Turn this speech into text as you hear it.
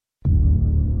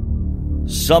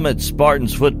Summit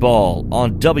Spartans football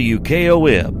on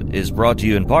WKOM is brought to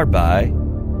you in part by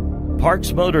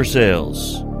Parks Motor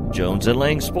Sales, Jones &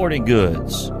 Lang Sporting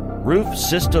Goods, Roof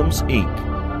Systems Inc.,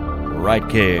 Right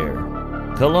Care,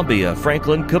 Columbia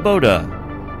Franklin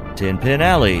Kubota, Ten Pin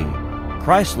Alley,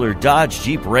 Chrysler Dodge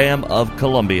Jeep Ram of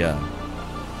Columbia,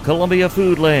 Columbia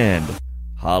Foodland,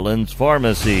 Holland's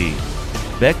Pharmacy,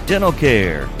 Beck Dental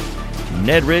Care,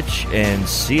 Nedrich and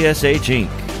CSH Inc.,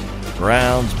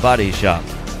 Brown's Body Shop,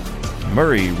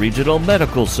 Murray Regional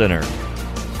Medical Center,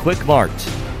 Quick Mart,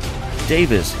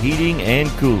 Davis Heating and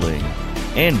Cooling,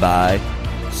 and by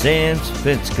Sands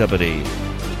Fence Company.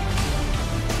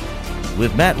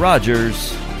 With Matt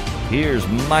Rogers, here's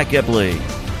Mike Epley.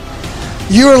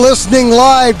 You are listening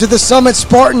live to the Summit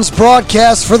Spartans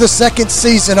broadcast for the second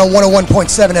season on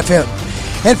 101.7 FM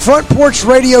and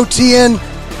FrontPorchRadioTN.com.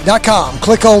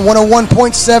 Click on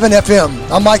 101.7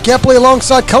 FM. I'm Mike Epley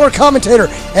alongside color commentator,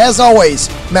 as always,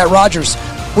 Matt Rogers.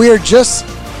 We are just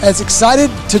as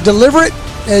excited to deliver it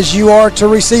as you are to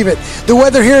receive it. The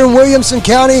weather here in Williamson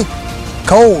County,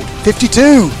 cold,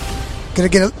 52. Going to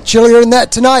get chillier than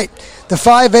that tonight. The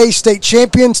 5A state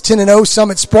champions, 10-0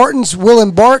 Summit Spartans, will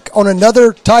embark on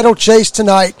another title chase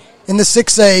tonight in the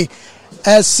 6A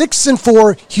as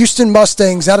 6-4 Houston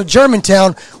Mustangs out of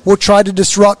Germantown will try to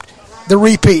disrupt the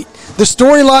repeat. The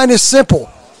storyline is simple.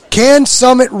 Can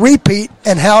Summit repeat,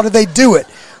 and how do they do it?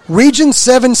 Region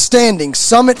 7 standings: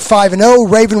 Summit 5-0,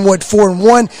 Ravenwood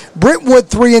 4-1, Brentwood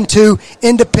 3-2,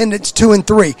 Independence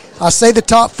 2-3. I say the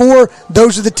top four;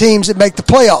 those are the teams that make the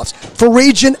playoffs. For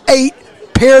Region 8,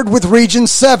 paired with Region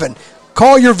 7,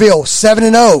 Collierville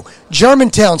 7-0,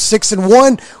 Germantown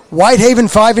 6-1, Whitehaven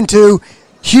 5-2,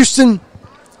 Houston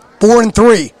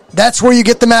 4-3. That's where you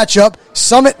get the matchup.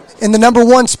 Summit in the number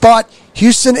 1 spot,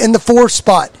 Houston in the 4th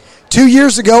spot. 2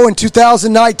 years ago in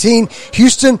 2019,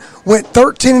 Houston went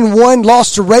 13-1,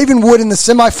 lost to Ravenwood in the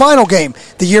semifinal game.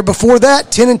 The year before that,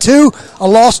 10-2, a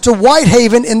loss to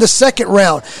Whitehaven in the second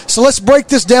round. So let's break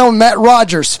this down with Matt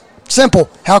Rogers. Simple.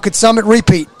 How could Summit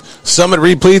repeat? Summit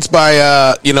repeats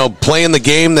by playing the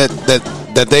game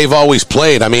that they've always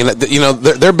played. I mean,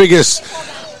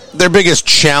 their biggest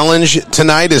challenge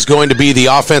tonight is going to be the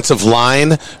offensive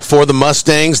line for the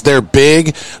Mustangs. They're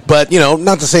big, but,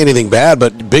 not to say anything bad,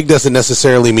 but big doesn't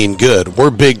necessarily mean good. We're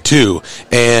big, too.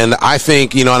 And I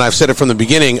think, and I've said it from the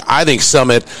beginning, I think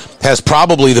Summit has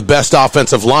probably the best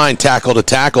offensive line tackle to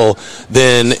tackle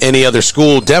than any other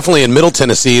school, definitely in Middle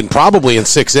Tennessee and probably in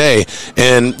 6A.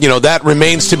 And, that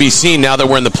remains to be seen now that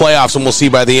we're in the playoffs, and we'll see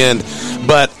by the end.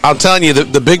 But I'm telling you,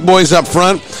 the big boys up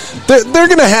front, they're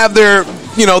going to have their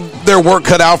work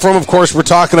cut out for them. Of course, we're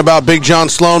talking about Big John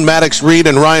Sloan, Maddox Reed,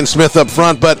 and Ryan Smith up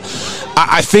front, but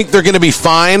I think they're going to be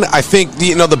fine. I think,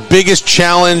 the biggest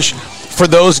challenge for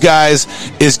those guys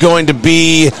is going to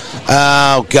be,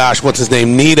 what's his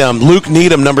name? Needham. Luke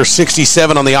Needham, number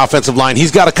 67 on the offensive line.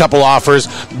 He's got a couple offers,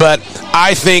 but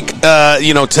I think,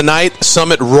 tonight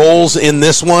Summit rolls in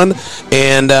this one,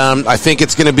 and I think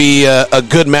it's going to be a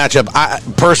good matchup.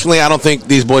 Personally, I don't think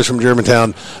these boys from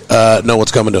Germantown know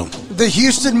what's coming to them. The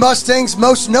Houston Mustangs'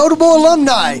 most notable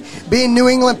alumni being New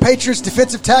England Patriots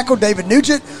defensive tackle David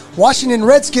Nugent, Washington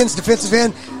Redskins defensive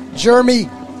end Jeremy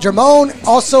Germone,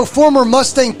 also former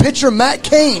Mustang pitcher Matt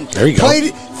Cain. There you go.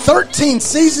 Played 13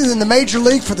 seasons in the Major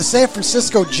League for the San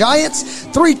Francisco Giants,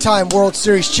 3-time World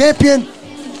Series champion,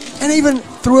 and even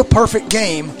threw a perfect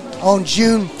game on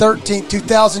June 13,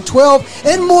 2012,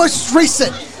 and most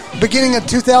recent beginning of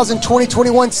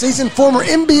 2020-21 season, former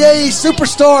NBA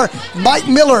superstar Mike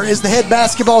Miller is the head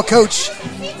basketball coach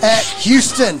at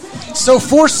Houston. So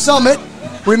for Summit,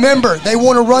 remember, they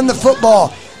want to run the football.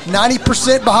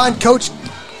 90% behind Coach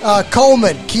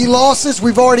Coleman. Key losses,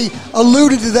 we've already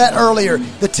alluded to that earlier.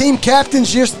 The team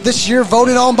captains this year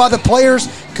voted on by the players: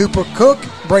 Cooper Cook,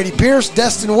 Brady Pierce,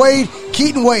 Destin Wade,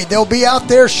 Keaton Wade. They'll be out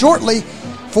there shortly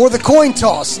for the coin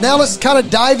toss. Now let's kind of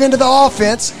dive into the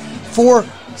offense for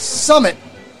Summit.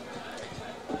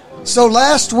 So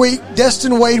last week,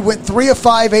 Destin Wade went 3 of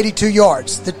 5, 82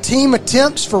 yards. The team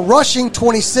attempts for rushing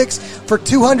 26 for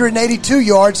 282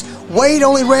 yards. Wade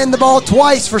only ran the ball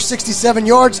twice for 67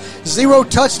 yards, 0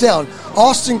 touchdown.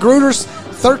 Austin Gruters,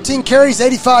 13 carries,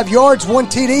 85 yards, 1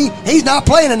 TD. He's not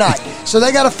playing tonight, so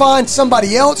they got to find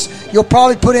somebody else. You'll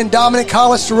probably put in Dominic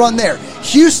Hollis to run there.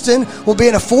 Houston will be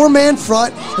in a 4-man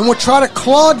front and will try to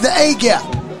clog the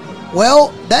A-gap.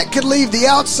 Well, that could leave the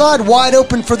outside wide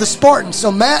open for the Spartans. So,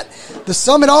 Matt, the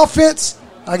Summit offense,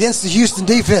 against the Houston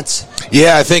defense.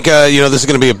 Yeah, I think this is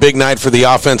going to be a big night for the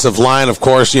offensive line. Of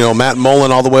course, Matt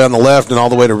Mullen all the way on the left and all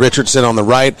the way to Richardson on the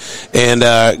right,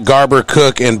 and Garber,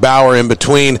 Cook, and Bauer in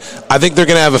between. I think they're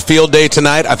going to have a field day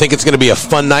tonight. I think it's going to be a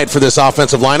fun night for this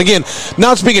offensive line. Again,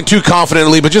 not speaking too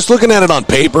confidently, but just looking at it on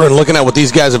paper and looking at what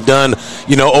these guys have done,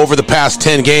 over the past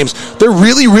 10 games, they're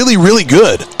really, really, really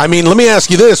good. I mean, let me ask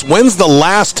you this. When's the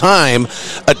last time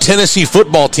a Tennessee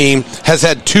football team has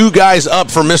had two guys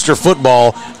up for Mr.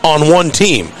 Football on one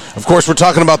team? Of course, we're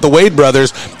talking about the Wade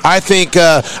brothers. I think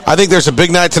there's a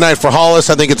big night tonight for Hollis.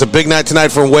 I think it's a big night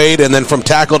tonight for Wade. And then from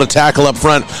tackle to tackle up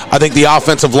front, I think the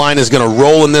offensive line is going to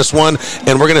roll in this one.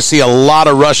 And we're going to see a lot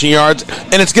of rushing yards.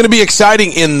 And it's going to be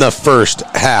exciting in the first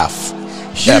half.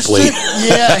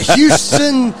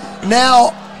 Houston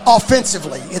now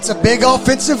offensively. It's a big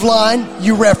offensive line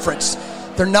you referenced.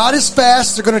 They're not as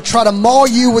fast. They're going to try to maul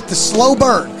you with the slow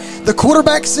burn. The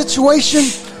quarterback situation,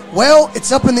 well,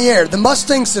 it's up in the air. The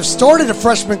Mustangs have started a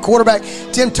freshman quarterback,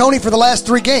 Tim Toney, for the last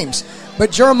 3 games.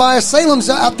 But Jeremiah Salem's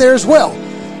out there as well.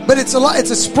 But it's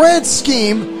a spread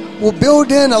scheme. Will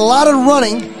build in a lot of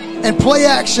running and play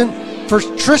action for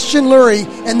Tristan Lurie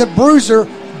and the bruiser,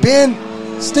 Ben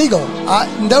Stiegel.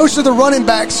 Those are the running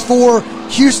backs for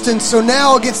Houston. So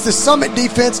now against the Summit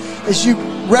defense, as you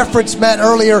referenced, Matt,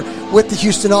 earlier, with the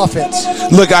Houston offense.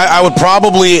 Look, I would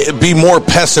probably be more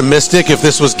pessimistic if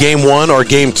this was game 1 or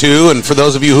game 2. And for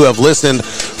those of you who have listened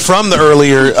from the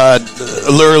earlier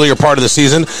part of the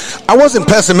season, I wasn't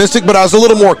pessimistic, but I was a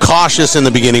little more cautious in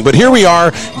the beginning. But here we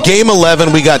are, game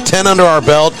 11. We got 10 under our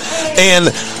belt,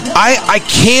 and I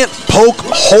can't poke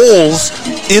holes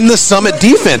in the Summit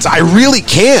defense. I really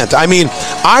can't. I mean,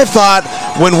 I thought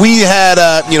when we had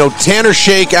Tanner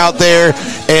Shake out there,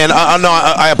 and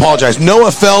I apologize,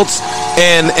 Noah Feltz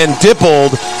and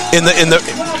Dippold in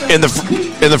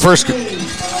the first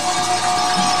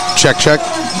check.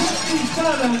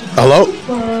 Hello?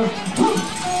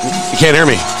 You can't hear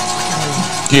me.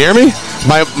 Can you hear me?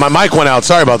 My mic went out.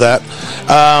 Sorry about that.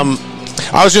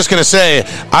 I was just going to say,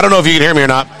 I don't know if you can hear me or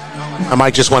not. My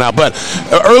mic just went out. But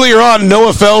earlier on,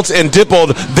 Noah Feltz and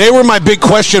Dippold, they were my big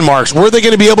question marks. Were they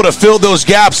going to be able to fill those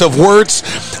gaps of Wirtz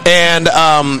and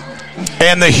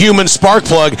the human spark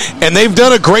plug? And they've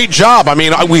done a great job. I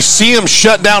mean, we see them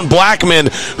shut down Blackman,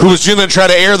 who was going to try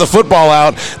to air the football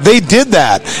out. They did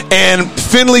that. And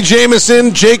Finley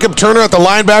Jamison, Jacob Turner at the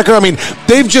linebacker, I mean,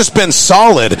 they've just been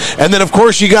solid. And then, of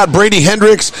course, you got Brady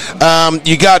Hendricks.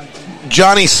 You got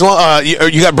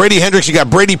you got Brady Hendricks, you got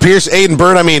Brady Pierce, Aiden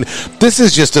Bird. I mean, this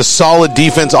is just a solid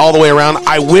defense all the way around.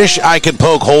 I wish I could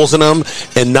poke holes in them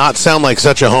and not sound like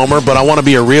such a homer, but I want to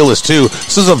be a realist too.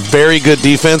 This is a very good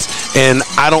defense, and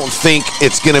I don't think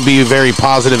it's going to be a very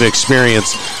positive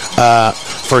experience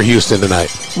for Houston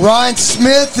tonight. Ryan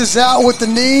Smith is out with the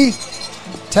knee.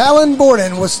 Talon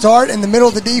Borden will start in the middle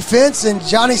of the defense, and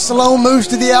Johnny Salone moves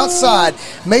to the outside.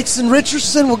 Mason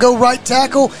Richardson will go right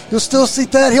tackle. You'll still see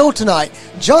Thad Hill tonight.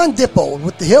 John Dippold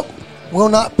with the hip will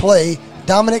not play.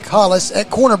 Dominic Hollis at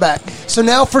cornerback. So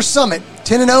now for Summit,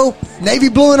 10-0, navy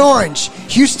blue and orange.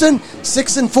 Houston,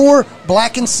 6-4,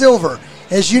 black and silver.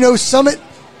 As you know, Summit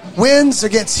wins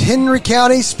against Henry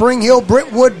County, Spring Hill,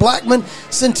 Brentwood, Blackman,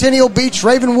 Centennial Beach,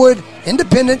 Ravenwood,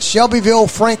 Independence, Shelbyville,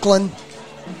 Franklin,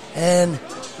 and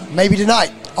maybe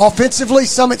tonight. Offensively,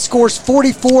 Summit scores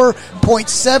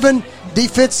 44.7.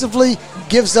 Defensively,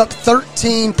 gives up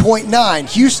 13.9.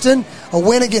 Houston, a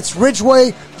win against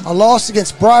Ridgeway, a loss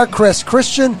against Briarcrest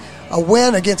Christian, a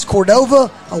win against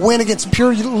Cordova, a win against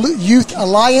Pure Youth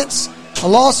Alliance, a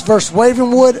loss versus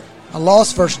Ravenwood, a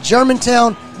loss versus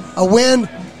Germantown, a win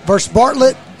versus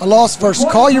Bartlett, a loss versus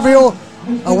Collierville,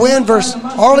 a win versus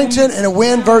Arlington, and a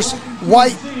win versus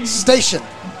White Station.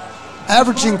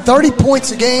 Averaging 30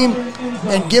 points a game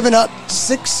and giving up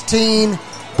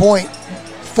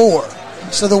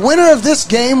 16.4. So the winner of this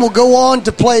game will go on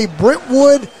to play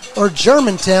Brentwood or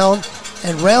Germantown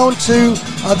in round 2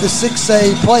 of the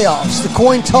 6A playoffs. The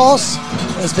coin toss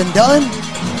has been done,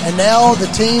 and now the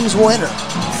teams will enter.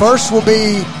 First will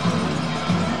be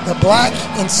the black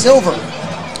and silver.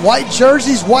 White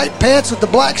jerseys, white pants with the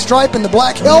black stripe and the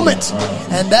black helmet.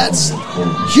 And that's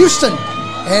Houston.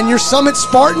 And your Summit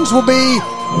Spartans will be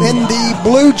in the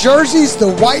blue jerseys,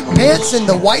 the white pants, and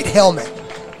the white helmet.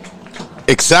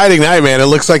 Exciting night, man. It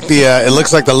looks like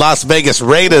the Las Vegas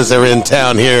Raiders are in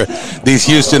town here, these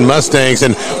Houston Mustangs.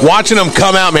 And watching them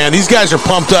come out, man, these guys are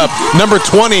pumped up. Number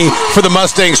 20 for the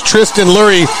Mustangs, Tristan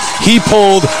Lurie, he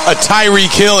pulled a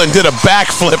Tyreek Hill and did a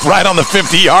backflip right on the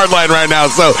 50-yard line right now.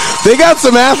 So they got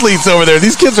some athletes over there.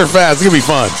 These kids are fast. It's going to be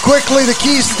fun. Quickly, the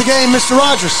keys to the game, Mr.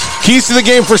 Rogers. Keys to the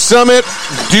game for Summit,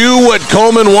 do what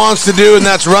Coleman wants to do, and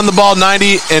that's run the ball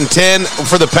 90 and 10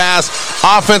 for the pass.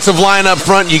 Offensive line up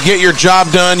front, you get your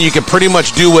job done. You can pretty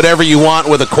much do whatever you want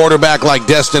with a quarterback like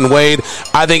Destin Wade.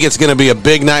 I think it's going to be a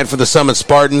big night for the Summit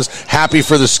Spartans. Happy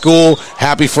for the school,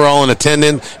 happy for all in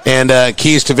attendance, and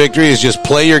keys to victory is just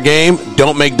play your game,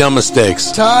 don't make dumb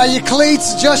mistakes. Tie your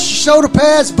cleats, adjust your shoulder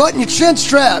pads, button your chin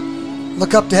strap.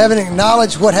 Look up to heaven and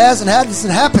acknowledge what has and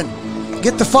hasn't happened.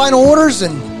 Get the final orders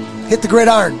and hit the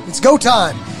gridiron. It's go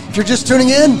time. If you're just tuning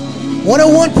in,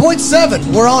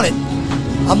 101.7, we're on it.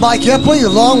 I'm Mike Epley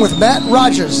along with Matt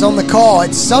Rogers on the call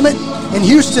at Summit in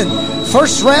Houston.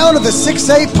 First round of the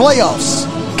 6A playoffs.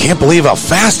 Can't believe how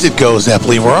fast it goes,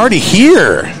 Epley. We're already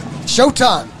here.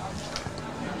 Showtime.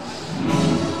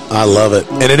 I love it.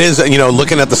 And it is,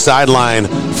 looking at the sideline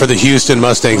for the Houston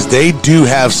Mustangs, they do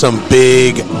have some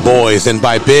big boys. And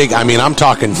by big, I mean, I'm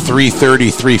talking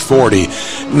 330, 340.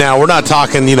 Now, we're not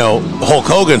talking, Hulk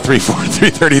Hogan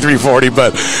 330, 340,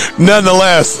 but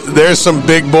nonetheless, there's some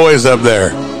big boys up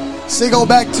there. Siegel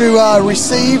back to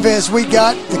receive as we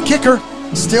got the kicker,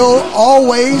 still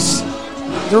always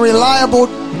the reliable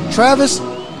Travis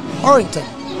Arrington.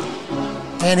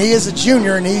 And he is a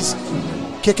junior, and he's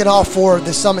kicking off for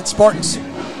the Summit Spartans.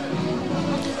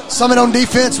 Summit on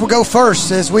defense will go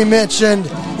first, as we mentioned,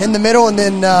 in the middle, and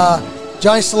then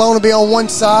Johnny Stallone will be on one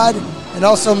side, and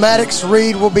also Maddox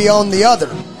Reed will be on the other.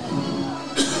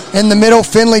 In the middle,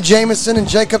 Finley Jamison and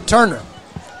Jacob Turner.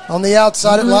 On the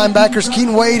outside at linebackers,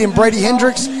 Keaton Wade and Brady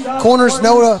Hendricks. Corners,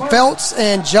 Noah Feltz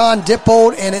and John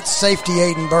Dippold, and at safety,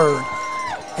 Aiden Bird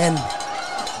and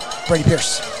Brady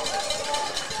Pierce.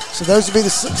 So those will be the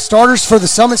starters for the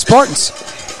Summit Spartans.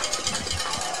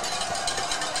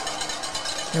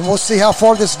 And we'll see how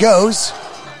far this goes.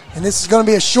 And this is going to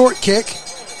be a short kick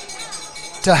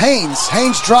to Haynes.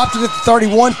 Haynes dropped it at the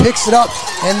 31, picks it up.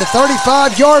 And the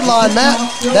 35-yard line,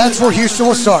 Matt, that's where Houston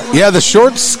will start. Yeah, the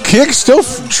short kick still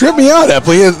tripped me out,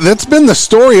 Epley. That's been the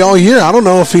story all year. I don't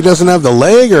know if he doesn't have the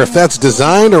leg or if that's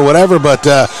designed or whatever, but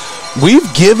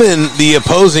we've given the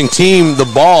opposing team the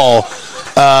ball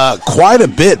quite a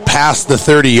bit past the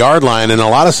 30-yard line. In a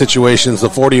lot of situations, the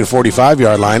 40 and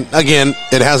 45-yard line. Again,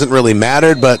 it hasn't really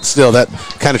mattered, but still, that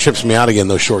kind of trips me out again,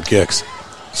 those short kicks.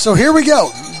 So here we go.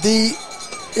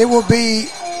 It will be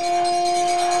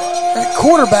a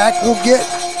quarterback will get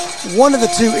one of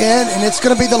the two in, and it's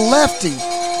going to be the lefty,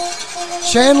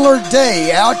 Chandler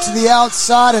Day, out to the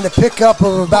outside and a pickup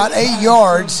of about 8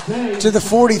 yards to the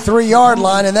 43-yard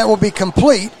line, and that will be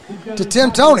complete to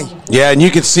Tim Toney. Yeah, and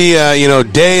you can see,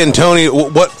 Day and Toney,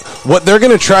 what they're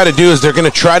going to try to do is they're going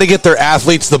to try to get their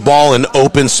athletes the ball in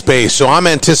open space. So I'm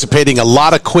anticipating a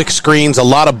lot of quick screens, a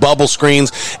lot of bubble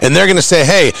screens, and they're going to say,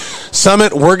 hey,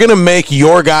 Summit, we're going to make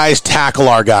your guys tackle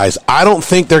our guys. I don't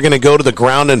think they're going to go to the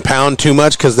ground and pound too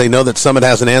much because they know that Summit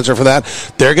has an answer for that.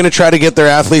 They're going to try to get their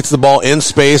athletes the ball in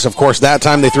space. Of course, that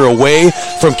time they threw away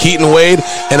from Keaton Wade,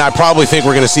 and I probably think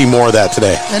we're going to see more of that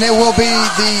today. And it will be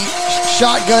the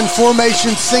shotgun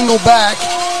formation single back.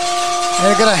 And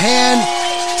they're going to hand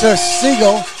to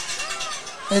Siegel.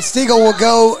 And Siegel will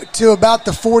go to about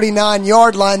the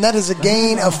 49-yard line. That is a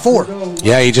gain of 4.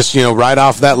 Yeah, he just, right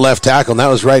off that left tackle, and that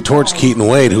was right towards Keaton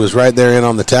Wade, who was right there in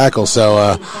on the tackle.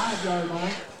 So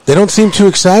they don't seem too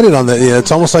excited on that.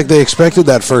 It's almost like they expected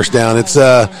that first down. It's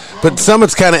but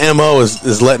Summit's kind of MO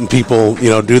is letting people,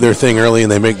 do their thing early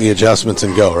and they make the adjustments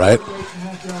and go, right?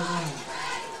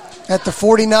 At the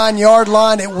 49-yard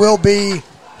line, it will be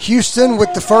Houston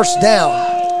with the first down.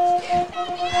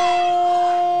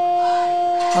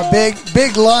 A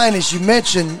big line, as you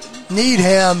mentioned.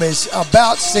 Needham is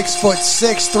about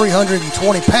 6'6",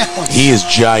 320 pounds. He is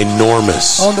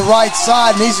ginormous. On the right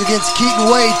side, and he's against Keaton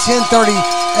Wade,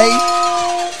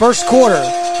 10:38, first quarter.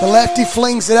 The lefty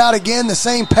flings it out again, the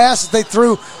same pass that they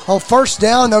threw on first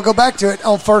down. They'll go back to it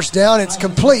on first down. It's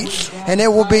complete, and it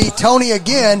will be Toney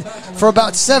again for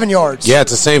about 7 yards. Yeah, it's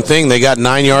the same thing. They got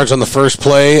 9 yards on the first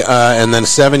play and then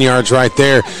 7 yards right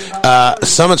there.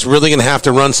 Summit's really going to have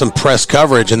to run some press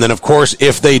coverage, and then, of course,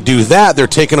 if they do that, they're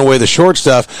taking away the short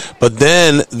stuff, but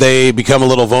then they become a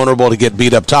little vulnerable to get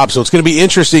beat up top. So it's going to be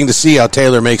interesting to see how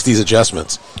Taylor makes these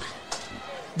adjustments.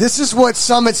 This is what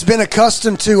Summit's been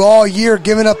accustomed to all year,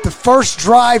 giving up the first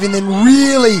drive and then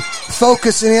really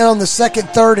focusing in on the second,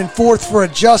 third, and fourth for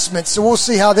adjustments. So we'll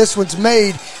see how this one's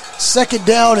made. 2nd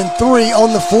down and 3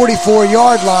 on the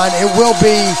 44-yard line. It will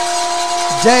be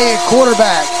Day at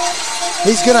quarterback.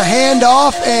 He's going to hand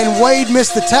off, and Wade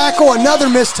missed the tackle. Another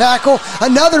missed tackle,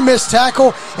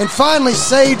 and finally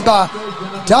saved by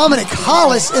Dominic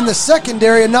Hollis in the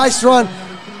secondary. A nice run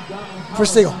for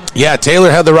Stegall. Yeah,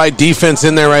 Taylor had the right defense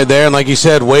in there right there, and like you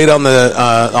said, Wade on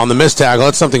the missed tackle.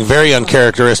 That's something very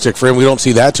uncharacteristic for him. We don't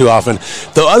see that too often.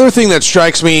 The other thing that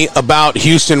strikes me about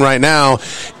Houston right now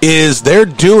is they're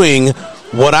doing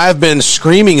what I've been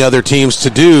screaming other teams to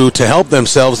do to help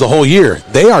themselves the whole year.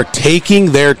 They are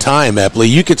taking their time, Epley.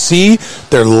 You could see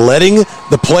they're letting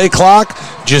the play clock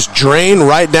just drain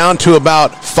right down to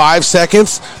about 5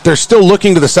 seconds. They're still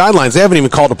looking to the sidelines. They haven't even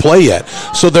called a play yet.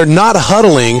 So they're not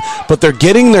huddling, but they're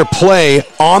getting their play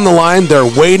on the line. They're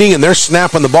waiting, and they're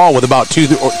snapping the ball with about 2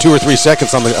 or 3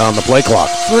 seconds on the play clock.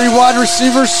 3 wide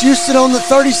receivers. Houston on the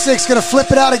 36, going to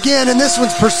flip it out again, and this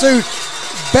one's pursued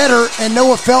better, and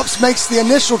Noah Phelps makes the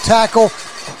initial tackle,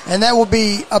 and that will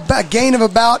be a gain of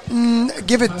about,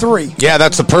 give it 3. Yeah,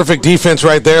 that's the perfect defense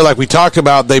right there. Like we talked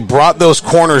about, they brought those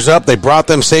corners up. They brought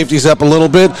them safeties up a little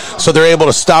bit, so they're able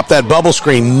to stop that bubble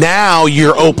screen. Now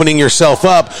you're opening yourself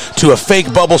up to a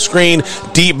fake bubble screen,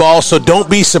 deep ball, so don't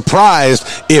be surprised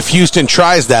if Houston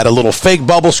tries that, a little fake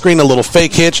bubble screen, a little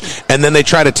fake hitch, and then they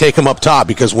try to take them up top,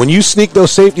 because when you sneak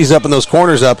those safeties up and those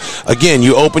corners up, again,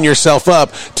 you open yourself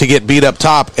up to get beat up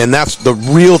top, and that's the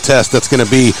real test that's going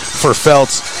to be for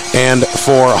Phelps and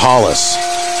for Hollis.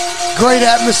 Great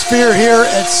atmosphere here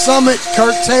at Summit.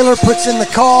 Kurt Taylor puts in the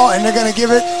call, and they're going to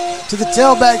give it to the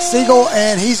tailback, Stegall,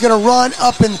 and he's going to run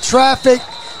up in traffic,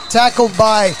 tackled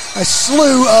by a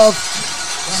slew of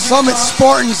Summit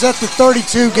Spartans at the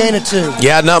 32, gain of 2.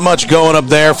 Yeah, not much going up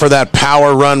there for that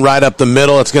power run right up the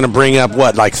middle. It's going to bring up,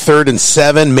 like 3rd and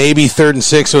 7, maybe 3rd and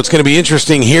 6. So it's going to be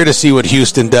interesting here to see what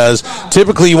Houston does.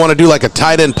 Typically, you want to do like a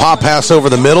tight end pop pass over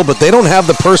the middle, but they don't have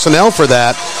the personnel for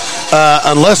that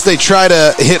unless they try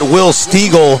to hit Will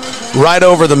Stegall right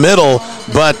over the middle.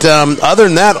 But other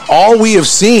than that, all we have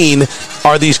seen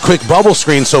are these quick bubble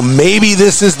screens. So maybe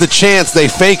this is the chance they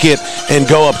fake it and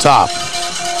go up top.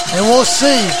 And we'll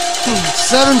see.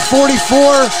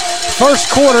 7:44,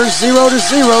 first quarter,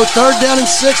 0-0. 3rd down and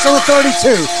 6 on the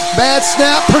 32. Bad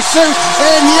snap, pursuit,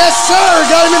 and yes, sir,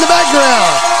 got him in the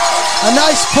background. A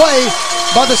nice play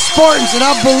by the Spartans, and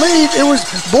I believe it was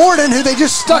Borden who they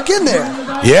just stuck in there.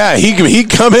 Yeah, he'd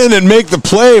come in and make the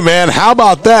play, man. How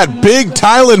about that? Big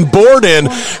Tylen Borden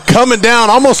coming down,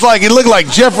 almost like he looked like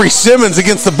Jeffrey Simmons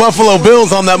against the Buffalo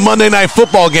Bills on that Monday Night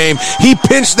Football game. He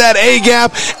pinched that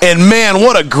A-gap, and man,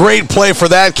 what a great play for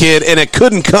that kid, and it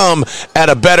couldn't come at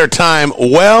a better time.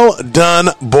 Well done,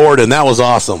 Borden. That was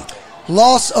awesome.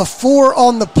 Loss of 4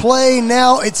 on the play.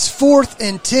 Now it's 4th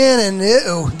and 10, and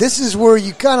this is where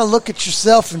you kind of look at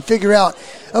yourself and figure out,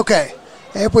 okay,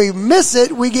 if we miss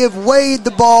it, we give Wade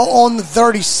the ball on the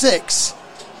 36.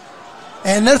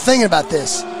 And they're thinking about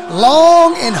this.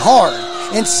 Long and hard.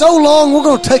 And so long, we're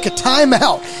going to take a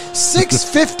timeout.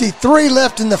 6:53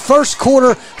 left in the first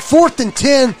quarter. 4th and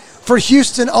 10 for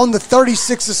Houston on the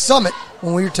 36 of Summit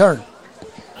when we return.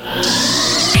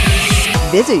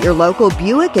 Visit your local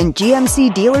Buick and GMC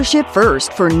dealership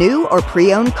first for new or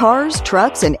pre-owned cars,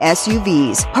 trucks, and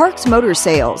SUVs. Parks Motor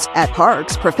Sales. At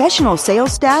Parks, professional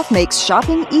sales staff makes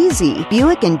shopping easy.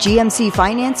 Buick and GMC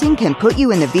financing can put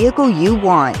you in the vehicle you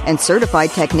want, and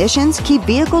certified technicians keep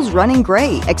vehicles running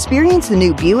great. Experience the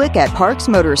new Buick at Parks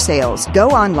Motor Sales. Go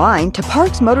online to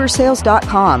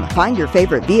parksmotorsales.com. Find your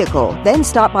favorite vehicle, then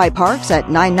stop by Parks at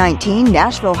 919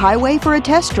 Nashville Highway for a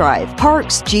test drive.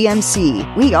 Parks GMC.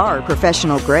 We are professional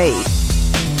grade.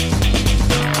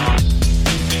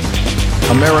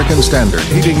 American Standard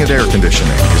Heating and Air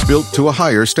Conditioning is built to a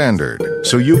higher standard,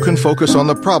 so you can focus on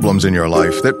the problems in your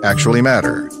life that actually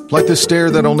matter, like the stair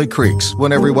that only creaks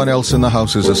when everyone else in the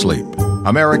house is asleep.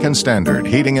 American Standard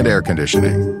Heating and Air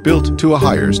Conditioning, built to a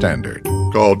higher standard.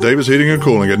 Call Davis Heating and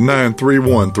Cooling at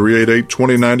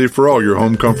 931-388-2090 for all your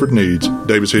home comfort needs.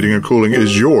 Davis Heating and Cooling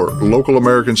is your local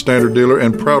American Standard dealer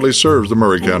and proudly serves the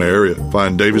Murray County area.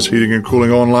 Find Davis Heating and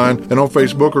Cooling online and on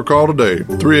Facebook, or call today,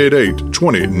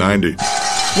 388-2090.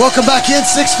 Welcome back in,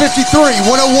 6:53,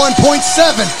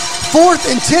 101.7. 4th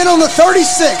and 10 on the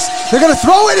 36. They're going to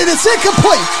throw it, and it's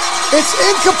incomplete. It's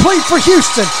incomplete for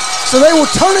Houston. So they will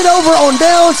turn it over on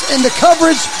downs, and the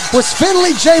coverage was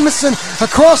Finley Jamison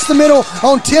across the middle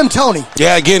on Tim Toney.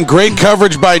 Yeah, again, great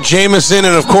coverage by Jamison,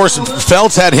 and of course,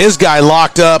 Feltz had his guy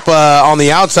locked up on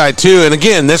the outside too. And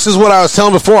again, this is what I was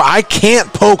telling before. I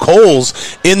can't poke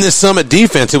holes in this Summit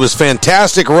defense. It was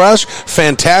fantastic rush,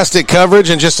 fantastic coverage,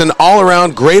 and just an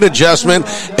all-around great adjustment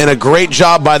and a great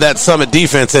job by that Summit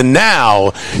defense. And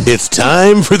now it's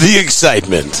time for the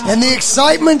excitement. And the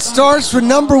excitement starts with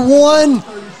number 1,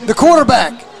 the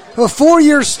quarterback, a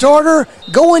 4-year starter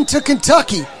going to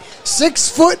Kentucky.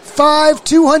 6'5",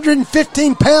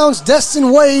 215 pounds,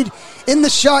 Destin Wade in the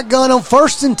shotgun on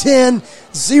 1st and 10,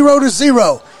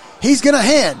 0-0. He's going to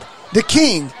hand to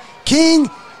King. King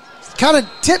kind of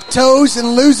tiptoes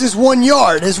and loses 1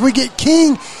 yard. As we get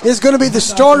King is going to be the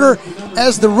starter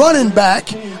as the running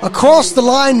back. Across the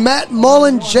line, Matt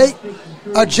Mullen,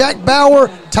 Jack Bauer,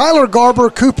 Tyler Garber,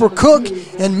 Cooper Cook,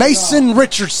 and Mason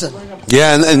Richardson.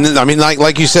 Yeah, and I mean,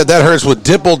 like you said, that hurts with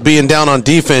Dippold being down on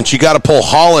defense. You got to pull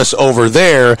Hollis over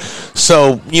there,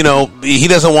 so, you know, he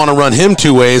doesn't want to run him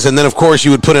 2 ways. And then, of course,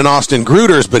 you would put in Austin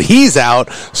Gruters, but he's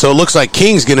out, so it looks like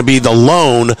King's going to be the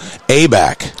lone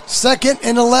A-back. 2nd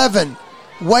and 11.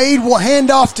 Wade will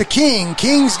hand off to King.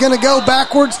 King's going to go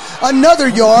backwards another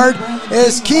yard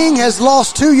as King has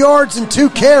lost 2 yards and 2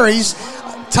 carries.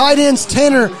 Tight ends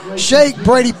Tanner Shake,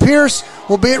 Brady Pierce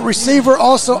will be at receiver.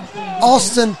 Also,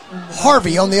 Austin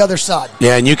Harvey on the other side.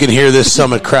 Yeah, and you can hear this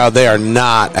Summit crowd. They are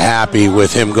not happy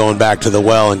with him going back to the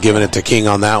well and giving it to King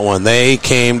on that one. They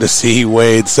came to see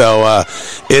Wade, so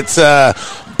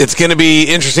it's going to be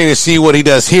interesting to see what he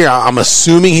does here. I'm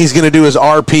assuming he's going to do his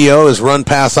RPO, his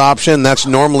run-pass option. That's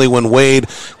normally when Wade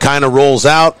kind of rolls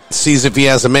out, sees if he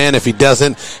has a man. If he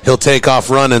doesn't, he'll take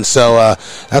off running. So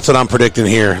that's what I'm predicting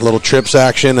here. A little trips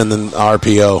action and then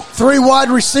RPO. 3 wide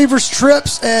receivers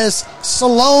trips as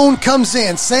Salone comes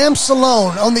in. Sam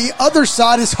Salone. On the other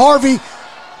side is Harvey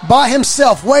by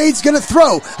himself. Wade's going to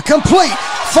throw. Complete.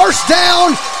 1st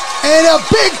down. And a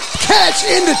big catch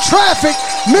into traffic,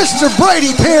 Mr.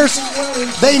 Brady Pierce.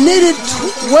 They needed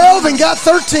 12 and got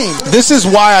 13. This is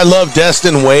why I love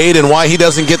Destin Wade and why he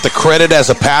doesn't get the credit as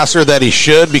a passer that he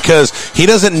should, because he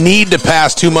doesn't need to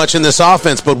pass too much in this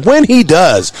offense. But when he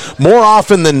does, more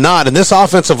often than not, and this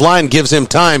offensive line gives him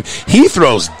time, he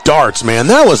throws darts, man.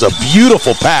 That was a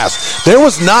beautiful pass. There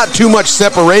was not too much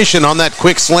separation on that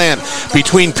quick slant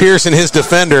between Pierce and his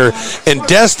defender, and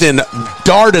Destin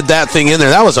darted that thing in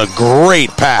there. That was a great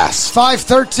pass.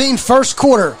 5:13 first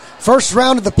quarter. First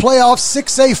round of the playoffs,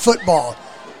 6A football.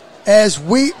 As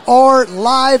we are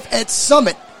live at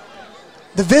Summit,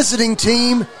 the visiting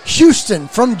team, Houston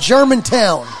from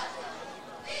Germantown.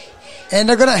 And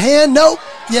they're going to hand, nope,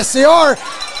 yes they are.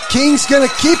 King's going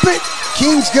to keep it.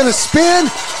 King's going to spin.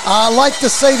 I like to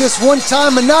say this one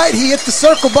time a night, he hit the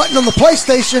circle button on the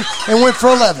PlayStation and went for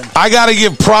 11. I got to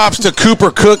give props to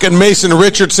Cooper Cook and Mason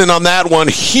Richardson on that one.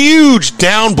 Huge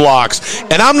down blocks.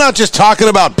 And I'm not just talking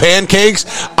about pancakes.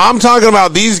 I'm talking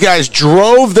about these guys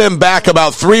drove them back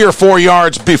about 3 or 4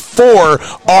 yards before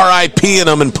RIPing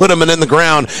them and put them in the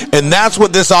ground. And that's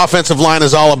what this offensive line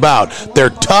is all about. They're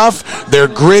tough, they're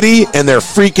gritty, and they're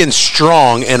freaking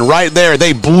strong. And right there,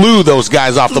 they blew those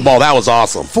guys off the ball. That was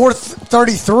awesome.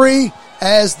 4:33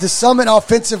 as the Summit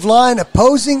offensive line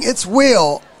opposing its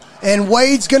will. And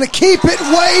Wade's going to keep it.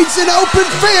 Wade's in open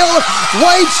field.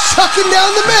 Wade's chucking down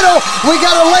the middle. We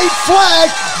got a late flag.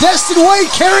 Destin Wade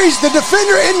carries the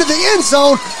defender into the end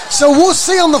zone. So we'll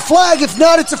see on the flag. If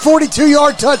not, it's a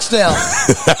 42-yard touchdown.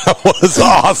 That was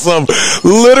awesome.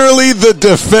 Literally the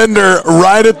defender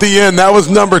right at the end. That was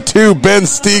number 2, Ben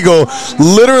Stiegel.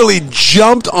 Literally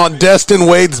jumped on Destin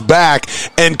Wade's back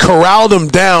and corralled him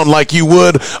down like you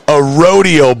would a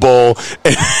rodeo bull.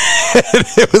 And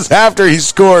it was after he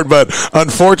scored, but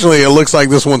unfortunately it looks like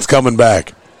this one's coming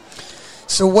back.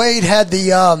 So Wade had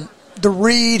the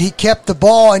read. He kept the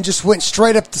ball and just went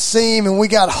straight up the seam, and we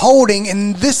got holding,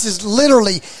 and this has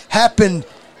literally happened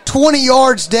 20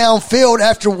 yards downfield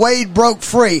after Wade broke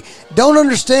free. Don't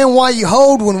understand why you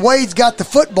hold when Wade's got the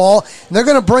football, and they're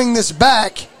going to bring this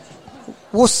back.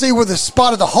 We'll see where the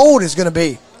spot of the hold is going to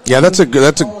be. Yeah, that's a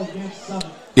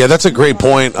great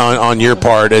point on your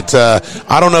part. It's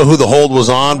I don't know who the hold was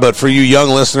on, but for you young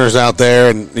listeners out there,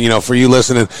 and for you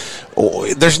listening,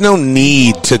 there's no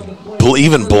need to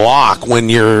even block when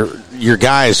your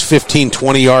guy is 15,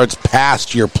 20 yards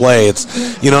past your play. It's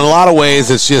in a lot of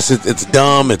ways it's just it's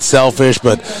dumb, it's selfish,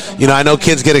 but I know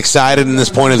kids get excited in this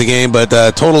point of the game, but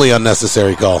totally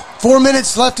unnecessary call. 4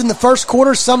 minutes left in the first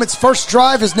quarter. Summit's first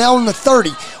drive is now on the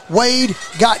 30. Wade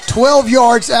got 12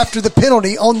 yards after the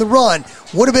penalty on the run.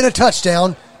 Would have been a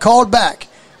touchdown, called back.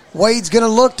 Wade's going to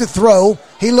look to throw.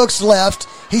 He looks left.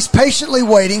 He's patiently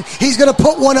waiting. He's going to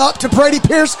put one up to Brady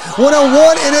Pierce,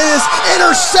 1-on-1, and it is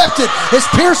intercepted as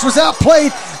Pierce was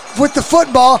outplayed with the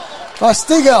football by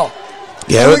Stigall.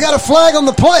 Yeah, and we got a flag on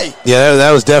the play. Yeah,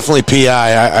 that was definitely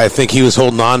PI. I think he was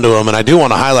holding on to him, and I do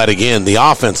want to highlight again the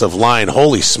offensive line.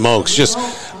 Holy smokes, just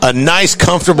a nice,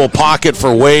 comfortable pocket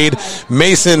for Wade.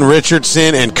 Mason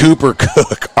Richardson and Cooper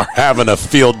Cook are having a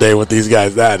field day with these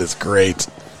guys. That is great.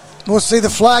 We'll see the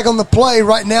flag on the play.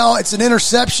 Right now, it's an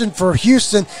interception for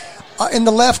Houston in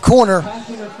the left corner.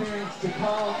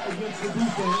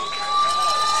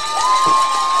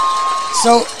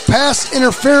 So, pass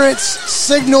interference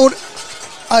signaled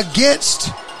against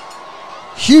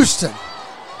Houston.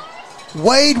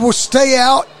 Wade will stay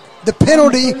out. The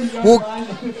penalty will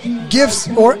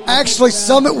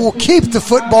Summit will keep the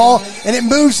football, and it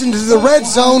moves into the red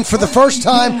zone for the first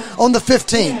time on the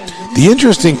 15. The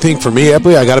interesting thing for me,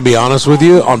 Epley, I got to be honest with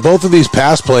you, on both of these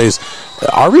pass plays,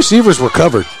 our receivers were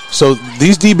covered. So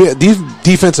these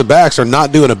defensive backs are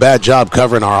not doing a bad job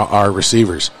covering our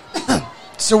receivers.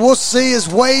 So we'll see as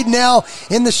Wade now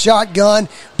in the shotgun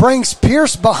brings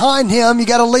Pierce behind him. You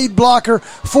got a lead blocker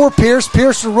for Pierce.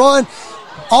 Pierce will run.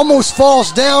 Almost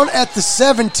falls down at the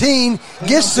 17,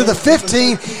 gets to the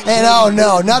 15, and oh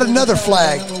no, not another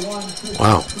flag.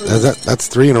 Wow, that's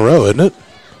 3 in a row, isn't it?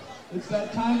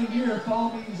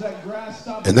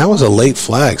 And that was a late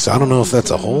flag, so I don't know if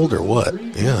that's a hold or what.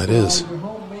 Yeah, it is.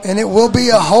 And it will be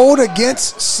a hold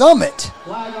against Summit.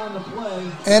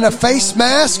 And a face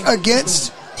mask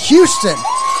against Houston.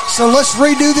 So let's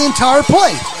redo the entire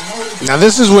play. Now,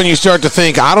 this is when you start to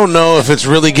think, I don't know if it's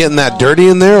really getting that dirty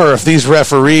in there or if these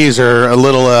referees are a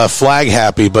little flag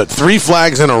happy, but 3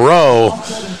 flags in a row,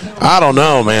 I don't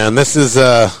know, man. This is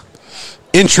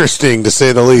interesting, to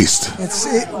say the least.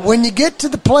 When you get to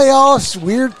the playoffs,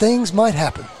 weird things might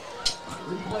happen.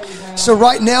 So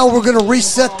right now we're going to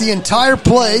reset the entire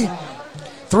play.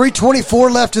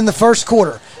 3:24 left in the first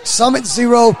quarter. Summit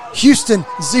 0, Houston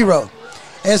 0.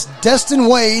 As Destin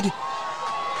Wade,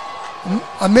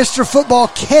 a Mr. Football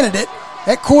candidate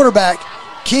at quarterback,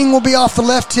 King will be off the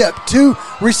left hip. 2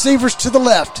 receivers to the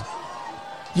left.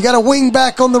 You got a wing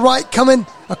back on the right coming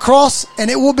across, and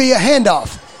it will be a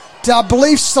handoff to, I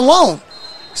believe, Salone.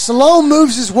 Salone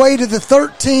moves his way to the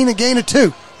 13, a gain of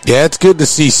 2. Yeah, it's good to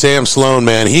see Sam Sloan,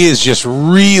 man. He has just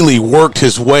really worked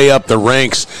his way up the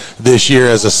ranks this year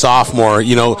as a sophomore.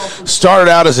 You know, started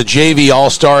out as a JV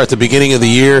All-Star at the beginning of the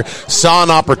year, saw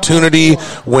an opportunity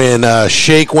when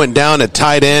Shake went down at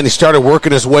tight end. He started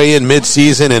working his way in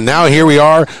midseason, and now here we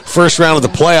are, first round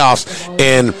of the playoffs,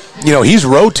 and you know, he's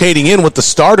rotating in with the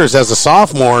starters as a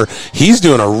sophomore. He's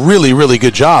doing a really, really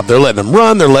good job. They're letting him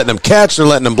run, they're letting him catch, they're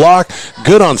letting him block.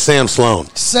 Good on Sam Sloan.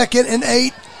 2nd and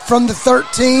 8. From the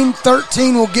 13.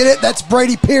 13 will get it. That's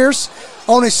Brady Pierce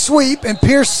on his sweep, and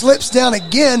Pierce slips down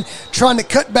again, trying to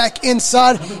cut back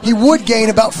inside. He would gain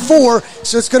about 4,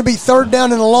 so it's going to be 3rd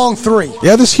down and a long 3.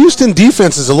 Yeah, this Houston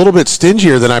defense is a little bit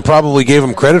stingier than I probably gave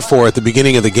them credit for at the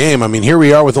beginning of the game. I mean, here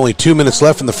we are with only 2 minutes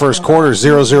left in the first quarter,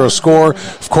 0-0 score.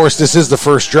 Of course, this is the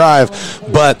first drive,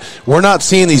 but we're not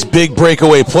seeing these big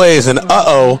breakaway plays, and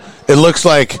it looks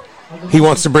like he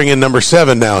wants to bring in number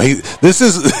 7 now. This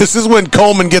is when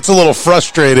Coleman gets a little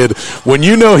frustrated. When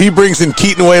you know he brings in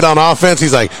Keaton Wade on offense,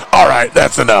 he's like, all right,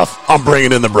 that's enough. I'm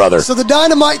bringing in the brother. So the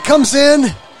Dynamite comes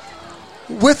in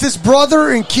with his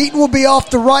brother, and Keaton will be off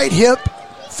the right hip.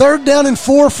 3rd down and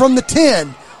 4 from the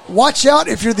 10. Watch out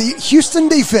if you're the Houston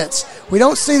defense. We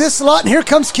don't see this a lot, and here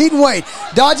comes Keaton Wade.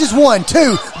 Dodges 1,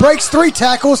 2, breaks 3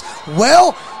 tackles.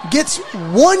 Gets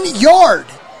 1 yard.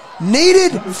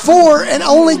 Needed 4 and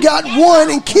only got 1,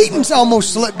 and Keaton's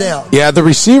almost slipped down. Yeah, the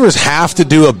receivers have to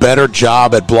do a better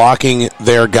job at blocking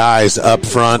their guys up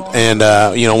front and,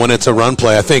 when it's a run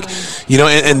play. I think,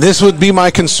 and this would be my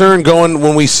concern going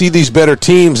when we see these better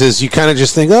teams is you kind of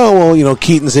just think,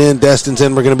 Keaton's in, Destin's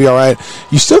in, we're going to be all right.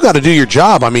 You still got to do your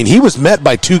job. I mean, he was met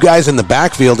by 2 guys in the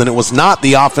backfield, and it was not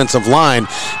the offensive line.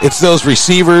 It's those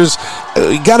receivers.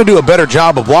 You got to do a better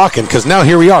job of blocking because now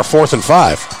here we are, 4th and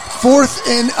 5. 4th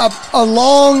and a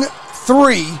long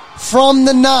 3 from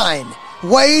the 9.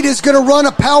 Wade is going to run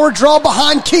a power draw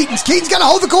behind Keaton. Keaton's got to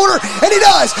hold the corner, and he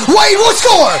does. Wade will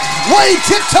score. Wade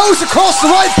tiptoes across the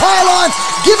right pylon.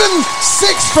 Give him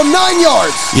 6 from 9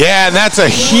 yards. Yeah, and that's a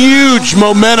huge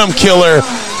momentum killer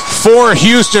for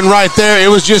Houston right there. It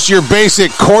was just your basic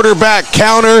quarterback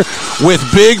counter with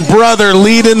Big Brother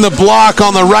leading the block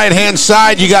on the right-hand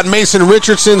side. You got Mason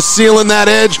Richardson sealing that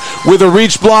edge with a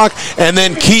reach block, and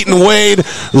then Keaton Wade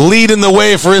leading the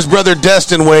way for his brother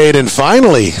Destin Wade. And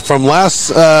finally, from last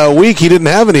week, he didn't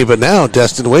have any, but now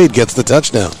Destin Wade gets the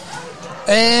touchdown.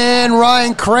 And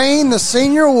Ryan Crane, the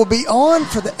senior, will be on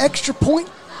for the extra point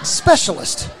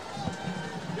specialist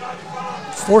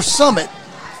for Summit.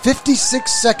 56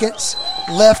 seconds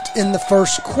left in the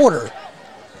first quarter.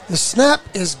 The snap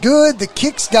is good. The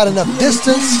kick's got enough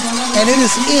distance, and it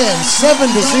is in. 7-0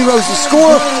 is the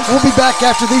score. We'll be back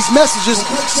after these messages.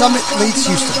 Summit leads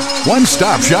Houston.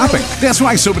 One-stop shopping. That's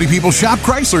why so many people shop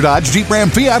Chrysler, Dodge, Jeep, Ram,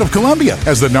 Fiat of Columbia.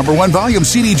 As the #1 volume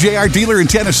CDJR dealer in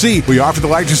Tennessee, we offer the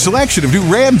largest selection of new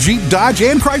Ram, Jeep, Dodge,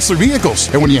 and Chrysler vehicles.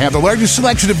 And when you have the largest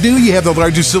selection of new, you have the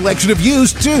largest selection of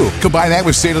used, too. Combine that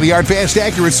with state-of-the-art, fast,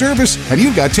 accurate service, and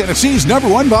you've got Tennessee's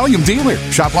 #1 volume dealer.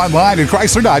 Shop online at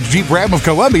Chrysler, Dodge, Jeep, Ram of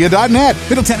Columbia.net.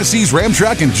 Middle Tennessee's Ram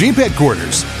Truck and Jeep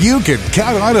headquarters. You can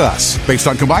count on us. Based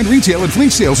on combined retail and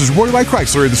fleet sales as reported by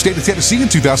Chrysler in the state of Tennessee in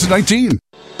 2019.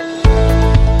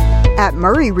 At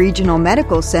Murray Regional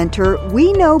Medical Center,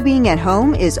 we know being at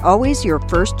home is always your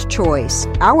first choice.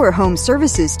 Our home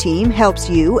services team helps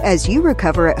you as you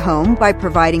recover at home by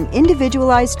providing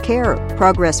individualized care,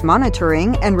 progress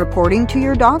monitoring, and reporting to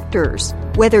your doctors.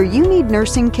 Whether you need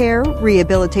nursing care,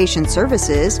 rehabilitation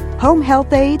services, home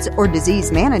health aides, or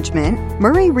disease management,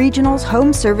 Murray Regional's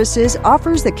Home Services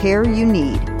offers the care you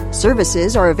need.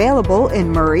 Services are available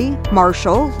in Murray,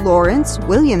 Marshall, Lawrence,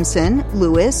 Williamson,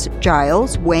 Lewis,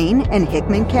 Giles, Wayne, and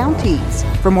Hickman counties.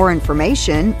 For more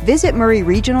information, visit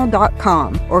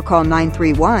murrayregional.com or call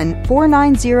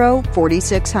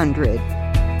 931-490-4600.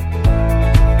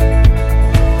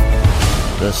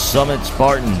 The Summit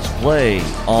Spartans play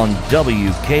on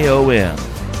WKOM.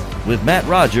 With Matt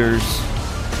Rogers,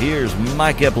 here's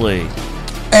Mike Epley.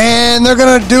 And they're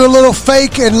going to do a little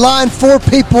fake and line 4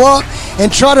 people up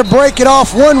and try to break it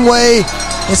off one way.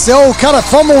 It's the old kind of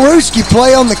Fumblerooski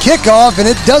play on the kickoff, and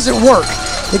it doesn't work.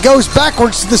 It goes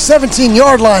backwards to the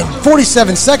 17-yard line.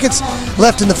 47 seconds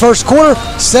left in the first quarter.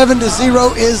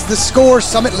 7-0 is the score.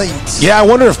 Summit leads. Yeah, I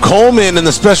wonder if Coleman and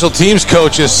the special teams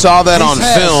coaches saw that on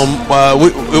film.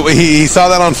 He saw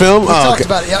that on film? We talked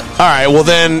about it, yep. All right, well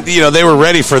then, they were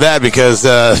ready for that because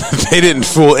they didn't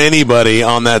fool anybody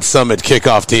on that Summit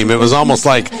kickoff team. It was almost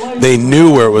like they knew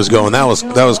where it was going. That was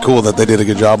cool that they did a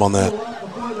good job on that.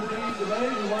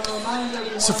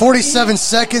 So 47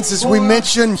 seconds, as we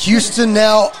mentioned. Houston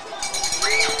now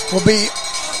will be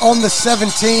on the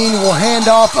 17. Will hand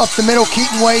off up the middle.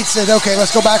 Keaton Wade says, okay,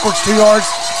 let's go backwards 2 yards.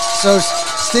 So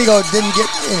Stegall didn't get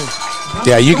any.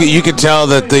 Yeah, you could tell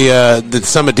that the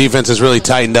Summit defense has really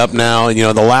tightened up now.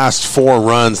 The last 4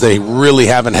 runs, they really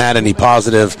haven't had any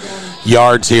positive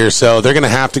yards here, so they're going to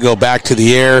have to go back to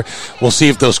the air. We'll see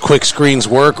if those quick screens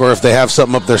work or if they have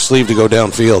something up their sleeve to go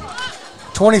downfield.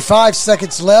 25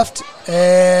 seconds left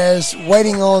as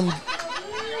waiting on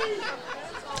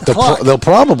the clock. They'll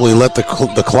probably let the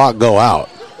clock go out.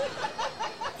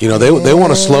 They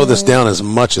want to slow this down as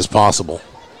much as possible.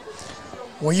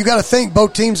 Well, you got to think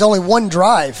both teams only one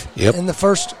drive in the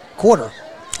first quarter.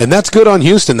 And that's good on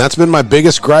Houston. That's been my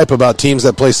biggest gripe about teams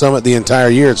that play Summit the entire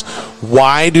year. It's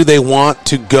why do they want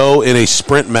to go in a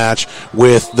sprint match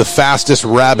with the fastest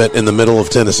rabbit in the middle of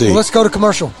Tennessee? Well, let's go to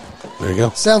commercial. There you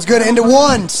go. Sounds good. Into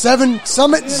 1, 7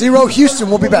 Summit, 0 Houston.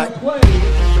 We'll be back.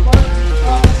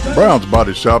 Brown's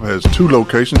Body Shop has 2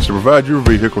 locations to provide your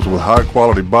vehicles with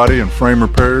high-quality body and frame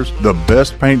repairs, the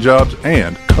best paint jobs,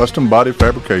 and custom body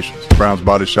fabrications. Brown's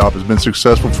Body Shop has been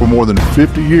successful for more than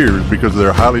 50 years because of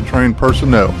their highly trained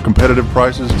personnel, competitive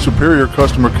prices, superior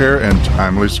customer care, and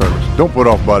timely service. Don't put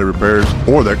off body repairs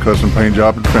or that custom paint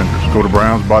job at Fenders. Go to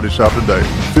Brown's Body Shop today.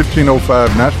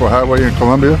 1505 Nashville Highway in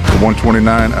Columbia,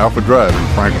 129 Alpha Drive in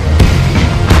Franklin.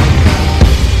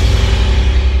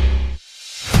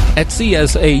 At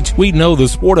CSH, we know the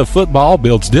sport of football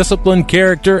builds discipline,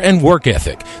 character, and work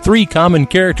ethic, 3 common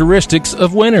characteristics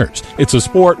of winners. It's a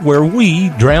sport where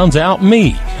we drowns out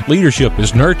me. Leadership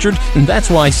is nurtured, and that's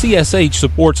why CSH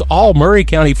supports all Murray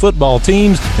County football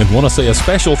teams and want to say a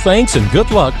special thanks and good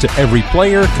luck to every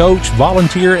player, coach,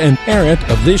 volunteer, and parent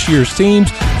of this year's teams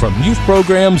from youth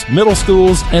programs, middle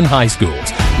schools, and high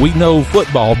schools. We know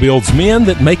football builds men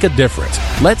that make a difference.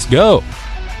 Let's go.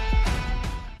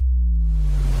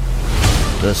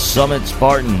 The Summit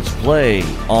Spartans play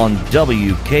on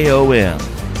WKOM.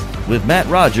 With Matt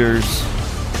Rogers,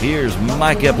 here's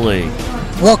Mike Epley.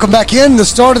 Welcome back in. The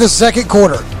start of the second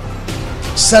quarter.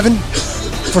 7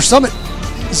 for Summit,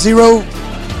 0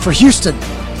 for Houston.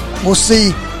 We'll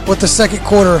see what the second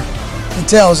quarter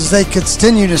entails as they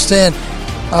continue to stay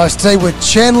with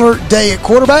Chandler Day at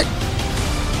quarterback.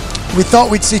 We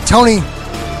thought we'd see Tony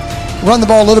run the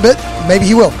ball a little bit. Maybe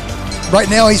he will. Right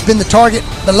now, he's been the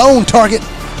lone target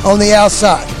on the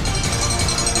outside.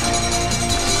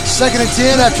 2nd and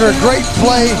 10 after a great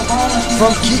play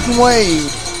from Keaton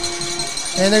Wade.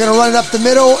 And they're going to run it up the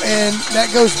middle, and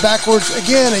that goes backwards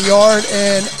again a yard.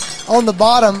 And on the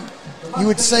bottom, you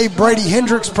would say Brady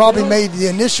Hendricks probably made the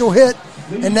initial hit,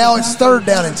 and now it's 3rd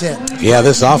down and 10. Yeah,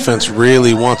 this offense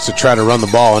really wants to try to run the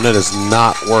ball, and it is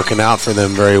not working out for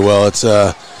them very well. It's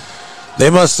they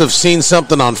must have seen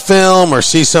something on film or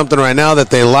see something right now that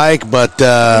they like, but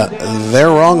they're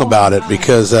wrong about it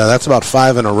because that's about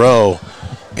 5 in a row,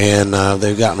 and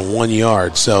they've gotten 1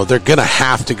 yard. So they're going to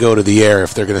have to go to the air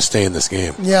if they're going to stay in this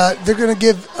game. Yeah, they're going to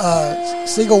give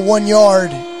Siegel 1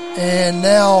 yard, and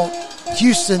now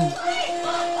Houston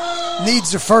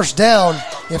needs their first down.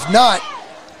 If not,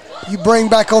 you bring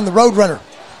back on the Roadrunner.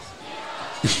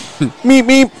 Meep,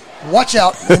 meep. Watch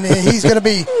out. And he's going to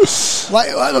be,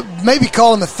 maybe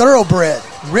call him a thoroughbred,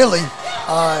 really.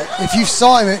 If you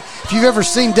saw him, if you've ever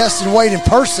seen Destin Wade in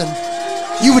person,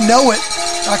 you would know it.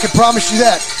 I can promise you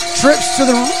that. Trips to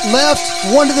the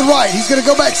left, 1 to the right. He's going to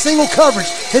go back single coverage.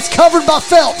 It's covered by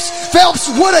Phelps. Phelps,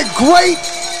 what a great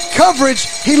coverage.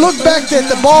 He looked back at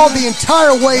the ball the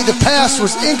entire way. The pass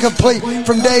was incomplete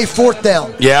from Dave, 4th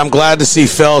down. Yeah, I'm glad to see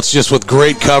Phelps just with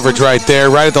great coverage right there.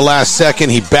 Right at the last second,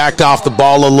 he backed off the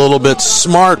ball a little bit.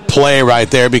 Smart play right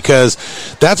there because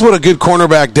that's what a good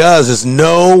cornerback does is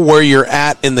know where you're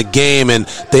at in the game. And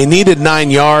they needed 9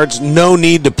 yards. No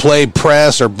need to play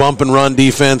press or bump and run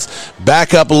defense.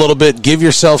 Back up a little bit. Give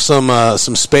yourself some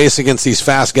space against these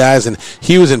fast guys. And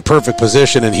he was in perfect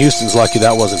position, and Houston's lucky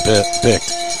that wasn't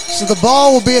picked. So the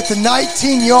ball will be at the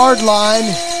 19-yard line,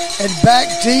 and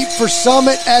back deep for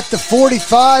Summit at the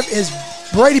 45 is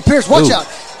Brady Pierce. Watch out.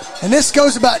 And this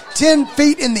goes about 10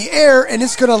 feet in the air, and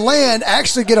it's going to land,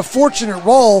 actually get a fortunate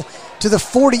roll to the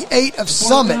 48 of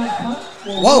Summit.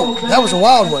 Whoa, that was a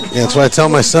wild one. Yeah, that's why I tell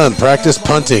my son, practice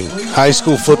punting. High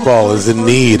school football is in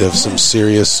need of some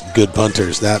serious good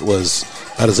punters. That was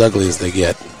about as ugly as they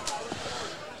get.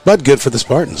 But good for the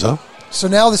Spartans, huh? So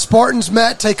now the Spartans,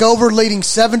 Matt, take over, leading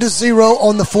 7-0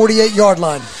 on the 48-yard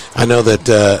line. I know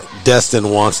that Destin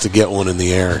wants to get one in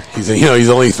the air. He's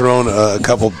only thrown a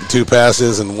couple 2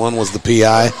 passes, and one was the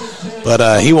PI,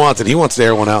 but he wants it. He wants to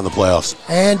air one out in the playoffs.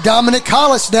 And Dominic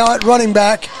Hollis now at running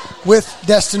back with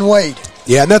Destin Wade.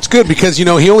 Yeah, and that's good because, he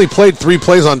only played 3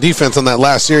 plays on defense on that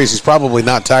last series. He's probably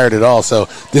not tired at all, so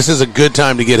this is a good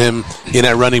time to get him in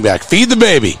at running back. Feed the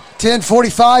baby.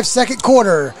 10:45, second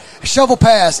quarter. Shovel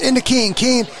pass into King.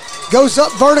 King goes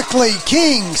up vertically.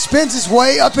 King spins his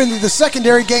way up into the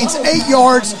secondary, gains 8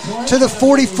 yards to the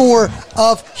 44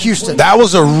 of Houston. That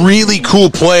was a really cool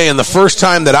play, and the first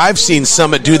time that I've seen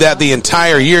Summit do that the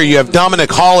entire year. You have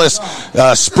Dominic Hollis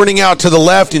sprinting out to the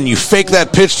left, and you fake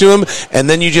that pitch to him, and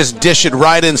then you just dish it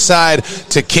right inside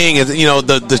to King. And,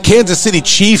 the Kansas City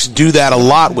Chiefs do that a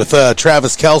lot with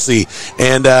Travis Kelce,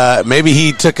 and maybe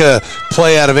he took a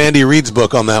play out of Andy Reid's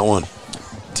book on that one.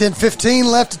 10:15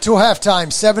 left until halftime,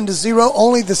 7-0.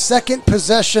 Only the second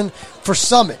possession for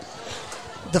Summit.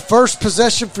 The first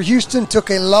possession for Houston took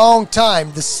a long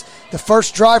time. The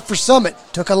first drive for Summit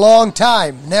took a long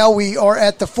time. Now we are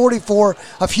at the 44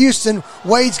 of Houston.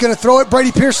 Wade's going to throw it.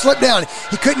 Brady Pierce slipped down.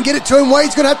 He couldn't get it to him.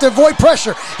 Wade's going to have to avoid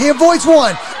pressure. He avoids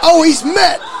one. Oh, he's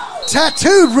met.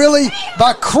 Tattooed, really,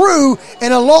 by Crew,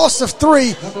 and a loss of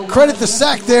 3. Credit the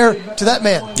sack there to that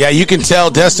man. Yeah, you can tell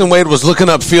Destin Wade was looking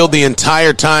upfield the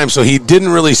entire time, so he didn't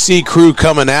really see Crew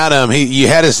coming at him. He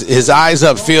had his eyes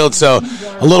upfield, so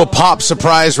a little pop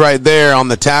surprise right there on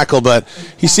the tackle, but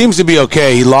he seems to be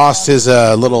okay. He lost his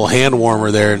little hand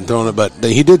warmer there and thrown it, but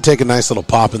he did take a nice little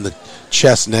pop in the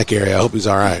chest neck area. I hope he's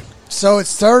all right. So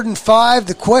it's 3rd and 5.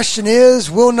 The question is,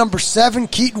 will number 7,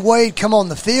 Keaton Wade, come on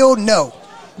the field? No.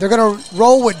 They're going to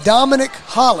roll with Dominic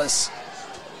Hollis.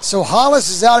 So Hollis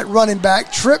is out at running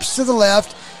back, trips to the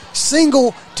left,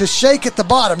 single to Shake at the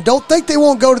bottom. Don't think they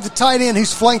won't go to the tight end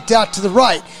who's flanked out to the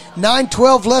right.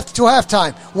 9:12 left until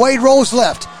halftime. Wade rolls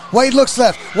left. Wade looks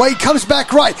left. Wade comes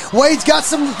back right. Wade's got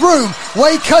some room.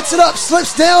 Wade cuts it up,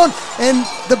 slips down, and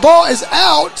the ball is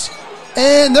out.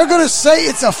 And they're going to say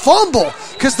it's a fumble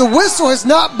because the whistle has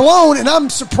not blown, and I'm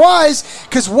surprised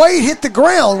because Wade hit the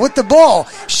ground with the ball.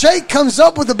 Shake comes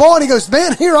up with the ball, and he goes,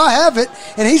 man, here I have it,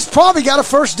 and he's probably got a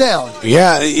first down.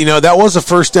 Yeah, that was a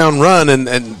first down run, and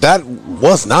that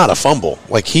was not a fumble.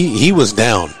 Like, he was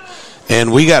down.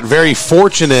 And we got very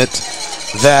fortunate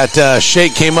that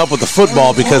Shake came up with the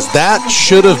football because that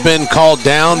should have been called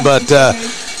down, but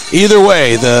either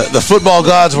way, the football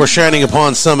gods were shining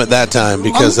upon Summit that time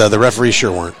because the referees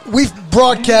sure weren't. We've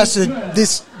broadcasted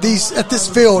these at this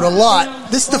field a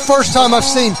lot. This is the first time I've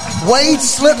seen Wade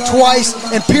slip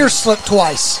twice and Pierce slip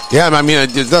twice. Yeah, I mean,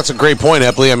 that's a great point,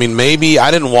 Epley. I mean, maybe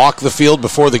I didn't walk the field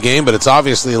before the game, but it's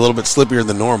obviously a little bit slippier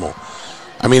than normal.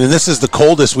 I mean, and this is the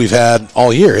coldest we've had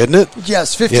all year, isn't it?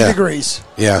 Yes, 50 degrees.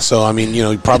 Yeah, so, I mean,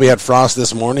 you probably had frost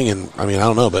this morning, and, I mean, I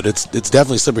don't know, but it's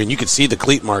definitely slippery, and you could see the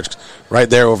cleat marks right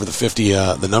there over the 50,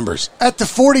 the numbers. At the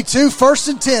 42, 1st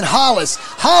and 10, Hollis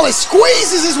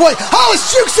squeezes his way.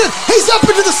 Hollis jukes it. He's up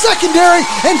into the secondary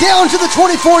and down to the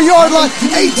 24-yard line.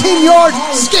 18-yard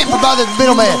skip by the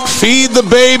middleman. Feed the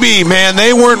baby, man.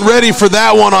 They weren't ready for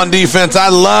that one on defense. I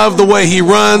love the way he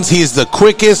runs. He's the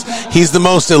quickest. He's the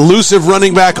most elusive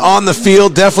running back on the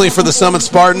field, definitely for the Summit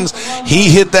Spartans. He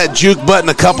hit that juke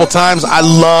button a couple times. I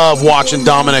love watching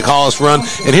Dominic Hollis run.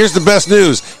 And here's the best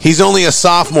news. He's only a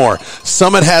sophomore.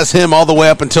 Summit has him all the way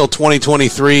up until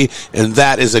 2023, and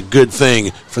that is a good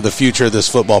thing for the future of this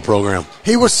football program.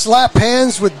 He was slap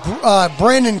hands with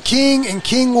Brandon King, and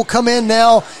King will come in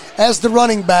now as the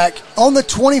running back on the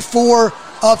 24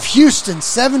 of Houston.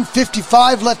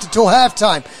 7:55 left until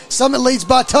halftime. Summit leads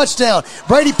by a touchdown.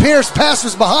 Brady Pierce pass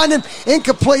was behind him,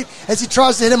 incomplete as he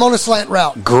tries to hit him on a slant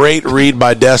route. Great read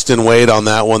by Destin Wade on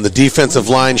that one. The defensive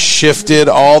line shifted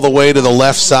all the way to the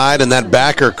left side, and that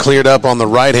backer cleared up on the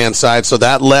right-hand side, so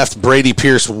that left Brady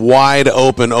Pierce wide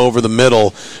open over the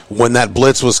middle when that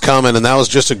blitz was coming, and that was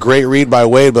just a great read by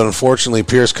Wade, but unfortunately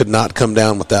Pierce could not come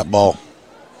down with that ball,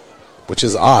 which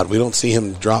is odd. We don't see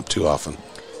him drop too often.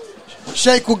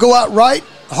 Shake will go out right.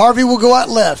 Harvey will go out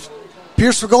left.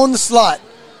 Pierce will go in the slot.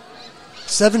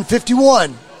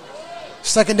 7:51.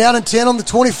 2nd down and 10 on the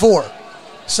 24.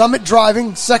 Summit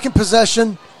driving. Second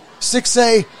possession.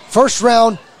 6A first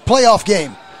round playoff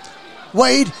game.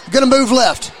 Wade going to move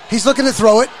left. He's looking to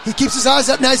throw it. He keeps his eyes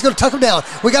up. Now he's going to tuck him down.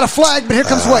 We got a flag, but here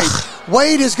comes Wade.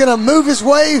 Wade is going to move his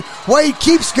way. Wade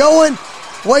keeps going.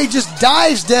 Wade just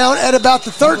dives down at about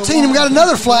the 13, and we got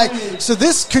another flag. So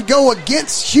this could go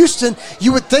against Houston.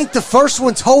 You would think the first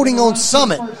one's holding on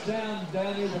Summit.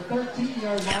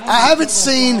 I haven't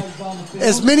seen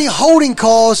as many holding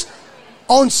calls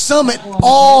on Summit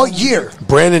all year.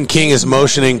 Brandon King is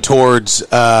motioning towards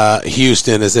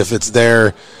Houston as if it's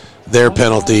their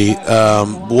penalty.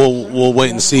 We'll wait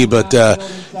and see, but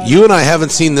you and I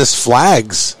haven't seen this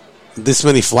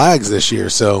many flags this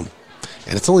year, so.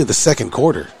 And it's only the second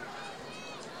quarter.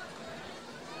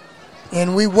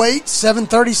 And we wait,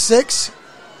 7:36.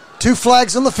 2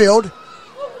 flags on the field.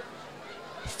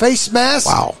 Face mask.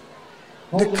 Wow.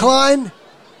 Decline.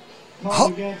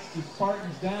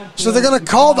 So they're going to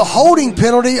call the holding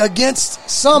penalty against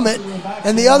Summit.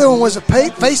 And the other one was a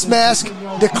face mask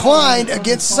declined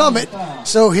against Summit.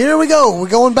 So here we go. We're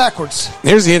going backwards.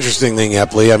 Here's the interesting thing,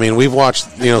 Epley. I mean, we've watched,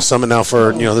 Summit now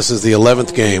for, this is the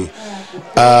 11th game.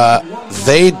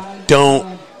 They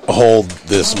don't hold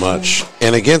this much,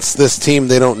 and against this team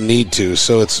they don't need to,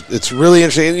 so it's really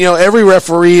interesting. Every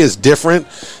referee is different.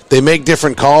 They make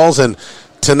different calls, and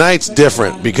tonight's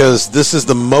different because this is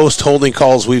the most holding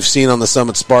calls we've seen on the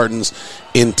Summit Spartans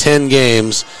in 10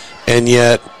 games, and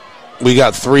yet we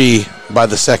got 3 by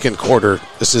the second quarter.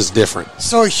 This is different.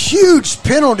 So a huge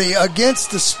penalty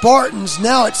against the Spartans.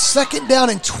 Now it's 2nd down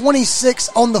and 26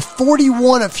 on the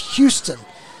 41 of Houston.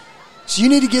 So you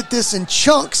need to get this in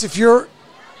chunks. If your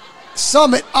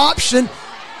Summit option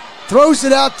throws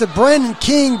it out to Brandon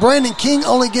King, Brandon King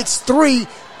only gets 3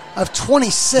 of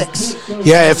 26.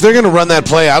 Yeah, if they're going to run that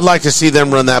play, I'd like to see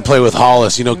them run that play with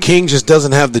Hollis. King just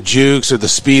doesn't have the jukes or the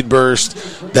speed burst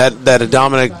that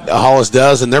Dominic Hollis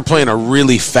does, and they're playing a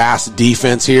really fast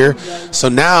defense here. So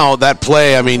now that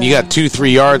play, you got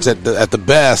 2-3 yards at the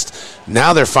best.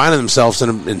 Now they're finding themselves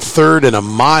in 3rd and a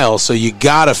mile, so you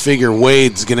got to figure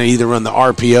Wade's going to either run the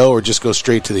RPO or just go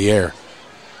straight to the air.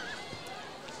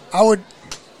 I would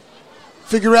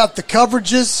figure out the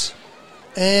coverages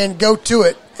and go to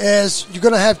it, as you're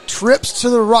going to have trips to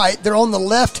the right. They're on the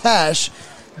left hash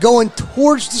going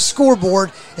towards the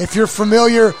scoreboard if you're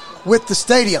familiar with the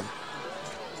stadium.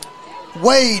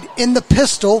 Wade in the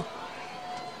pistol.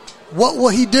 What will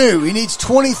he do? He needs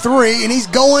 23, and he's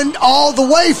going all the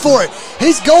way for it.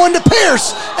 He's going to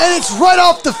Pierce, and it's right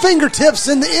off the fingertips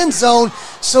in the end zone.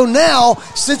 So now,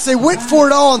 since they went for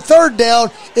it all on 3rd down,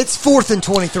 it's 4th and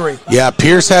 23. Yeah,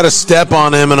 Pierce had a step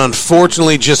on him and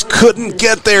unfortunately just couldn't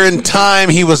get there in time.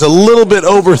 He was a little bit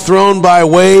overthrown by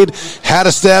Wade, had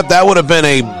a step. That would have been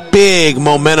a big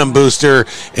momentum booster.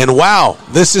 And wow,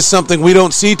 this is something we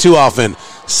don't see too often.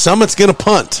 Summit's going to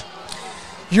punt.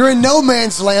 You're in no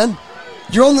man's land.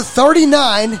 You're on the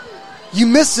 39. You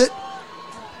miss it.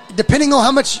 Depending on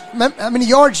how many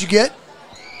yards you get,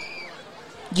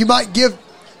 you might give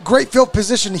great field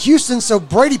position to Houston. So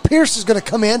Brady Pierce is going to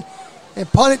come in and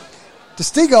punt it to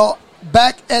Stegall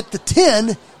back at the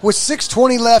 10 with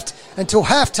 6:20 left until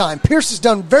halftime. Pierce has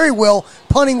done very well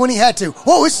punting when he had to.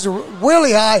 Whoa, this is a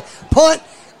really high punt.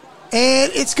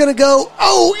 and it's going to go,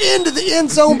 into the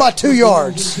end zone by 2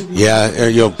 yards.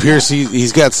 Yeah, Pierce,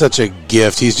 he's got such a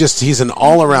gift. He's an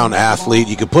all-around athlete.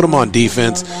 You could put him on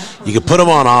defense. You could put him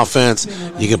on offense.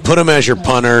 You can put him as your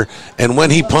punter. And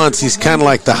when he punts, he's kind of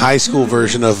like the high school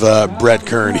version of Brett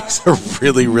Kern. He's a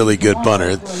really, really good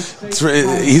punter.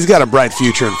 He's got a bright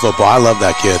future in football. I love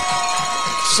that kid.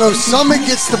 So Summit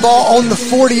gets the ball on the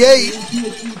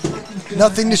 48.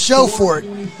 Nothing to show for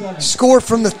it. Score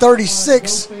from the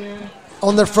 36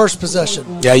 on their first possession.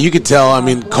 Yeah, you could tell. I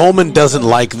mean, Coleman doesn't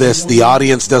like this. The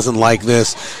audience doesn't like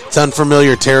this. It's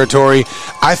unfamiliar territory.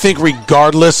 I think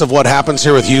regardless of what happens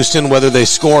here with Houston, whether they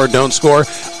score or don't score,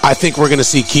 I think we're going to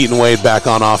see Keaton Wade back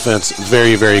on offense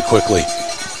very, very quickly.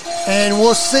 And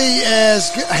we'll see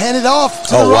as handed off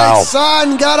to the right side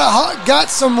and got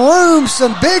some room,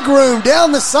 some big room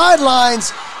down the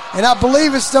sidelines. And I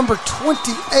believe it's number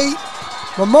 28,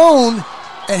 Ramon.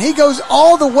 And he goes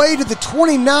all the way to the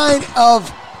 29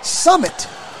 of Summit.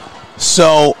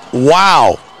 So,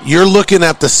 wow. You're looking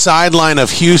at the sideline of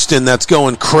Houston that's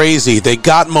going crazy. They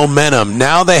got momentum.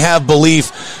 Now they have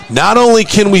belief. Not only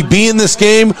can we be in this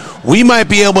game, we might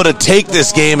be able to take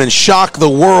this game and shock the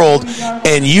world.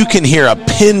 And you can hear a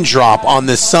pin drop on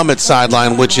this Summit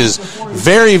sideline, which is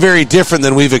very, very different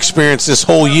than we've experienced this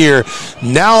whole year.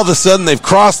 Now all of a sudden they've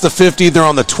crossed the 50. They're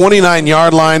on the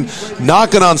 29-yard line,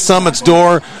 knocking on Summit's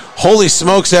door. Holy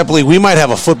smokes, Eppley, we might have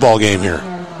a football game here.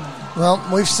 Well,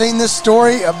 we've seen this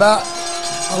story about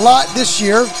a lot this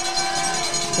year.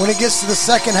 When it gets to the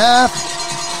second half,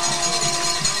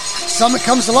 Summit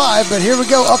comes alive, but here we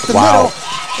go, up the middle,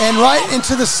 and right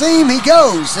into the seam he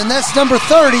goes, and that's number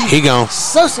 30. He goes.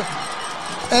 Sosa.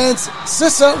 And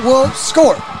Sissa will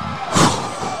score.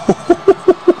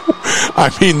 I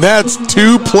mean, that's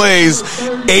 2 plays,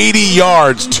 80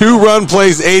 yards. 2 run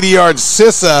plays, 80 yards.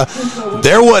 Sissa,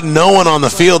 there wasn't no one on the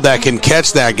field that can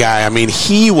catch that guy. I mean,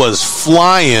 he was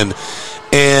flying.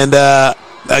 And,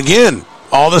 again,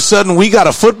 all of a sudden we got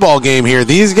a football game here.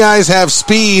 These guys have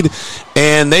speed,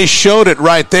 and they showed it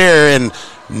right there. And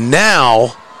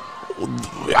now,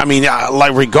 I mean,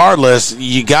 like regardless,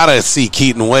 you got to see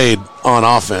Keaton Wade on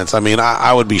offense. I mean,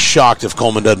 I would be shocked if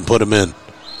Coleman doesn't put him in.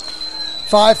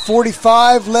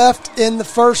 5:45 left in the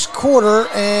first quarter,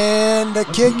 and the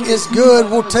kick is good.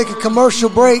 We'll take a commercial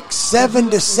break.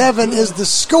 7-7 is the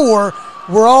score.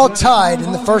 We're all tied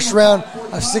in the first round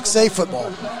of 6A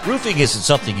football. Roofing isn't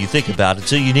something you think about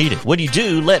until you need it. When you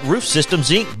do, let Roof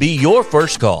Systems, Inc. be your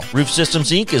first call. Roof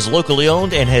Systems, Inc. is locally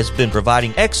owned and has been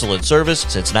providing excellent service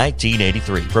since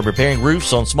 1983. From repairing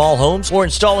roofs on small homes or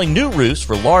installing new roofs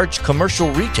for large commercial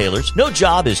retailers, no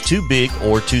job is too big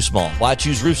or too small. Why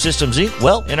choose Roof Systems, Inc.?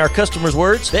 Well, in our customers'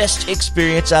 words, best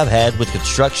experience I've had with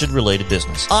construction-related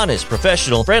business. Honest,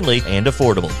 professional, friendly, and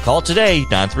affordable. Call today,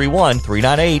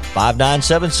 931-398-5977.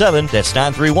 That's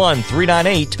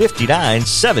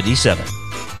 931-398-5977.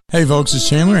 Hey folks, it's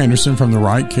Chandler Anderson from the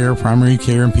Right Care Primary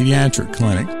Care and Pediatric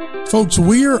Clinic. Folks,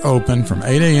 we are open from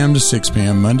 8 a.m. to 6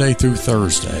 p.m. Monday through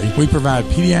Thursday. We provide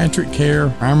pediatric care,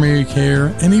 primary care,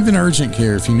 and even urgent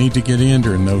care if you need to get in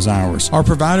during those hours. Our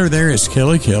provider there is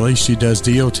Kelly Kelly. She does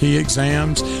DOT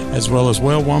exams as well as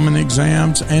well woman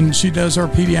exams, and she does our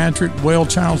pediatric well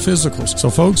child physicals. So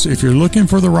folks, if you're looking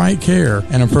for the right care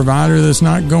and a provider that's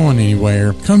not going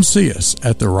anywhere, come see us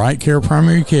at the Right Care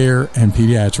Primary Care and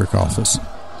Pediatric Office.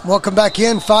 Welcome back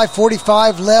in.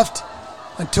 5:45 left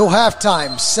until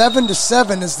halftime.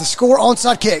 7-7 is the score.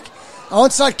 Onside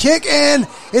kick, and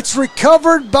it's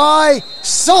recovered by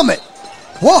Summit.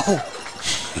 Whoa!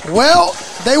 Well,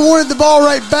 they wanted the ball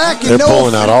right back. And they're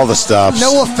pulling out all the stops.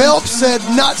 Noah Phelps said,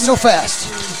 "Not so fast."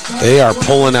 They are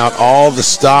pulling out all the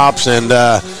stops, and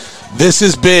this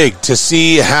is big to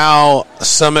see how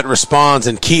Summit responds.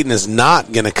 And Keaton is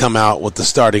not going to come out with the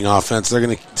starting offense. They're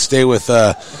going to stay with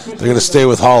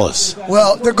Hollis.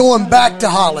 Well, they're going back to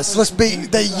Hollis.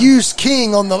 They used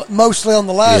King mostly on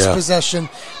the last possession,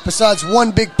 besides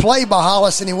one big play by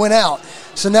Hollis, and he went out.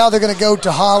 So now they're going to go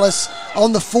to Hollis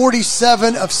on the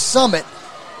 47 of Summit.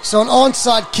 So an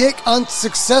onside kick,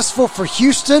 unsuccessful for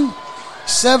Houston.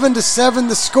 7-7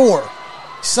 the score.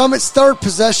 Summit's third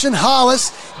possession,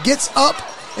 Hollis gets up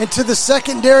into the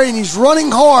secondary, and he's running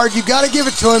hard. You got to give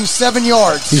it to him, 7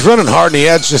 yards. He's running hard, and he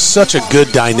adds just such a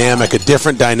good dynamic, a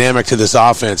different dynamic to this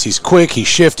offense. He's quick, he's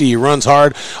shifty, he runs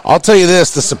hard. I'll tell you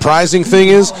this, the surprising thing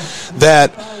is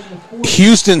that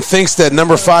Houston thinks that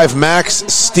number 5, Max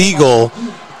Stiegel,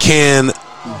 can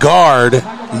guard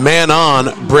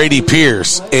man-on Brady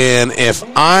Pierce. And if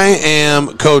I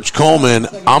am Coach Coleman,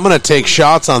 I'm going to take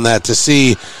shots on that to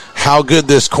see how good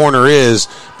this corner is,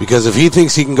 because if he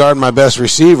thinks he can guard my best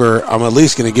receiver, I'm at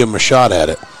least going to give him a shot at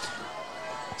it.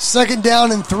 Second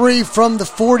down and 3 from the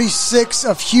 46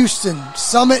 of Houston.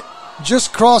 Summit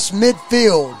just crossed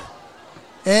midfield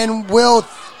and will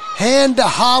hand to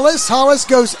Hollis. Hollis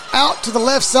goes out to the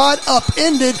left side,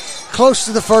 upended, close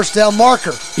to the first down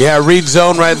marker. Yeah, read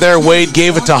zone right there. Wade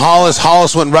gave it to Hollis.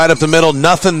 Hollis went right up the middle.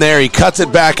 Nothing there. He cuts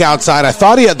it back outside. I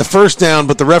thought he had the first down,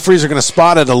 but the referees are going to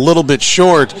spot it a little bit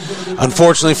short.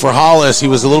 Unfortunately for Hollis, he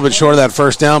was a little bit short of that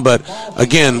first down, but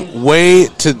again, way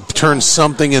to turn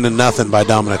something into nothing by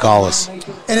Dominic Hollis.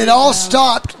 And it all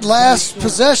stopped last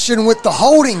possession with the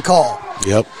holding call.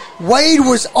 Yep. Wade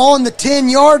was on the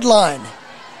 10-yard line,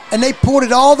 and they pulled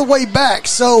it all the way back.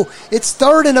 So it's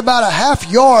third and about a half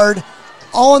yard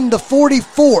on the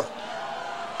 44.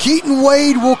 Keaton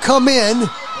Wade will come in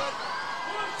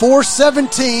for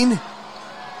 17.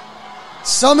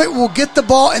 Summit will get the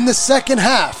ball in the second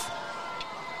half.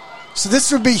 So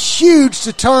this would be huge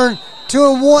to turn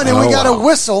 2-1, and we got a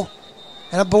whistle.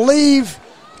 And I believe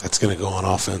that's going to go on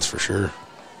offense for sure.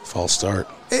 False start.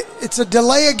 It's a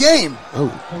delay of game. Oh.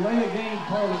 Delay of game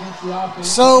called against the offense.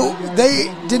 So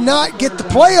they did not get the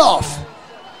playoff.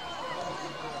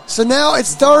 So now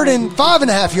it's third and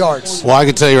 5.5 yards. Well, I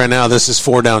can tell you right now, this is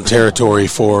 4-down territory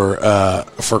for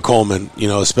Coleman. You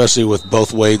know, especially with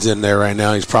both Wades in there right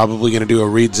now. He's probably going to do a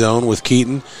read zone with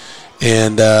Keaton,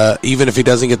 and even if he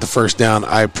doesn't get the first down,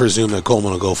 I presume that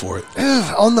Coleman will go for it.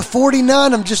 On the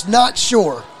 49, I'm just not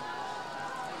sure.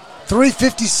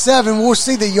 3:57. We'll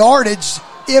see the yardage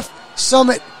if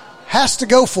Summit has to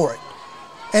go for it.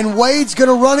 And Wade's going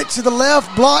to run it to the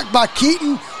left, blocked by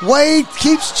Keaton. Wade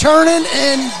keeps churning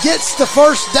and gets the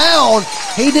first down.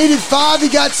 He needed 5, he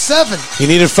got 7. He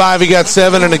needed 5, he got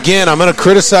 7. And again, I'm going to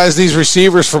criticize these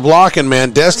receivers for blocking,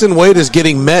 man. Destin Wade is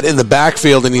getting met in the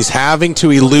backfield, and he's having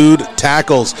to elude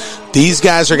tackles. These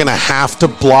guys are going to have to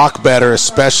block better,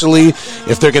 especially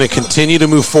if they're going to continue to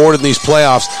move forward in these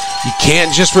playoffs. You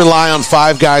can't just rely on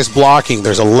 5 guys blocking.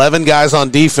 There's 11 guys on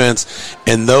defense,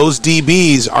 and those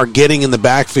DBs are getting in the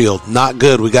backfield. Not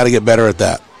good. We got to get better at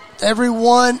that.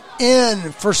 Everyone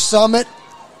in for Summit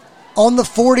on the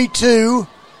 42.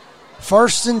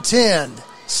 First and 10.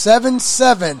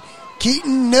 7-7.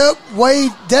 Keaton, nope.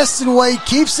 Wade, Destin Wade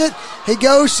keeps it. He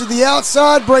goes to the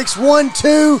outside, breaks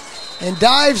 1-2, and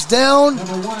dives down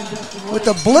with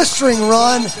a blistering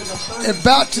run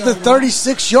about to the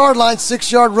 36-yard line,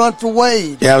 6-yard run for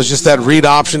Wade. Yeah, it was just that read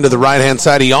option to the right-hand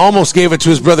side. He almost gave it to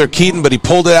his brother Keaton, but he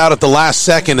pulled it out at the last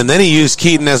second, and then he used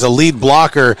Keaton as a lead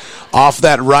blocker off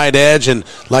that right edge, and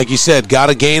like you said, got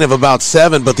a gain of about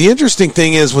 7. But the interesting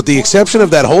thing is, with the exception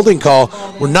of that holding call,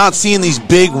 we're not seeing these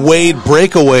big Wade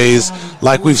breakaways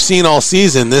like we've seen all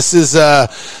season. This is a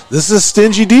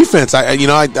stingy defense. I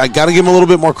got to give him a little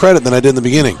bit more credit than I did in the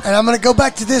beginning. And I'm going to go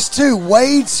back to this too.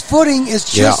 Wade's footing is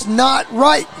just not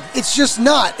right. It's just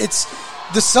not. It's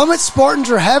the Summit Spartans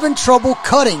are having trouble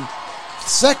cutting.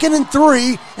 2nd and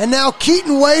 3, and now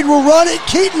Keaton Wade will run it.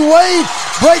 Keaton Wade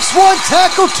breaks 1,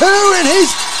 tackle 2, and he's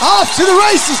off to the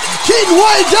races. Keaton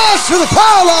Wade dives to the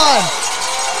power line.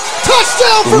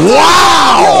 Touchdown for 5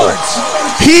 yards.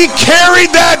 He carried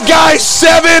that guy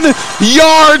 7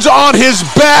 yards on his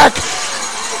back.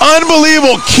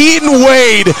 Unbelievable. Keaton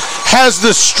Wade has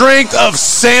the strength of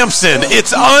Samson.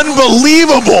 It's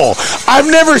unbelievable. I've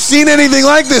never seen anything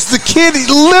like this. The kid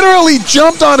literally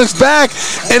jumped on his back,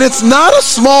 and it's not a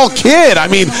small kid. I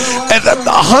mean, at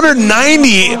 190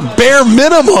 bare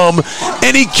minimum,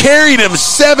 and he carried him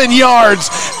 7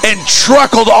 yards and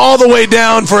truckled all the way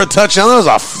down for a touchdown. That was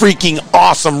a freaking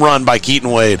awesome run by Keaton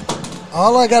Wade.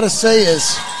 All I got to say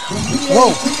is,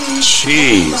 whoa.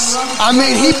 Jeez. I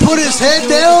mean, he put his head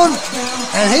down,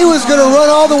 and he was going to run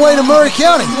all the way to Murray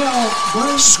County.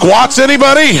 Squats,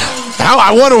 anybody?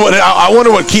 I wonder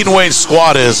what Keaton Wade's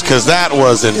squat is, because that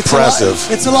was impressive.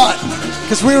 It's a lot.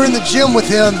 Because we were in the gym with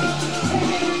him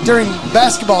during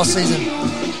basketball season.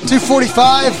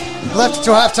 2:45, left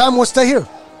until halftime. We'll stay here.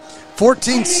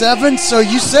 14-7, so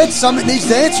you said Summit needs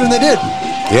to answer, and they did.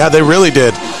 Yeah, they really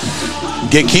did.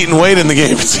 Get Keaton Wade in the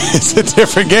game. It's a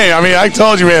different game. I mean, I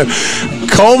told you, man,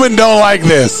 Coleman don't like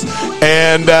this,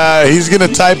 and he's going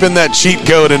to type in that cheat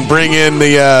code and bring in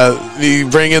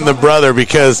the brother,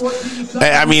 because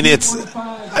I mean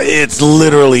it's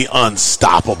literally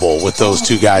unstoppable with those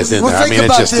 2 guys in there. I mean, it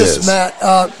just is. Matt.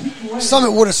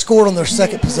 Summit would have scored on their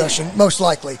second possession, most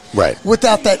likely, right,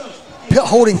 without that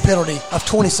holding penalty of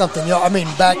 20-something. I mean,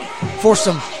 back, force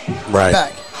them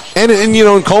back. And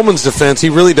in Coleman's defense, he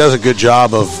really does a good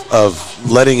job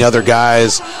of letting other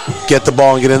guys get the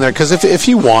ball and get in there. Because if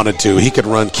he wanted to, he could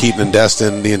run Keaton and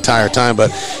Destin the entire time.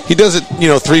 But he does it,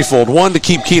 threefold. One, to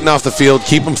keep Keaton off the field,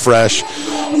 keep him fresh.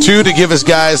 Two, to give his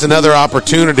guys another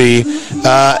opportunity.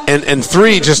 And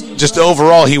three, just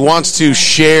overall, he wants to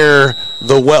share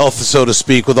the wealth, so to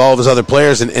speak, with all of his other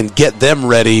players and get them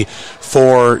ready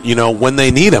for, when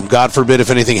they need him. God forbid if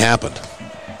anything happened.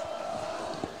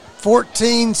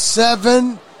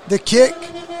 14-7, the kick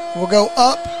will go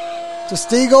up to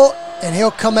Stiegel, and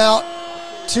he'll come out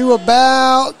to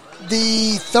about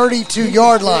the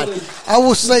 32-yard line. I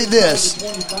will say this.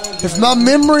 If my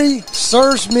memory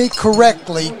serves me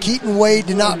correctly, Keaton Wade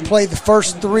did not play the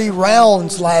first 3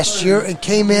 rounds last year and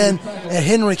came in at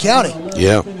Henry County.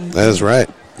 Yeah, that is right.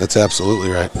 That's absolutely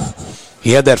right.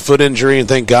 He had that foot injury, and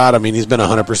thank God, he's been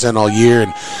 100% all year.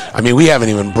 And, we haven't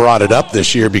even brought it up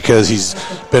this year because he's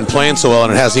been playing so well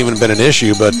and it hasn't even been an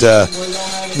issue. But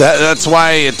that's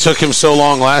why it took him so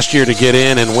long last year to get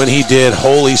in. And when he did,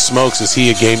 holy smokes, is he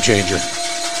a game changer.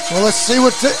 Well, let's see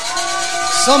what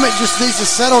Summit just needs to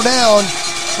settle down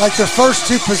like their first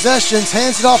 2 possessions.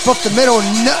 Hands it off up the middle.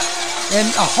 And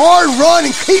a hard run,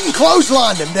 and Keaton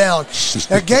clotheslined him down.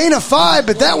 A gain of 5,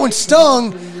 but that one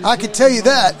stung, I can tell you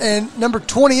that. And number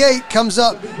 28 comes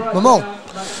up, Mamone.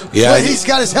 Yeah, but he's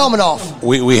got his helmet off.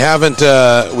 We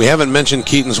haven't mentioned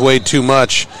Keaton's Wade too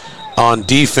much on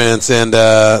defense, and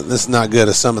this is not good.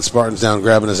 A Summit Spartan's down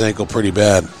grabbing his ankle pretty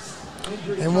bad.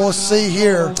 And we'll see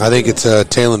here. I think it's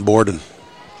Talon Borden.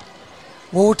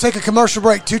 Well, we'll take a commercial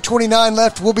break. 2:29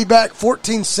 left. We'll be back.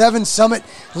 14-7. Summit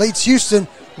leads Houston.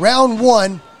 Round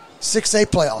 1, 6A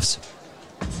playoffs.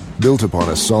 Built upon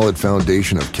a solid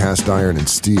foundation of cast iron and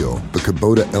steel, the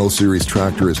Kubota L-Series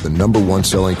tractor is the #1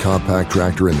 selling compact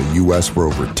tractor in the U.S. for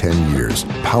over 10 years.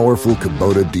 Powerful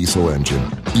Kubota diesel engine,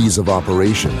 ease of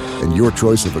operation, and your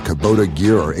choice of a Kubota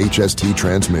gear or HST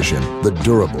transmission. The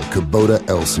durable Kubota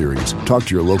L-Series. Talk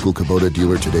to your local Kubota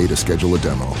dealer today to schedule a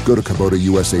demo. Go to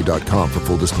KubotaUSA.com for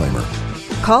full disclaimer.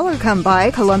 Call or come by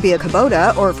Columbia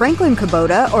Kubota or Franklin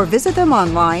Kubota or visit them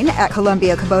online at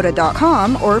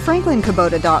ColumbiaKubota.com or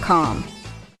FranklinKubota.com.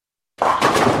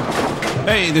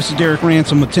 Hey, this is Derek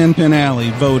Ransom with 10 Pin Alley,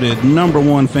 voted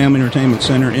 #1 family entertainment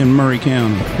center in Murray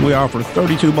County. We offer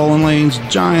 32 bowling lanes,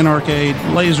 giant arcade,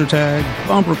 laser tag,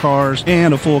 bumper cars,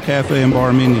 and a full cafe and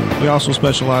bar menu. We also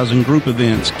specialize in group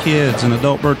events, kids and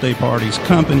adult birthday parties,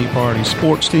 company parties,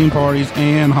 sports team parties,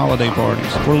 and holiday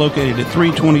parties. We're located at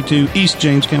 322 East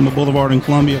James Campbell Boulevard in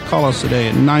Columbia. Call us today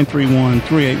at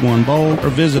 931-381-BOWL or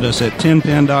visit us at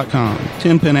 10pin.com.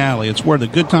 10 Pin Alley, it's where the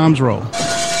good times roll.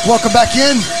 Welcome back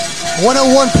in.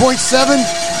 101.7,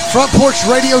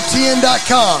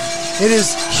 FrontPorchRadioTN.com. It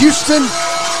is Houston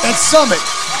and Summit.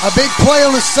 A big play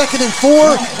on the 2nd and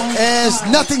 4 as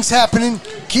nothing's happening.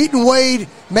 Keaton Wade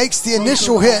makes the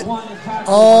initial hit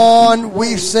on,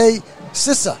 we say,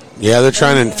 Sissa. Yeah, they're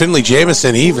trying to. Finley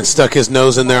Jamison, he even stuck his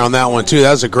nose in there on that one, too.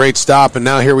 That was a great stop. And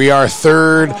now here we are,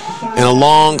 3rd and a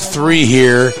long 3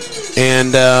 here.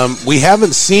 And we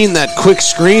haven't seen that quick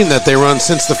screen that they run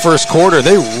since the first quarter.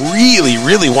 They really,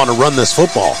 really want to run this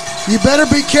football. You better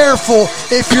be careful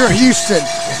if you're Houston.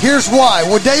 Here's why.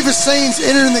 Well, Davis Saines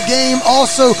entering the game.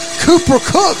 Also, Cooper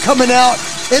Cook coming out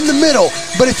in the middle.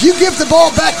 But if you give the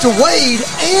ball back to Wade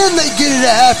and they get it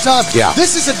at halftime,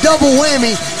 this is a double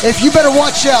whammy. If you better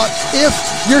watch out if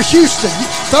you're Houston.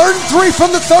 3rd and 3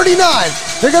 from the 39.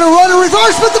 They're going to run a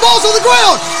reverse, but the ball's on the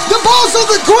ground. The ball's on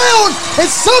the ground, and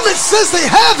Summit says they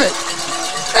have it.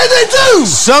 And they do.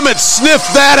 Summit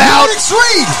sniffed that out.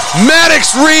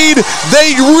 Maddox Reed.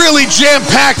 They really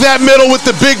jam-packed that middle with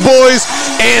the big boys.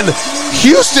 And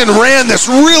Houston ran this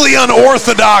really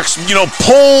unorthodox,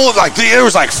 pull. There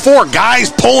was 4 guys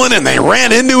pulling, and they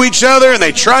ran into each other, and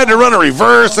they tried to run a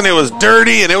reverse, and it was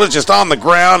dirty, and it was just on the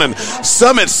ground. And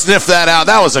Summit sniffed that out.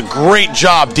 That was a great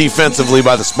job defensively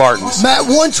by the Spartans. Matt,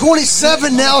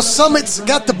 127 now. Summit's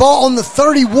got the ball on the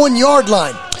 31-yard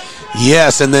line.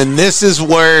 Yes, and then this is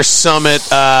where Summit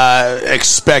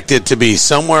expected to be,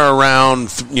 somewhere around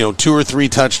 2 or 3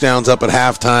 touchdowns up at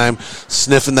halftime,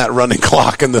 sniffing that running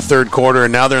clock in the 3rd quarter,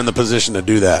 and now they're in the position to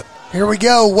do that. Here we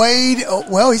go. Wade,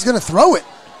 he's going to throw it.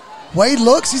 Wade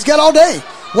looks, he's got all day.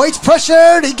 Wade's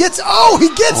pressured, he gets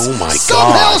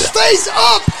somehow stays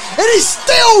up, and he's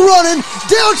still running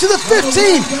down to the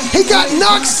 15. He got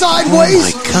knocked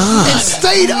sideways and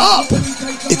stayed up.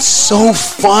 It's so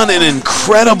fun and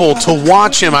incredible to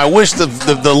watch him. I wish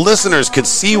the listeners could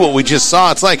see what we just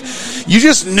saw. It's like you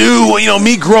just knew,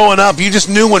 me growing up, you just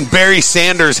knew when Barry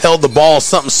Sanders held the ball,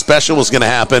 something special was going to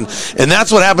happen. And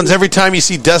that's what happens every time you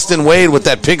see Dustin Wade with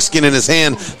that pigskin in his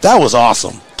hand. That was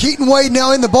awesome. Keaton Wade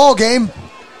now in the ball game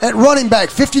at running back.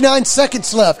 59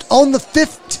 seconds left. On the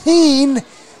 15,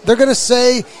 they're going to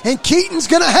say, and Keaton's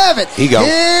going to have it.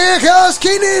 Here goes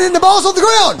Keaton, and the ball's on the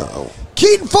ground. Uh-oh.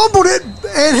 Keaton fumbled it,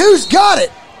 and who's got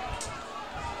it?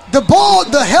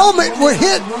 The helmet were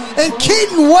hit, and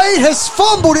Keaton Wade has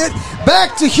fumbled it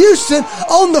back to Houston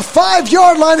on the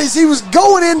 5-yard line as he was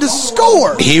going in to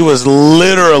score. He was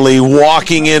literally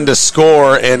walking in to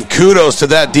score, and kudos to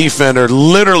that defender.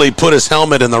 Literally put his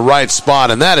helmet in the right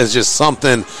spot, and that is just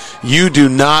something you do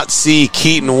not see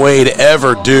Keaton Wade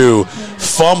ever do.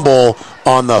 Fumble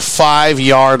on the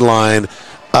 5-yard line.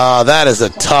 That is a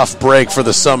tough break for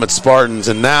the Summit Spartans,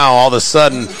 and now all of a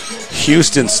sudden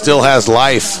Houston still has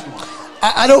life.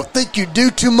 I don't think you do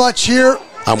too much here.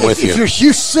 I'm with you. If you're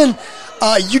Houston,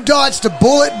 you dodged a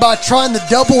bullet by trying the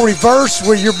double reverse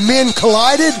where your men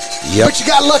collided, but you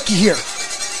got lucky here.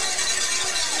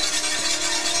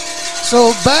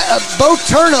 So both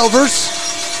turnovers,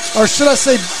 or should I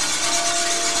say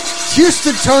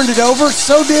Houston turned it over,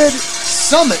 so did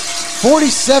Summit.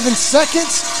 47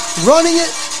 seconds, running it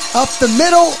up the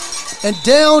middle and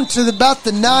down to about the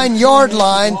 9-yard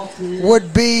line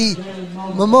would be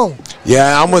Mamone.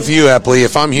 Yeah, I'm with you, Epley.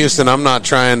 If I'm Houston, I'm not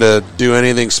trying to do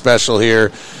anything special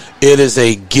here. It is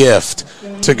a gift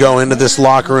to go into this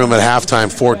locker room at halftime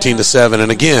 14-7.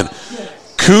 And again,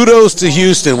 kudos to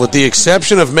Houston. With the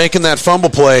exception of making that fumble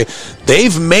play,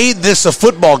 they've made this a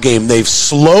football game. They've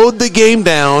slowed the game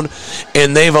down,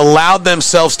 and they've allowed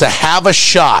themselves to have a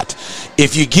shot.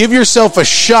 If you give yourself a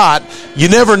shot, you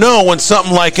never know when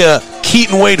something like a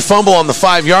Keaton Wade fumble on the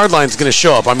 5-yard line is going to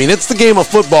show up. I mean, it's the game of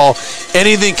football.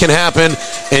 Anything can happen,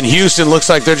 and Houston looks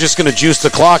like they're just going to juice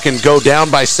the clock and go down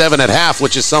by 7 at half,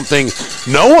 which is something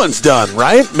no one's done,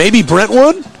 right? Maybe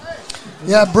Brentwood?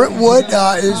 Yeah, Brentwood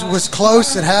was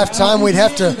close at halftime. We'd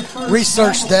have to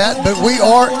research that, but we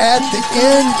are at the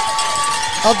end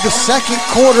of the second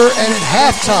quarter and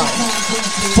at halftime.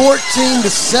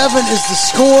 14-7 is the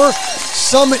score.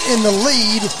 Summit in the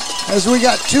lead as we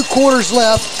got 2 quarters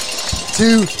left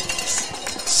to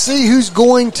see who's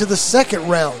going to the second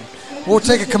round. We'll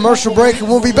take a commercial break and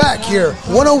we'll be back here.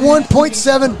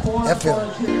 101.7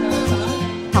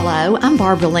 FM. Hello, I'm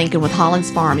Barbara Lincoln with Hollins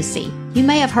Pharmacy. You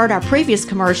may have heard our previous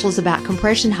commercials about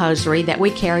compression hosiery that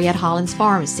we carry at Hollins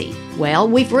Pharmacy. Well,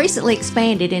 we've recently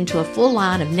expanded into a full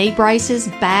line of knee braces,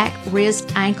 back,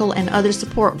 wrist, ankle, and other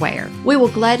support wear. We will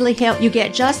gladly help you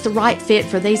get just the right fit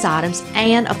for these items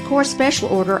and, of course, special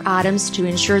order items to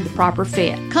ensure the proper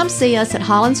fit. Come see us at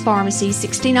Hollins Pharmacy,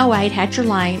 1608 Hatcher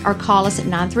Lane, or call us at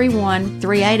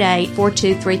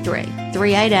 931-388-4233.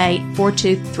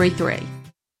 388-4233.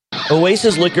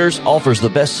 Oasis Liquors offers the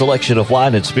best selection of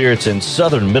wine and spirits in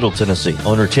southern Middle Tennessee.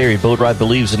 Owner Terry Boatwright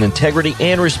believes in integrity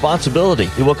and responsibility.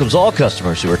 He welcomes all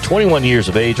customers who are 21 years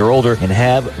of age or older and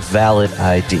have valid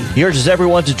ID. He urges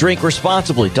everyone to drink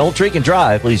responsibly. Don't drink and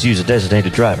drive. Please use a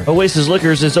designated driver. Oasis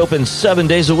Liquors is open 7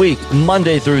 days a week,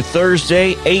 Monday through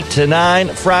Thursday, 8 to 9,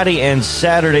 Friday and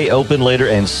Saturday open later,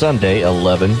 and Sunday,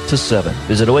 11 to 7.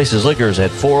 Visit Oasis Liquors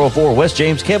at 404 West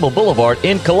James Campbell Boulevard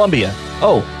in Columbia.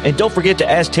 Oh, and don't forget to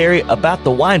ask Terry about the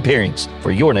wine pairings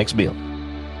for your next meal.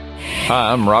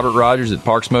 Hi, I'm Robert Rogers at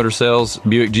Parks Motor Sales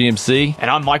Buick GMC.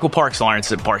 And I'm Michael Parks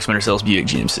Lawrence at Parks Motor Sales Buick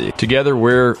GMC. Together,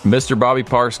 we're Mr. Bobby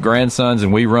Parks' grandsons,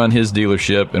 and we run his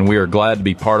dealership, and we are glad to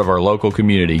be part of our local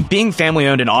community. Being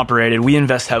family-owned and operated, we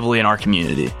invest heavily in our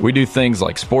community. We do things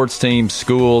like sports teams,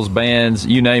 schools, bands,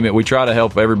 you name it. We try to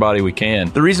help everybody we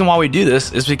can. The reason why we do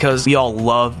this is because we all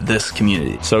love this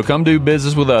community. So come do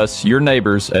business with us, your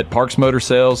neighbors, at Parks Motor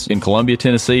Sales in Columbia,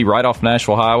 Tennessee, right off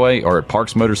Nashville Highway, or at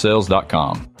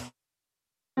parksmotorsales.com.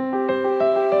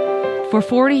 For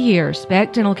 40 years,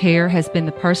 Beck Dental Care has been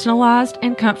the personalized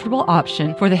and comfortable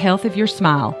option for the health of your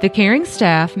smile. The caring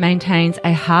staff maintains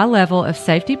a high level of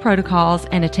safety protocols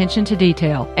and attention to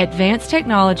detail. Advanced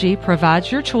technology provides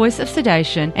your choice of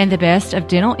sedation and the best of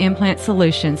dental implant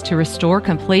solutions to restore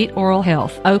complete oral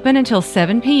health. Open until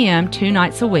 7 p.m. 2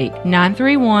 nights a week.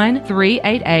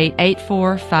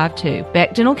 931-388-8452.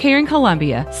 Beck Dental Care in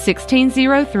Columbia,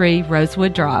 1603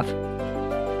 Rosewood Drive.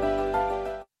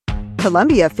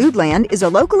 Columbia Foodland is a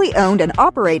locally owned and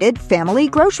operated family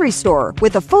grocery store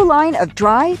with a full line of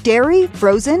dry, dairy,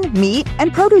 frozen, meat,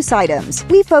 and produce items.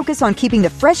 We focus on keeping the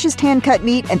freshest hand-cut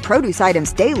meat and produce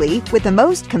items daily with the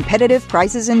most competitive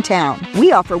prices in town.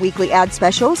 We offer weekly ad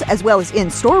specials as well as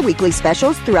in-store weekly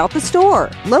specials throughout the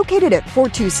store. Located at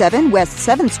 427 West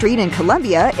 7th Street in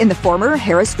Columbia in the former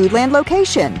Harris Foodland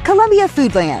location. Columbia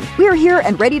Foodland. We're here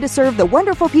and ready to serve the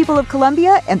wonderful people of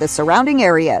Columbia and the surrounding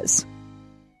areas.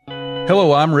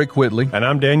 Hello, I'm Rick Whitley. And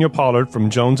I'm Daniel Pollard from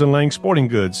Jones & Lang Sporting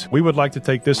Goods. We would like to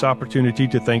take this opportunity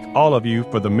to thank all of you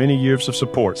for the many years of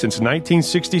support. Since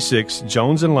 1966,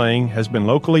 Jones & Lang has been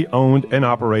locally owned and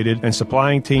operated and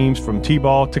supplying teams from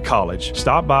T-ball to college.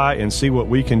 Stop by and see what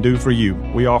we can do for you.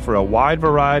 We offer a wide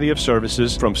variety of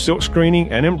services from silk screening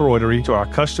and embroidery to our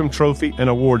custom trophy and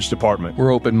awards department.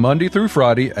 We're open Monday through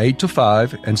Friday, 8 to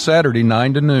 5, and Saturday,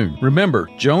 9 to noon. Remember,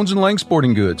 Jones & Lang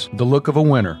Sporting Goods, the look of a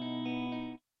winner.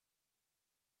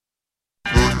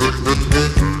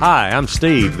 Hi, I'm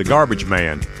Steve, the garbage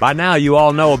man. By now you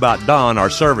all know about Don, our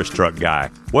service truck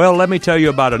guy. Well, let me tell you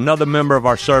about another member of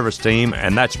our service team,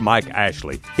 and that's Mike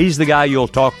Ashley. He's the guy you'll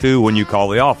talk to when you call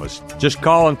the office. Just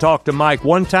call and talk to Mike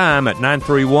one time at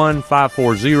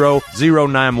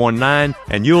 931-540-0919,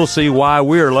 and you'll see why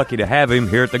we're lucky to have him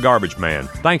here at the Garbage Man.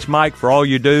 Thanks, Mike, for all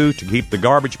you do to keep the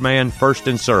Garbage Man first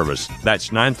in service. That's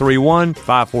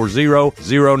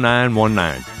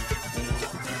 931-540-0919.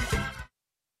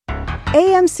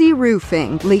 AMC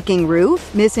Roofing. Leaking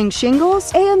roof? Missing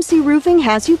shingles? AMC Roofing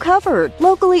has you covered.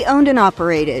 Locally owned and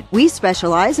operated. We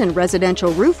specialize in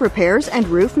residential roof repairs and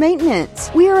roof maintenance.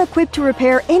 We are equipped to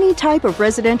repair any type of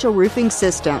residential roofing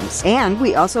systems. And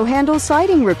we also handle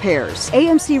siding repairs.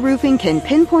 AMC Roofing can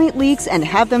pinpoint leaks and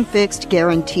have them fixed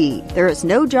guaranteed. There is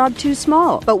no job too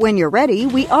small. But when you're ready,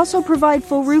 we also provide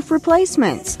full roof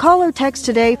replacements. Call or text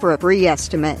today for a free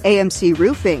estimate. AMC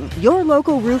Roofing, your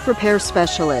local roof repair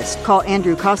specialist. Call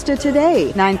Andrew Costa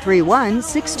today,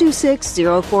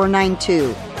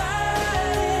 931-626-0492.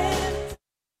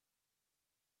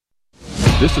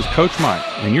 This is Coach Mike,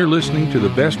 and you're listening to the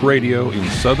best radio in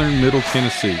southern Middle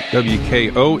Tennessee,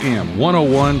 WKOM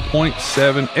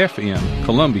 101.7 FM,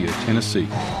 Columbia, Tennessee.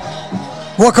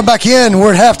 Welcome back in.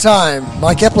 We're at halftime.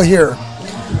 Mike Eppley here,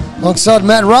 alongside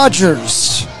Matt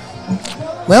Rogers.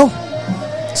 Well,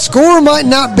 score might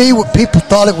not be what people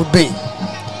thought it would be.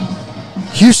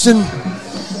 Houston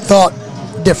thought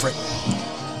different.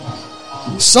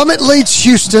 Summit leads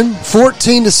Houston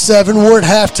 14-7. We're at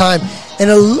halftime in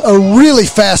a really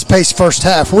fast-paced first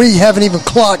half. We haven't even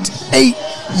clocked 8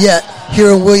 yet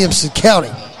here in Williamson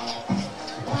County.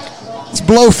 It's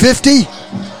below 50.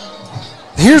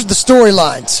 Here's the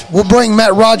storylines. We'll bring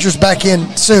Matt Rogers back in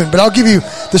soon, but I'll give you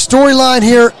the storyline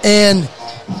here and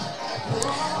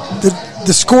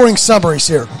the scoring summaries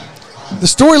here. The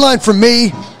storyline for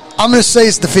me, I'm going to say,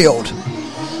 is the field.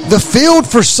 The field,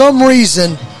 for some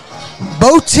reason,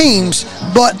 both teams,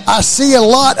 but I see a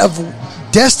lot of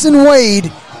Destin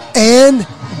Wade and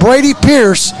Brady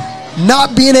Pierce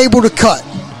not being able to cut.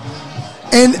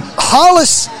 And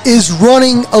Hollis is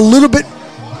running a little bit,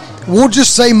 we'll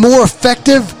just say, more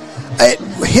effective at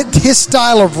his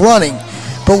style of running.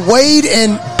 But Wade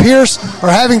and Pierce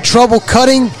are having trouble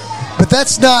cutting, but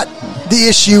that's not the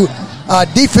issue.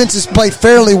 Defenses played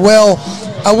fairly well.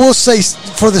 I will say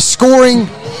for the scoring,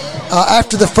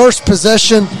 after the first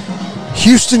possession,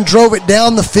 Houston drove it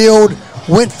down the field,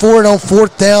 went for it on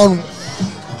fourth down,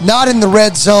 not in the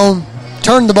red zone,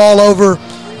 turned the ball over.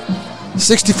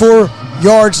 64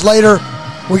 yards later,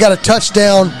 we got a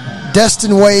touchdown.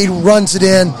 Destin Wade runs it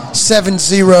in,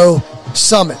 7-0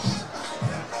 Summit.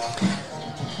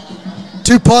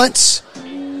 2 punts,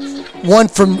 one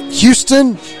from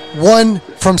Houston, one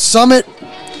from Summit.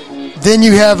 Then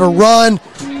you have a run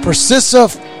for Sissa,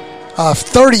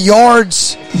 30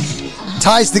 yards,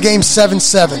 ties the game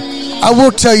 7-7. I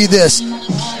will tell you this,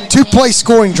 2-play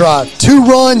scoring drive, 2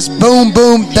 runs, boom,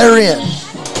 boom, they're in.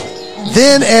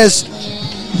 Then as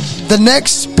the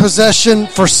next possession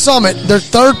for Summit, their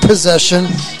third possession,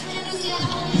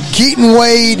 Keaton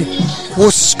Wade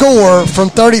will score from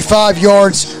 35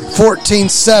 yards,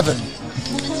 14-7.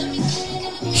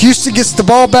 Houston gets the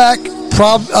ball back,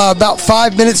 about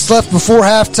 5 minutes left before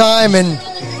halftime, and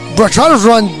trying to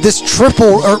run this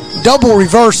triple or double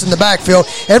reverse in the backfield.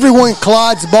 Everyone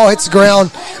collides, the ball hits the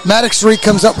ground. Maddox Reed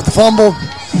comes up with the fumble,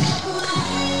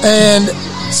 and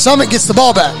Summit gets the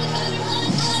ball back.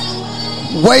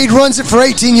 Wade runs it for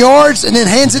 18 yards and then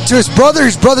hands it to his brother.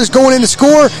 His brother's going in to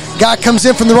score. Guy comes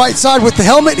in from the right side with the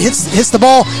helmet, hits the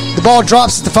ball. The ball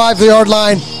drops at the 5-yard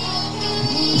line,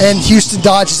 and Houston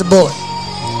dodges a bullet.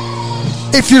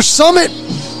 If you're Summit,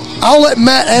 I'll let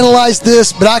Matt analyze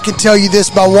this, but I can tell you this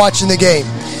by watching the game.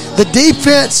 The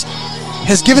defense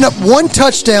has given up 1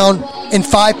 touchdown in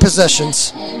 5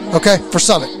 possessions, okay, for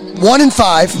Summit. 1 in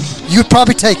 5. You'd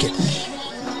probably take it.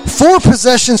 4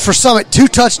 possessions for Summit, 2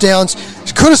 touchdowns.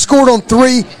 Could have scored on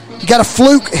 3. You got a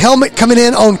fluke helmet coming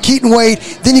in on Keaton Wade.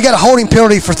 Then you got a holding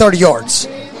penalty for 30 yards.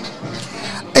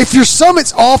 If your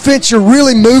Summit's offense, you're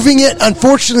really moving it.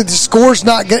 Unfortunately, the score's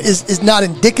is not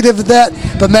indicative of that.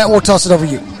 But, Matt, we'll toss it over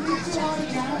to you.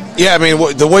 Yeah, I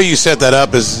mean, the way you set that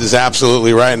up is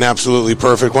absolutely right and absolutely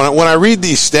perfect. When I read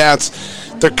these stats,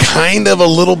 they're kind of a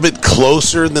little bit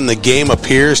closer than the game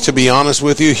appears, to be honest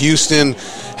with you. Houston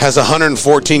has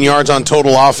 114 yards on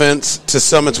total offense to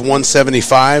Summit's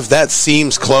 175. That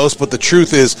seems close, but the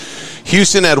truth is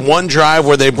Houston had one drive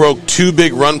where they broke 2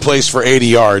 big run plays for 80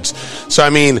 yards. So,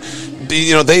 I mean,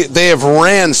 you know, they have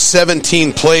ran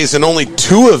 17 plays, and only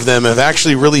 2 of them have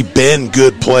actually really been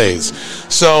good plays.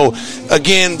 So,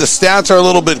 again, the stats are a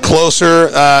little bit closer,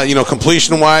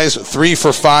 completion-wise, 3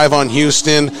 for 5 on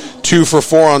Houston, 2 for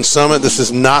 4 on Summit. This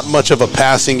is not much of a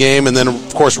passing game. And then,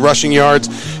 of course, rushing yards,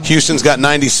 Houston's got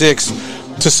 96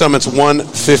 to Summit's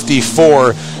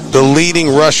 154. The leading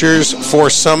rushers for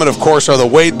Summit, of course, are the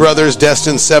Wade brothers.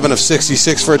 Destin, 7 of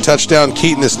 66 for a touchdown.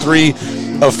 Keaton is 3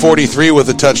 of 43 with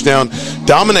a touchdown.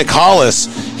 Dominic Hollis,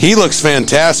 he looks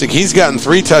fantastic. He's gotten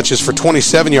 3 touches for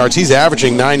 27 yards. He's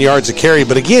averaging 9 yards a carry.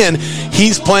 But again,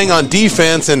 he's playing on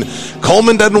defense, and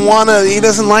Coleman he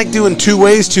doesn't like doing 2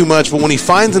 ways too much. But when he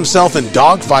finds himself in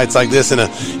dogfights like this in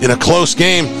a close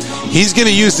game, he's going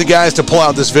to use the guys to pull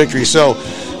out this victory. So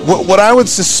what I would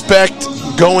suspect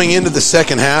going into the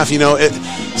second half,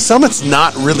 Summit's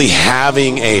not really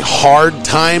having a hard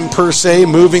time per se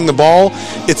moving the ball.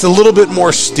 It's a little bit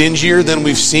more stingier than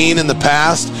we've seen in the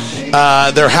past.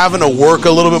 They're having to work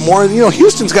a little bit more.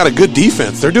 Houston's got a good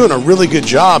defense. They're doing a really good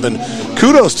job, and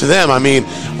kudos to them. I mean,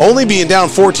 only being down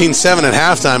 14-7 at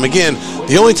halftime. Again,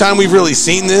 the only time we've really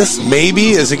seen this maybe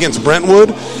is against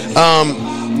Brentwood.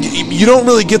 You don't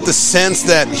really get the sense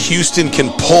that Houston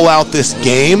can pull out this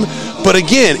game. But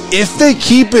again, if they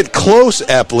keep it close,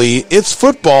 Epley, it's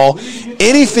football.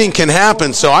 Anything can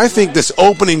happen. So I think this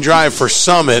opening drive for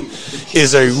Summit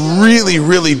is a really,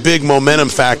 really big momentum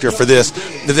factor for this.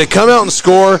 If they come out and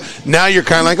score, now you're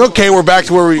kind of like, okay, we're back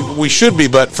to where we should be.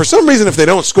 But for some reason, if they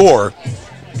don't score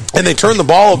and they turn the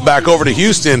ball back over to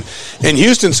Houston and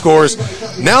Houston scores,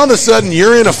 now all of a sudden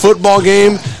you're in a football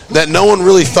game that no one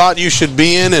really thought you should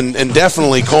be in, and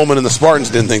definitely Coleman and the Spartans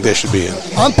didn't think they should be in.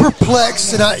 I'm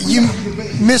perplexed, and you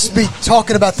missed me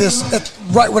talking about this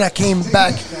right when I came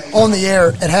back on the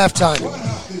air at halftime.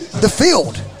 The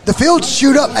field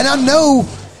shoot up, and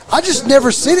I just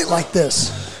never seen it like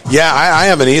this. Yeah, I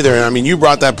haven't either. I mean, you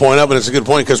brought that point up, and it's a good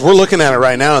point because we're looking at it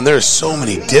right now, and there's so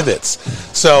many divots.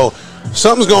 So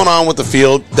something's going on with the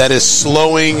field that is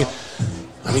slowing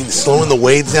the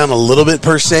Wades down a little bit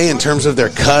per se in terms of their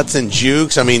cuts and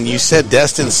jukes. I mean, you said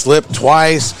Destin slipped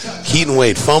twice, Keaton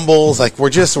Wade fumbles. Like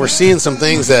we're seeing some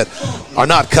things that are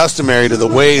not customary to the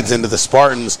Wades and to the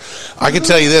Spartans. I can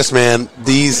tell you this, man,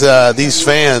 these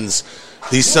fans,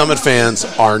 these Summit fans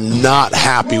are not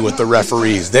happy with the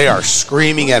referees. They are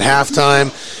screaming at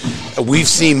halftime. We've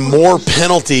seen more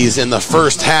penalties in the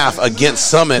first half against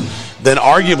Summit than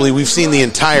arguably we've seen the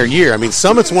entire year. I mean,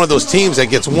 Summit's one of those teams that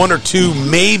gets 1 or 2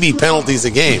 maybe penalties a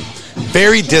game.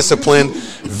 Very disciplined,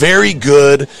 very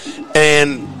good,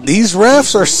 and these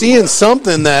refs are seeing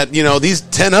something that, these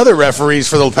 10 other referees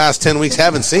for the past 10 weeks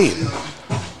haven't seen.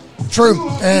 True,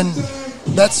 and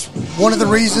that's one of the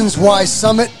reasons why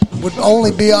Summit would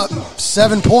only be up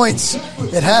 7 points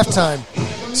at halftime.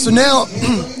 So now,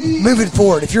 moving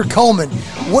forward, if you're Coleman,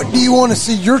 what do you want to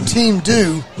see your team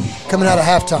do coming out of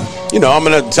halftime? I'm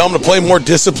going to tell them to play more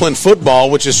disciplined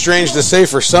football, which is strange to say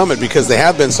for Summit because they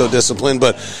have been so disciplined,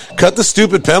 but cut the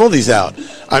stupid penalties out.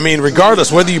 I mean,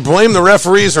 regardless, whether you blame the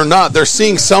referees or not, they're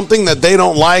seeing something that they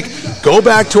don't like. Go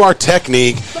back to our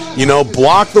technique,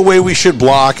 block the way we should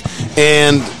block,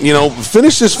 and,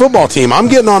 finish this football team. I'm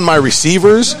getting on my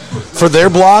receivers for their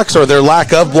blocks or their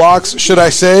lack of blocks, should I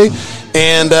say.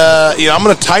 And, I'm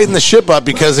going to tighten the ship up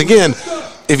because, again,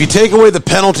 if you take away the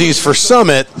penalties for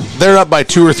Summit, they're up by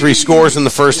 2 or 3 scores in the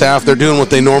first half. They're doing what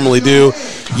they normally do.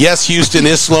 Yes, Houston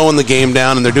is slowing the game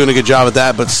down, and they're doing a good job at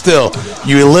that. But still,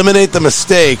 you eliminate the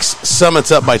mistakes,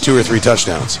 Summit's up by 2 or 3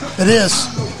 touchdowns. It is.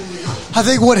 I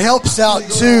think what helps out,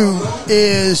 too,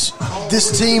 is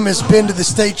this team has been to the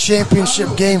state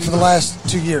championship game for the last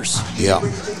 2 years. Yeah.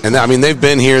 And, they've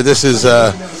been here. This is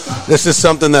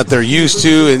something that they're used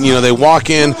to. And, they walk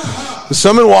in.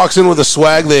 Summit walks in with a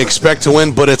swag. They expect to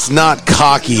win, but it's not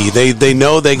cocky. They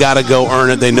know they got to go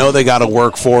earn it. They know they got to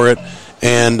work for it.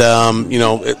 And,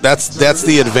 that's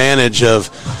the advantage of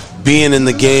being in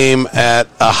the game at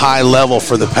a high level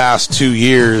for the past 2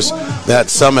 years that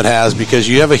Summit has, because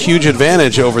you have a huge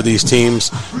advantage over these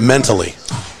teams mentally.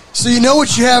 So you know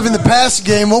what you have in the passing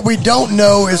game. What we don't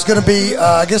know is going to be,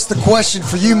 I guess the question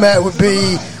for you, Matt, would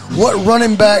be what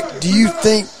running back do you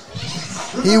think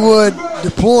he would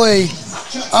deploy?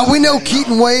 We know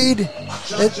Keaton Wade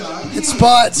at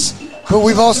spots, but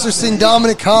we've also seen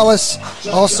Dominic Hollis,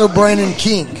 also Brandon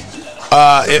King.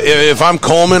 If I'm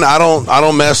Coleman, I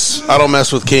don't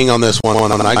mess with King on this one.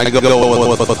 I go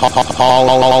with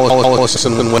Hollis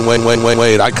and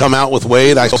Wade. I come out with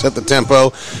Wade. I set the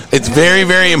tempo. It's very,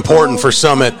 very important for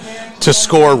Summit to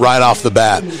score right off the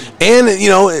bat,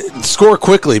 and score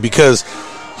quickly, because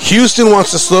Houston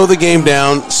wants to slow the game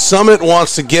down. Summit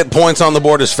wants to get points on the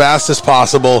board as fast as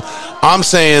possible. I'm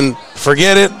saying,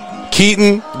 forget it.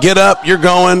 Keaton, get up, you're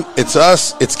going. It's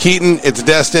us, it's Keaton, it's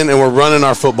Destin, and we're running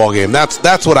our football game.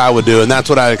 That's what I would do, and that's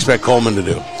what I expect Coleman to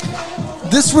do.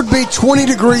 This would be 20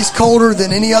 degrees colder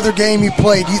than any other game you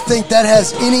played. Do you think that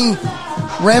has any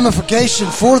ramification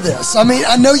for this? I mean,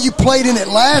 I know you played in it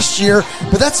last year,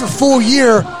 but that's a full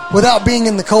year without being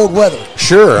in the cold weather.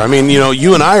 Sure. I mean,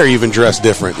 you and I are even dressed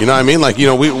different. You know what I mean? Like,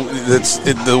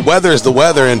 the weather is the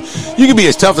weather, and you can be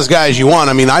as tough a guy as you want.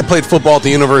 I mean, I played football at the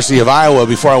University of Iowa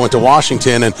before I went to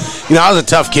Washington, and, I was a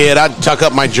tough kid. I'd tuck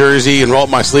up my jersey and roll up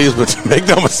my sleeves, but make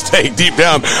no mistake, deep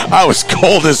down, I was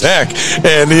cold as heck.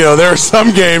 And, there were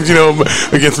some games,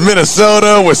 against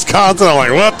Minnesota, Wisconsin, I'm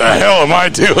like, what the hell am I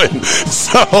doing?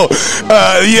 So,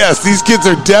 yes, these kids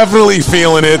are definitely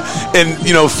feeling it, and,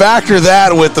 factor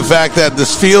that with the fact that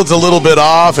this field's a little bit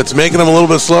off, it's making them a little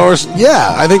bit slower.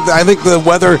 Yeah, I think the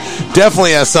weather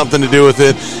definitely has something to do with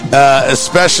it,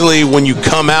 especially when you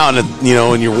come out and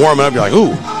and you're warming up, you're like,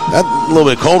 ooh, that's a little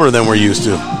bit colder than we're used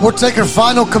to. We'll take our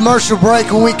final commercial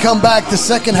break. When we come back, the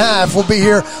second half, we'll be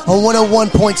here on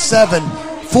 101.7.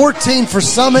 14 for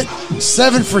Summit,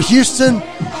 7 for Houston.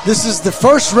 This is the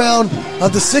first round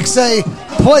of the 6A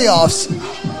playoffs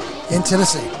in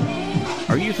Tennessee.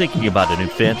 Are you thinking about a new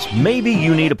fence? Maybe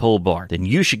you need a pole barn. Then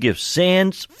you should give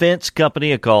Sands Fence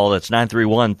Company a call. That's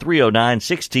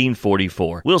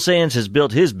 931-309-1644. Will Sands has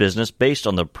built his business based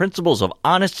on the principles of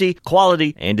honesty,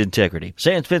 quality, and integrity.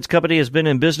 Sands Fence Company has been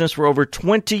in business for over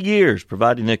 20 years,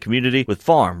 providing the community with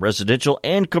farm, residential,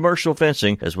 and commercial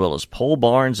fencing, as well as pole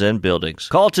barns and buildings.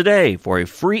 Call today for a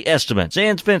free estimate.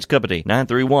 Sands Fence Company,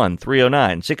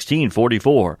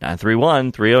 931-309-1644.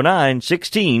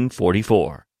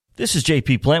 931-309-1644. This is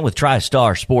JP Plant with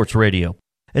TriStar Sports Radio.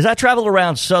 As I travel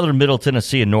around southern Middle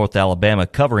Tennessee and North Alabama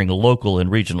covering local and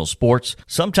regional sports,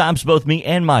 sometimes both me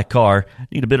and my car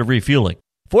need a bit of refueling.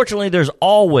 Fortunately, there's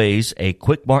always a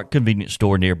Quick Mart convenience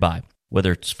store nearby.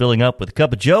 Whether it's filling up with a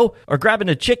cup of joe or grabbing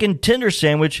a chicken tender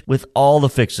sandwich with all the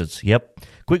fixins. Yep,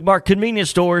 Quick Mart convenience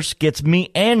stores gets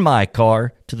me and my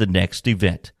car to the next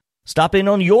event. Stop in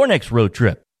on your next road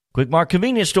trip. Quick Mart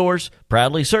convenience stores,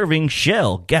 proudly serving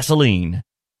Shell gasoline.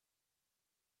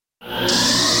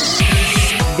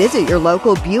 Visit your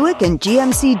local Buick and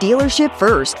GMC dealership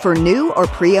first for new or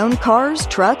pre-owned cars,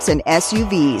 trucks, and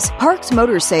SUVs. Parks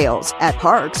Motor Sales. At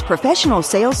Parks, professional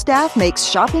sales staff makes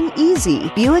shopping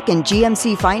easy. Buick and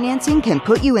GMC financing can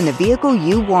put you in the vehicle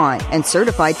you want, and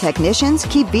certified technicians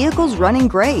keep vehicles running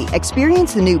great.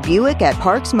 Experience the new Buick at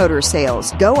Parks Motor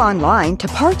Sales. Go online to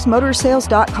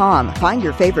parksmotorsales.com. Find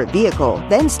your favorite vehicle.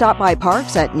 Then stop by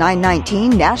Parks at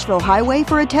 919 Nashville Highway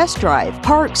for a test drive.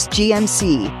 Parks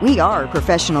GMC. We are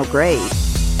professional grade.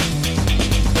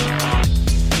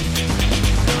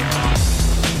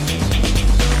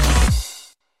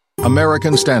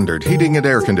 American Standard Heating and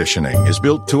Air Conditioning is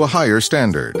built to a higher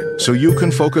standard, so you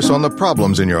can focus on the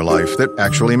problems in your life that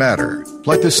actually matter,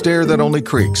 like the stair that only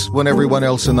creaks when everyone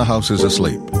else in the house is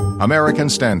asleep. American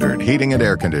Standard Heating and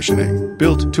Air Conditioning,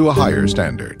 built to a higher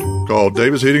standard. Call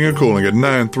Davis Heating and Cooling at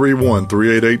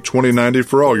 931-388-2090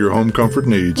 for all your home comfort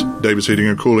needs. Davis Heating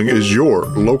and Cooling is your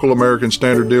local American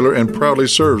Standard dealer and proudly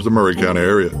serves the Murray County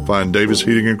area. Find Davis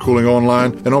Heating and Cooling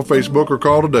online and on Facebook or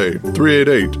call today,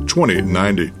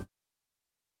 388-2090.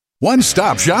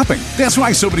 One-stop shopping. That's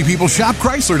why so many people shop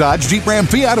Chrysler, Dodge, Jeep, Ram,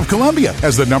 Fiat of Columbia.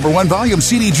 As the #1 volume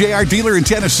CDJR dealer in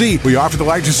Tennessee, we offer the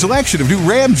largest selection of new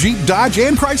Ram, Jeep, Dodge,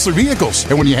 and Chrysler vehicles.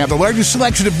 And when you have the largest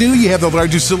selection of new, you have the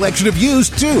largest selection of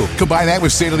used, too. Combine that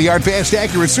with state-of-the-art, fast,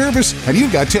 accurate service, and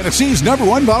you've got Tennessee's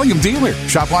 #1 volume dealer.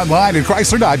 Shop online at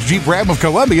Chrysler, Dodge, Jeep, Ram of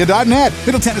Columbia.net.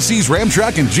 Middle Tennessee's Ram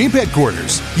Truck and Jeep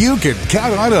headquarters. You can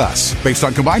count on us. Based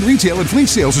on combined retail and fleet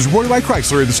sales as awarded by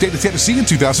Chrysler in the state of Tennessee in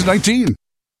 2019.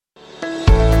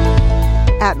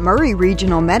 At Murray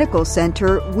Regional Medical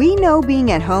Center, we know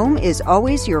being at home is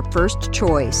always your first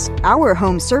choice. Our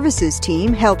home services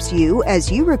team helps you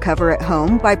as you recover at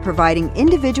home by providing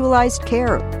individualized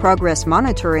care, progress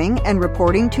monitoring, and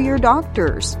reporting to your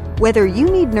doctors. Whether you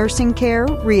need nursing care,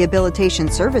 rehabilitation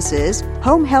services,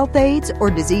 home health aides, or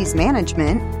disease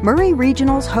management, Murray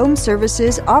Regional's Home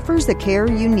Services offers the care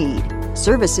you need.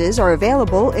 Services are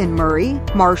available in Murray,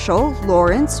 Marshall,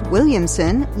 Lawrence,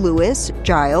 Williamson, Lewis,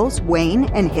 Giles, Wayne,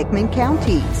 and Hickman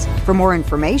counties. For more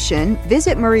information,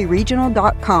 visit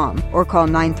murrayregional.com or call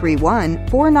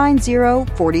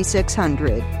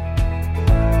 931-490-4600.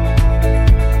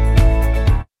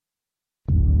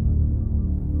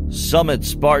 Summit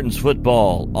Spartans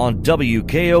football on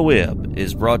WKOM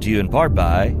is brought to you in part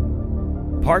by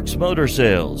Parks Motor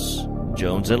Sales,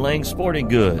 Jones & Lang Sporting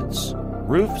Goods,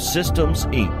 Roof Systems,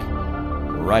 Inc.,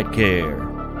 Right Care,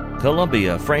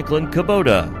 Columbia Franklin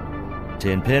Kubota,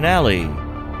 Ten Pin Alley,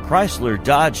 Chrysler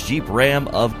Dodge Jeep Ram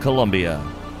of Columbia,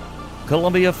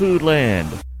 Columbia Foodland,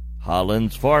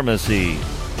 Holland's Pharmacy,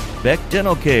 Beck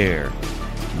Dental Care,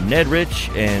 Nedrich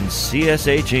and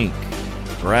CSH Inc.,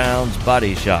 Brown's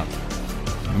Body Shop,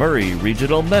 Murray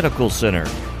Regional Medical Center,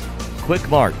 Quick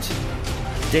Mart,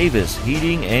 Davis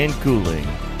Heating and Cooling,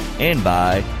 and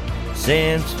by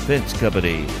Sands Fence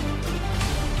Company.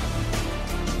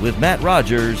 With Matt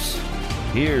Rogers,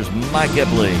 here's Mike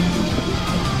Epling.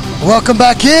 Welcome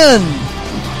back in.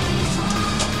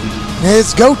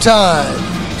 It's go time.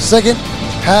 Second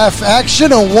half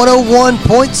action on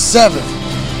 101.7.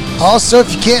 Also,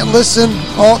 if you can't listen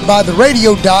by the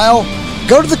radio dial,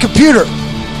 go to the computer,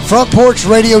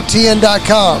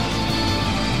 frontporchradiotn.com.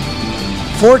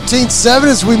 14-7,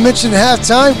 as we mentioned at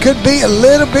halftime, could be a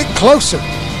little bit closer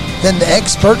than the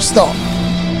experts thought.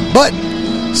 But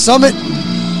Summit,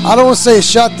 I don't want to say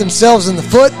shot themselves in the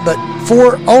foot, but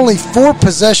only 4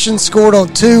 possessions, scored on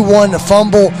 2, 1 a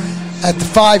fumble at the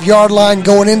 5-yard line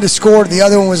going in to score. The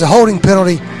other one was a holding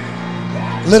penalty,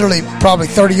 literally probably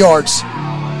 30 yards.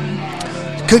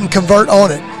 Couldn't convert on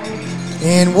it.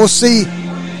 And we'll see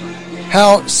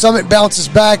how Summit bounces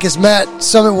back as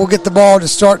Summit will get the ball to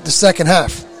start the second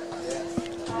half.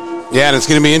 Yeah, and it's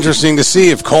going to be interesting to see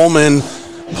if Coleman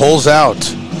pulls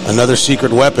out another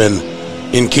secret weapon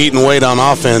in Keaton Wade on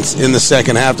offense in the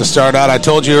second half to start out. I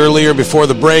told you earlier before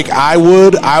the break, I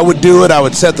would do it. I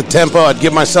would set the tempo. I'd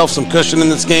give myself some cushion in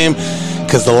this game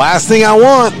because the last thing I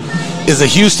want is a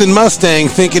Houston Mustang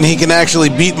thinking he can actually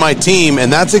beat my team,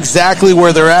 and that's exactly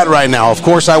where they're at right now. Of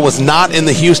course, I was not in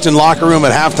the Houston locker room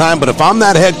at halftime, but if I'm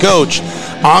that head coach,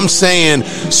 I'm saying,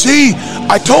 see,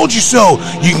 I told you so.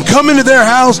 You can come into their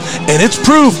house, and it's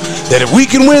proof that if we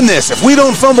can win this, if we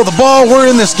don't fumble the ball, we're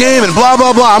in this game, and blah,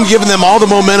 blah, blah. I'm giving them all the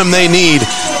momentum they need,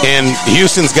 and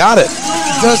Houston's got it.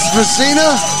 Does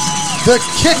Vecina, the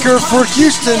kicker for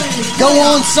Houston, go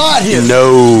onside here?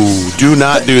 No, do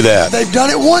not do that. They've done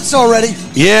it once already.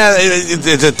 Yeah,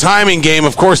 it's a timing game.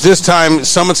 Of course, this time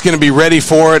Summit's going to be ready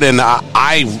for it, and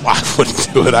I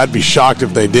wouldn't do it. I'd be shocked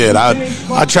if they did.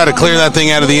 I'd try to clear that thing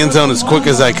out of the end zone as quick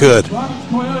as I could.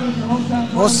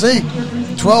 We'll see.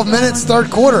 12 minutes,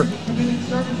 third quarter.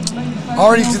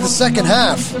 Already to the second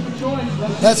half.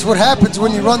 That's what happens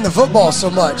when you run the football so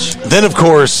much. Then, of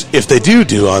course, if they do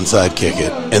onside kick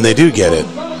it, and they do get it,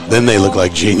 then they look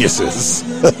like geniuses.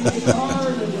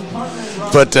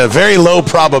 But very low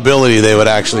probability they would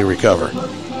actually recover.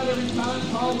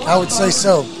 I would say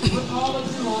so.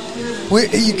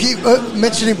 You keep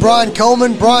mentioning Brian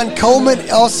Coleman. Brian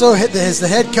Coleman also is the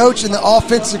head coach and the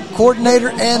offensive coordinator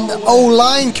and the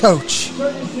O-line coach.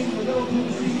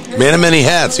 Man of many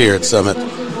hats here at Summit.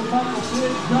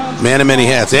 Man of many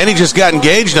hats. And he just got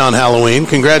engaged on Halloween.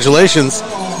 Congratulations,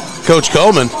 Coach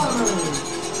Coleman.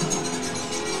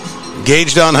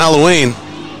 Engaged on Halloween.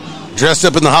 Dressed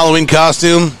up in the Halloween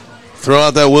costume. Throw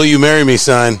out that "Will you marry me"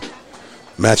 sign.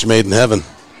 Match made in heaven.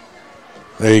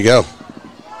 There you go.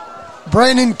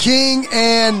 Brandon King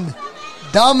and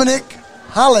Dominic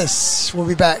Hollis will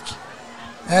be back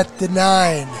at the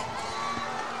 9.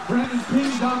 Brandon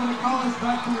King, Dominic Hollis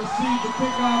back to receive the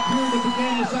kickoff here to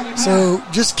begin the second half. So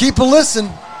just keep a listen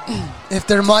if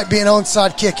there might be an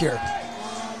onside kick here.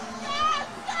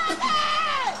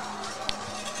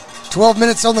 12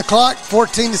 minutes on the clock,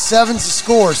 14-7 is the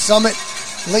score. Summit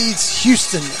leads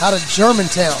Houston out of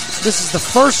Germantown. This is the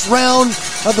first round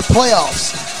of the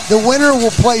playoffs. The winner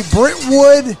will play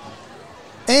Brentwood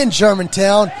and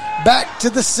Germantown. Back to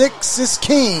the 6 is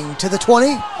King to the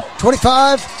 20,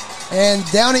 25, and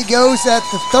down he goes at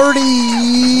the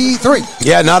 33.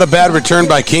 Yeah, not a bad return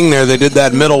by King there. They did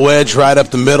that middle wedge right up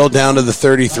the middle down to the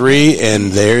 33,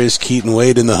 and there's Keaton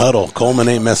Wade in the huddle. Coleman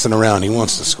ain't messing around. He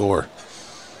wants to score.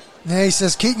 Yeah, he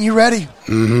says, Keaton, you ready?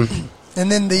 Mm-hmm.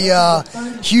 And then the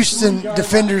Houston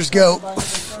defenders go,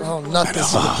 oh, not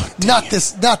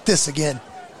this again.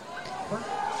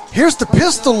 Here's the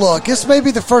pistol look. This may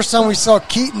be the first time we saw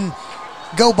Keaton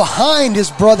go behind his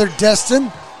brother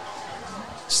Destin.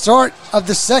 Start of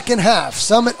the second half.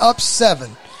 Summit up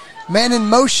 7. Man in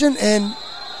motion, and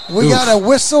We got a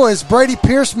whistle as Brady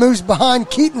Pierce moves behind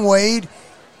Keaton Wade,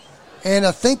 and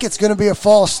I think it's going to be a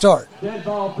false start. Dead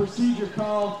ball procedure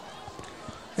call.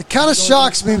 It kind of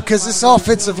shocks me because this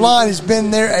offensive line has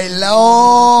been there a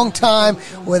long time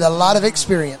with a lot of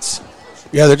experience.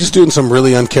 Yeah, they're just doing some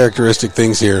really uncharacteristic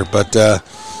things here, but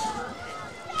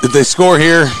if they score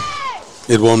here,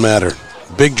 it won't matter.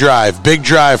 Big drive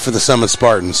for the Summit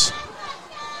Spartans.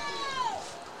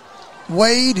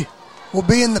 Wade will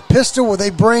be in the pistol. Will they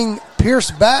bring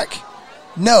Pierce back?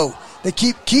 No. They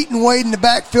keep Keaton Wade in the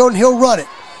backfield, and he'll run it.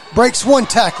 Breaks one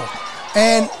tackle.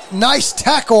 And nice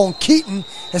tackle on Keaton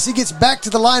as he gets back to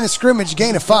the line of scrimmage,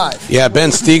 gain of 5. Yeah, Ben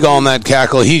Stegall on that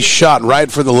tackle. He shot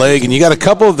right for the leg. And you got a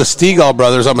couple of the Stegall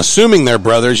brothers. I'm assuming they're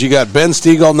brothers. You got Ben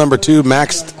Stegall, number 2,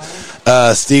 Max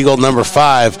Stegall, number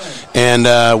 5.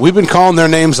 And we've been calling their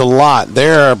names a lot.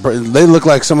 They look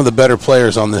like some of the better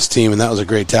players on this team, and that was a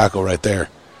great tackle right there.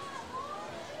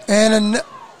 And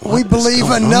we believe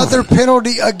another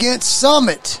penalty against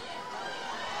Summit.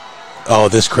 Oh,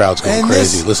 this crowd's going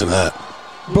crazy. Listen to that.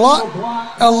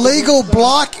 Illegal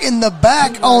block in the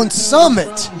back on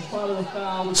Summit.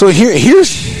 So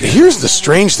here's the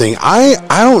strange thing. I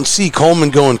don't see Coleman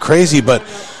going crazy, but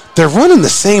they're running the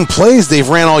same plays they've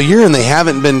ran all year, and they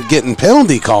haven't been getting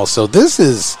penalty calls. So this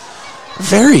is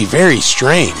very, very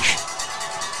strange.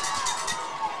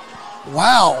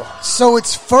 Wow. So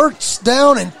it's first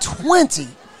down and 20.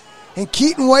 And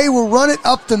Keaton Wade will run it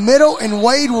up the middle, and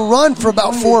Wade will run for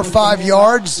about 4 or 5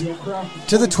 yards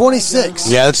to the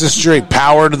 26. Yeah, it's a straight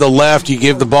power to the left. You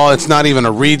give the ball. It's not even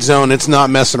a read zone. It's not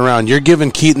messing around. You're giving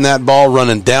Keaton that ball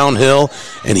running downhill,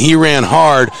 and he ran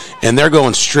hard, and they're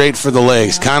going straight for the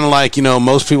legs. Kind of like,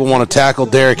 most people want to tackle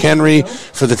Derrick Henry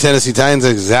for the Tennessee Titans.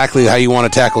 Exactly how you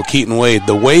want to tackle Keaton Wade,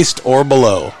 the waist or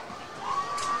below.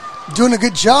 Doing a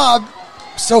good job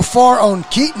so far on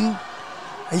Keaton.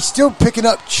 He's still picking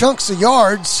up chunks of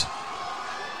yards.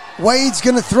 Wade's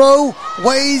going to throw.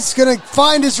 Wade's going to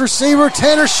find his receiver,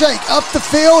 Tanner Shake, up the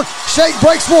field. Shake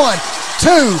breaks 1, 2,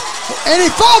 and he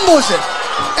fumbles it.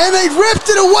 And they ripped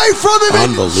it away from him,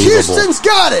 and Houston's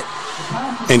got it.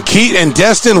 And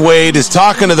Destin Wade is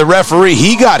talking to the referee.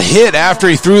 He got hit after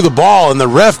he threw the ball, and the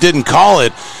ref didn't call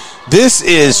it. This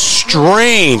is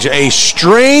strange. A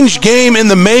strange game in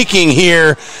the making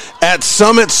here at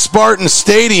Summit Spartan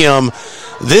Stadium.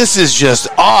 This is just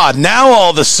odd. Now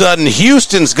all of a sudden,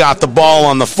 Houston's got the ball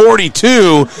on the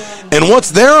 42, and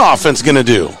what's their offense going to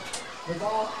do?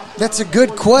 That's a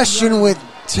good question with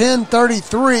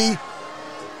 10:33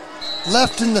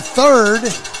 left in the third.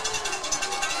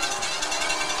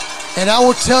 And I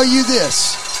will tell you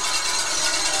this.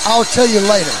 I'll tell you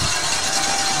later.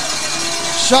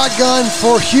 Shotgun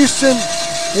for Houston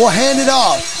will hand it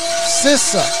off.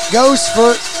 Sissa goes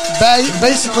for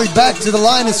basically back to the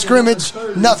line of scrimmage.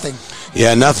 Nothing.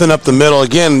 Yeah, nothing up the middle.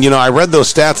 Again, I read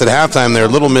those stats at halftime. They're a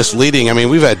little misleading. I mean,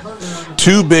 we've had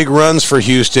 2 big runs for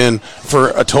Houston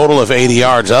for a total of 80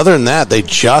 yards. Other than that, they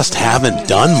just haven't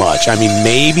done much. I mean,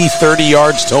 maybe 30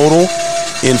 yards total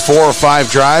in 4 or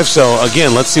 5 drives. So,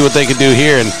 again, let's see what they can do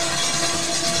here. And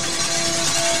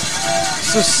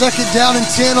so 2nd down and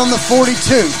 10 on the 42.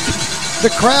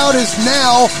 The crowd is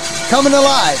now coming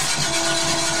alive.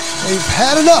 They've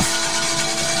had enough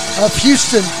of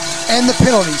Houston and the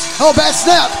penalties. Oh, bad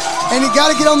snap. And he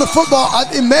got to get on the football.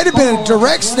 It may have been a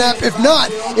direct snap. If not,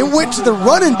 it went to the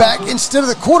running back instead of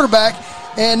the quarterback.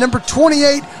 And number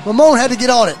 28, Ramon, had to get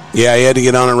on it. Yeah, he had to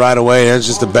get on it right away. It's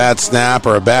just a bad snap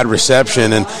or a bad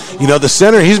reception. And, the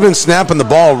center, he's been snapping the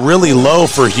ball really low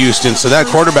for Houston, so that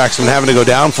quarterback's been having to go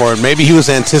down for it. Maybe he was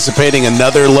anticipating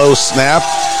another low snap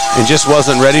and just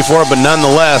wasn't ready for it. But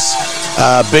nonetheless,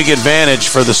 big advantage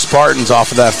for the Spartans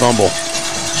off of that fumble.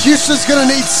 Houston's going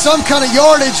to need some kind of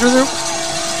yardage, or they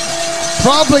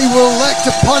probably will elect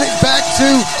to punt it back to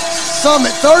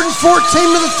Summit. 3rd and 14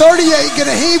 to the 38. Going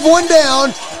to heave one down,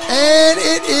 and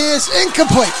it is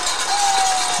incomplete.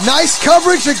 Nice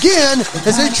coverage again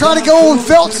as they try to go on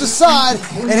Felts' side,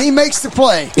 and he makes the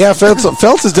play. Yeah,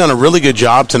 Felts has done a really good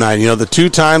job tonight. The 2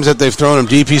 times that they've thrown him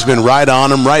deep, he's been right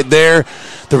on him, right there.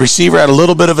 The receiver had a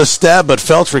little bit of a step, but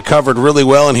Felts recovered really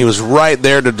well, and he was right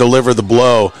there to deliver the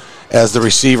blow as the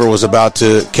receiver was about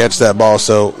to catch that ball.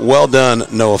 So, well done,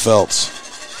 Noah Felts.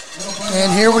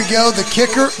 And here we go. The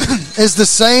kicker is the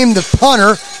same, the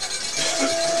punter.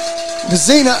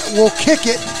 Vizina will kick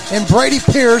it, and Brady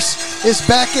Pierce is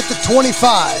back at the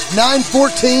 25.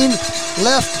 9:14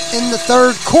 left in the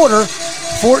third quarter.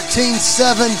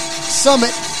 14-7.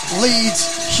 Summit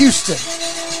leads Houston.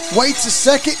 Waits a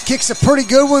second, kicks a pretty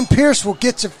good one. Pierce will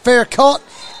get a fair count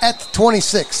at the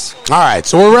 26. All right,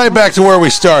 so we're right back to where we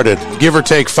started, give or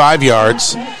take 5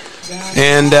 yards.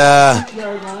 And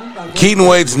Keaton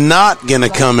Wade's not going to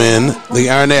come in.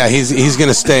 He's going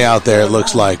to stay out there, it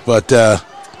looks like. But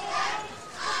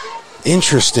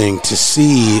interesting to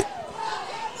see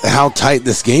how tight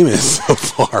this game is so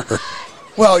far.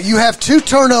 Well, you have 2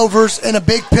 turnovers and a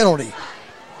big penalty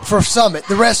for Summit.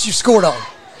 The rest you scored on.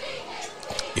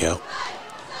 Yeah.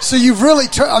 So you've really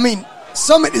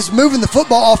Summit is moving the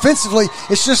football offensively.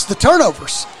 It's just the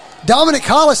turnovers. Dominic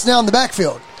Hollis now in the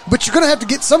backfield. But you're going to have to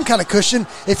get some kind of cushion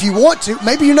if you want to.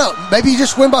 Maybe you don't. Maybe you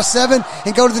just win by 7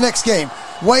 and go to the next game.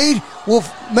 Wade will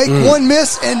make one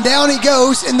miss, and down he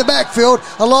goes in the backfield,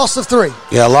 a loss of 3.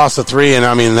 Yeah, a loss of 3,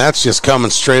 and, that's just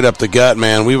coming straight up the gut,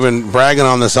 man. We've been bragging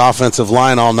on this offensive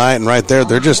line all night, and right there,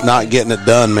 they're just not getting it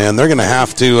done, man. They're going to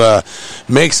have to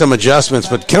make some adjustments.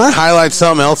 But can I highlight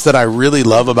something else that I really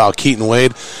love about Keaton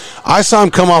Wade? I saw him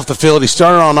come off the field. He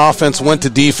started on offense, went to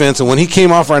defense, and when he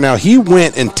came off right now, he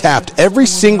went and tapped every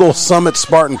single Summit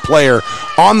Spartan player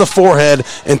on the forehead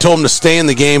and told him to stay in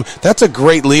the game. That's a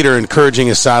great leader encouraging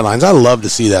his sidelines. I love to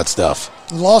see that stuff.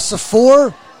 Loss of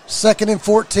 4, 2nd and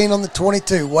 14 on the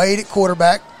 22. Wade at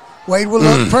quarterback. Wade with a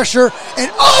little pressure,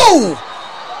 and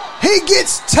he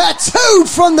gets tattooed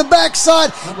from the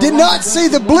backside. Did not see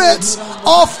the blitz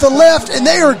off the left, and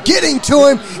they are getting to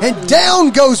him, and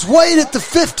down goes Wade at the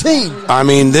 15.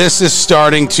 This is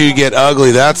starting to get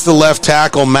ugly. That's the left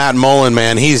tackle, Matt Mullen,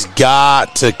 man. He's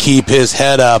got to keep his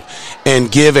head up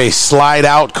and give a slide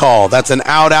out call. That's an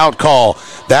out call.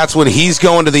 That's when he's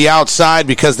going to the outside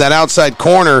because that outside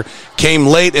corner came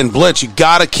late and blitz. You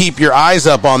got to keep your eyes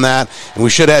up on that. And we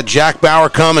should have had Jack Bauer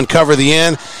come and cover the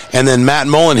end, and then Matt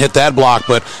Mullen hit that block.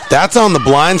 But that's on the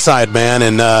blind side, man.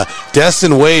 And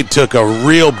Destin Wade took a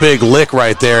real big lick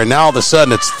right there. And now all of a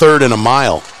sudden it's 3rd and a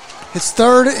mile. It's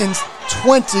 3rd and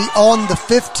 20 on the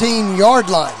 15-yard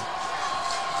line.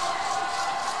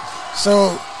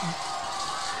 So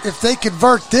if they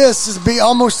convert this, it would be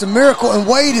almost a miracle. And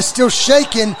Wade is still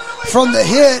shaking from the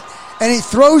hit, and he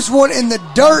throws one in the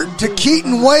dirt to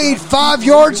Keaton Wade 5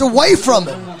 yards away from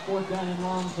him.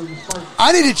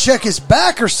 I need to check his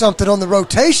back or something on the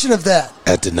rotation of that.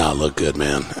 That did not look good,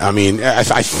 man.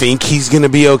 I think he's going to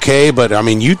be okay, but,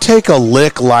 you take a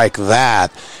lick like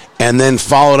that and then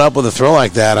follow it up with a throw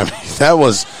like that.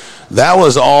 That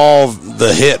was all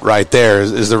the hit right there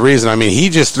is the reason. He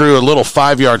just threw a little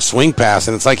 5-yard swing pass,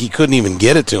 and it's like he couldn't even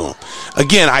get it to him.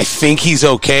 Again, I think he's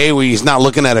okay. He's not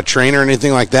looking at a trainer or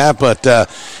anything like that, but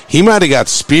he might have got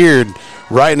speared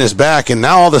right in his back, and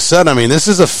now all of a sudden, this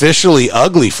is officially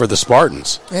ugly for the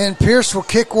Spartans. And Pierce will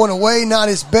kick one away, not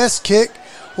his best kick.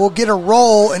 Will get a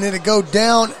roll, and it'll go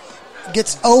down,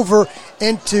 gets over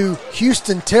into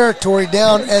Houston territory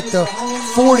down at the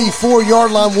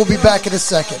 44-yard line. We'll be back in a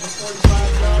second.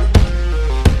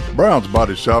 Brown's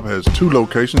Body Shop has 2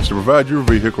 locations to provide your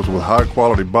vehicles with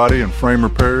high-quality body and frame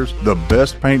repairs, the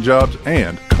best paint jobs,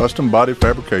 and custom body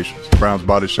fabrications. Brown's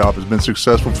Body Shop has been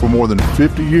successful for more than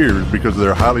 50 years because of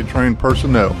their highly trained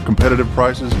personnel, competitive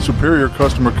prices, superior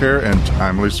customer care, and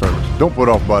timely service. Don't put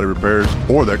off body repairs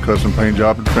or that custom paint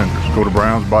job at Fenders. Go to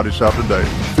Brown's Body Shop today.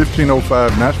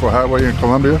 1505 Nashville Highway in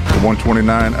Columbia, to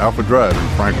 129 Alpha Drive in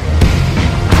Franklin.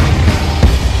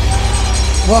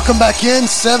 Welcome back in.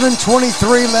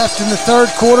 7:23 left in the 3rd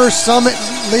quarter. Summit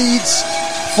leads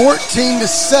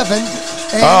 14-7.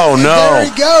 And there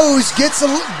he goes. Gets a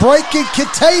break in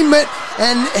containment,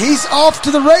 and he's off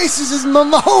to the races as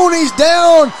Mahoney's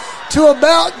down to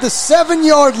about the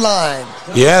 7-yard line.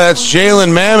 Yeah, that's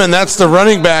Jalen Mammon. That's the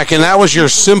running back, and that was your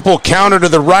simple counter to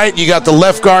the right. You got the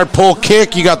left guard pull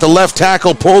kick. You got the left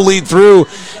tackle pull lead through,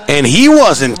 and he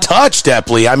wasn't touched,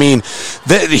 Epley.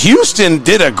 Houston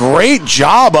did a great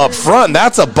job up front.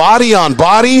 That's a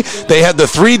body-on-body. They had the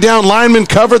 3 down linemen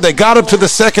covered. They got up to the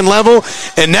 2nd level,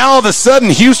 and now all of a sudden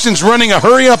Houston's running a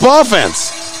hurry-up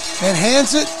offense. And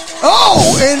hands it.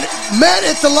 Oh, and met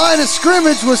at the line of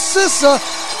scrimmage with Sissa.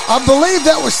 I believe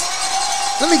that was,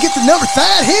 let me get the number,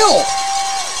 Thad Hill.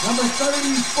 Number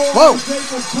 34. Whoa.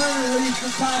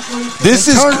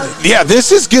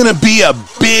 This is going to be a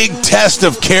big test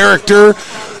of character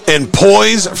and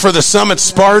poise for the Summit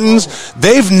Spartans.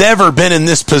 They've never been in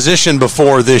this position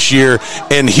before this year,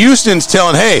 and Houston's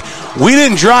telling, hey, we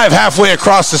didn't drive halfway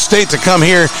across the state to come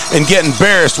here and get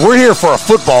embarrassed. We're here for a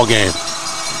football game.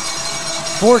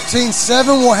 14-7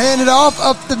 will hand it off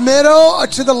up the middle,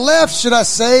 to the left, should I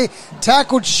say.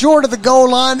 Tackled short of the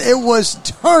goal line. It was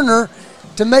Turner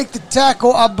to make the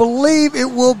tackle. I believe it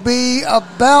will be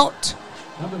about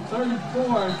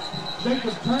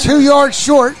 2 yards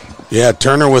short. Yeah,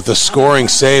 Turner with a scoring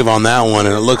save on that one,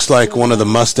 and it looks like one of the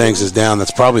Mustangs is down.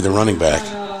 That's probably the running back.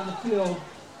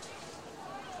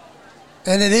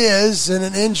 And it is, and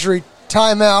an injury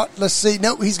timeout. Let's see.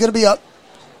 Nope, he's going to be up.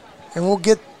 And we'll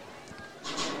get,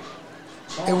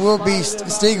 it will be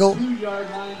Stiegel. 2-yard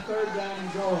line, 3rd down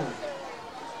and goal.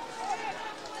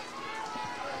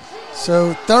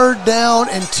 So 3rd down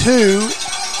and 2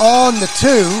 on the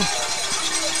 2.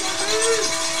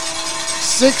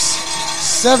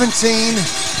 6:17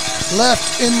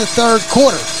 left in the 3rd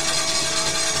quarter.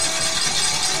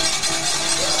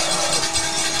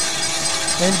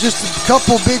 And just a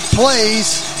couple big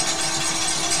plays,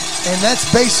 and that's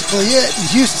basically it. And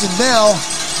Houston now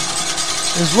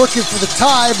is looking for the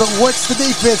tie, but what's the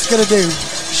defense going to do?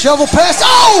 Shovel pass.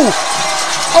 Oh,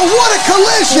 what a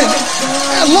collision.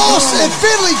 And loss, and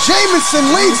Finley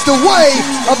Jamison leads the way.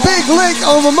 A big lick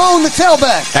on Ramon, the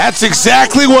tailback. That's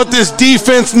exactly what this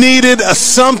defense needed,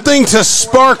 something to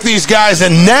spark these guys,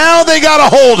 and now they got to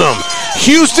hold them.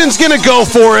 Houston's going to go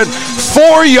for it.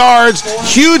 4 yards,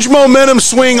 huge momentum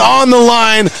swing on the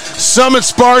line. Summit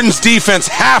Spartans defense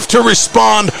have to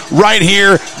respond right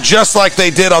here, just like they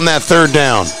did on that 3rd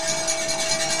down.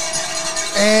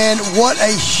 And what a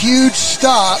huge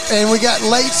stop. And we got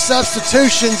late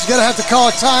substitutions. Going to have to call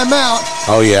a timeout.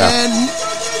 Oh, yeah. And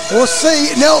we'll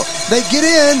see. No, they get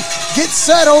in, get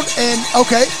settled, and,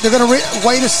 okay, they're going to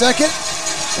wait a second.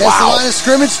 As the line of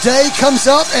scrimmage, Day comes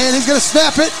up, and he's going to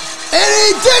snap it. And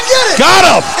he did get it. Got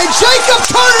him. And Jacob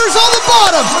Turner's on the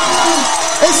bottom.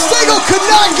 And Stiegel could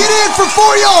not get in for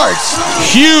 4 yards.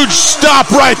 Huge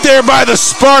stop right there by the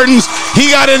Spartans.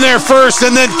 He got in there first,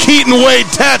 and then Keaton Wade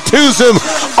tattoos him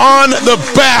on the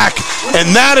back.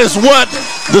 And that is what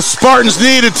the Spartans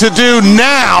needed to do.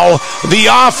 Now the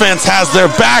offense has their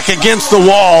back against the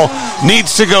wall,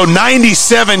 needs to go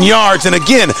 97 yards. And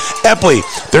again, Epley,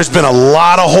 there's been a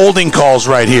lot of holding calls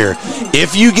right here.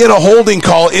 If you get a holding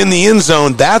call in the end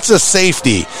zone, that's a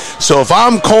safety. So if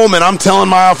I'm Coleman, I'm telling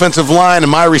my offensive line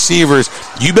and my receivers,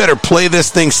 you better play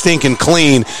this thing stinking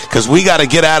clean, because we got to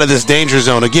get out of this danger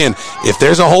zone. Again, if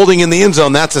there's a holding in the end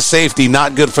zone, that's a safety.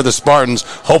 Not good for the Spartans.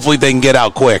 Hopefully they can get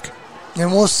out quick. And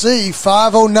we'll see.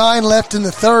 5:09 left in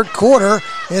the 3rd quarter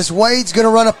as Wade's going to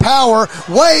run a power.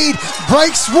 Wade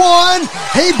breaks 1.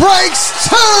 He breaks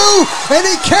 2. And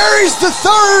he carries the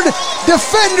 3rd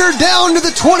defender down to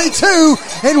the 22.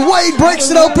 And Wade breaks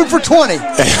it open for 20.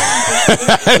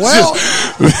 Well,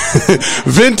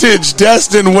 vintage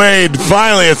Destin Wade.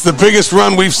 Finally, it's the biggest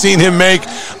run we've seen him make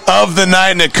of the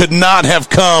night, and it could not have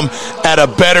come at a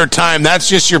better time. That's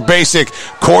just your basic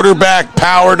quarterback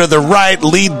power to the right,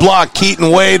 lead block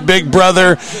Keaton Wade, big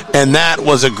brother, and that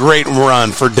was a great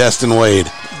run for Destin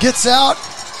Wade. Gets out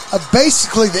of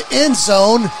basically the end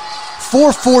zone.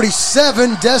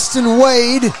 4:47, Destin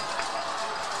Wade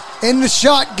in the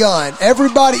shotgun.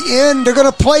 Everybody in. They're going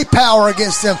to play power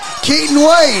against them. Keaton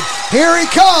Wade, here he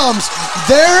comes.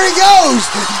 There he goes.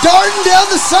 Darting down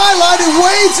the sideline, and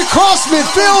Wade's across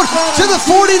midfield to the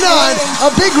 49. A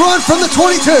big run from the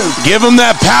 22. Give him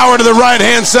that power to the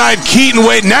right-hand side. Keaton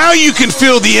Wade. Now you can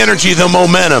feel the energy, the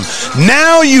momentum.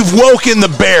 Now you've woken the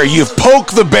bear. You've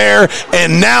poked the bear,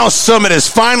 and now Summit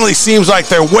finally seems like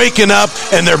they're waking up,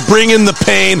 and they're bringing the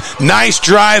pain. Nice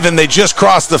drive, and they just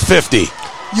crossed the 50.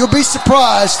 You'll be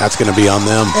surprised. That's going to be on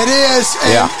them. It is.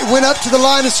 And it went up to the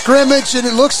line of scrimmage, and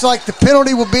it looks like the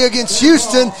penalty will be against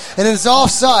Houston, and it's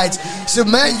offsides. So,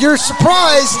 Matt, you're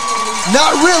surprised.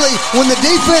 Not really. When the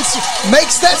defense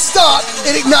makes that stop,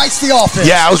 it ignites the offense.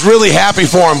 Yeah, I was really happy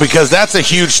for them, because that's a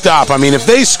huge stop. I mean, if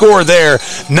they score there,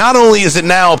 not only is it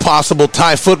now a possible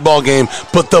tie football game,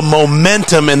 but the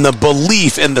momentum and the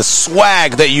belief and the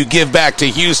swag that you give back to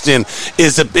Houston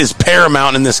is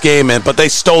paramount in this game, man. But they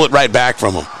stole it right back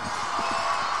from them.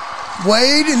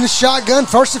 Wade in the shotgun,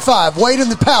 1st and 5. Wade in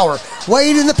the power.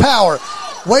 Wade in the power.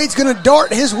 Wade's going to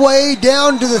dart his way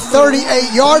down to the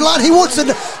 38-yard line. He wants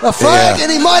a flag,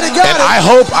 and he might have got it.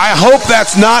 I hope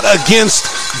that's not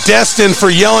against Destin for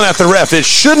yelling at the ref. It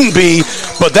shouldn't be,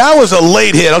 but that was a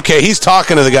late hit. Okay, he's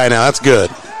talking to the guy now. That's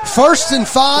good. 1st and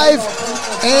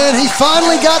 5, and he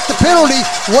finally got the penalty.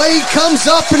 Wade comes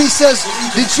up and he says,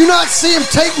 "Did you not see him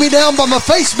take me down by my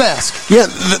face mask?" Yeah,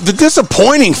 the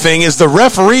disappointing thing is the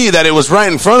referee that it was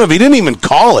right in front of, he didn't even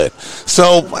call it.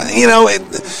 So,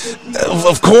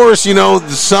 of course, the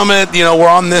Summit, we're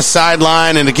on this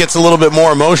sideline, and it gets a little bit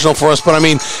more emotional for us. But, I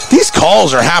mean, these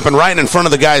calls are happening right in front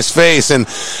of the guy's face. And,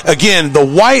 again, the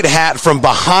white hat from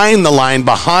behind the line,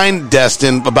 behind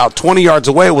Destin, about 20 yards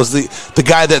away, was the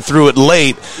guy that threw it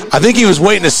late. I think he was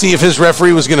waiting to see if his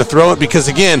referee was going to throw it, because,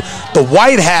 again, the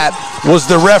white hat was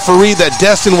the referee that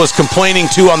Destin was complaining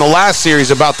to on the last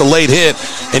series about the late hit,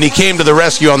 and he came to the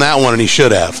rescue on that one, and he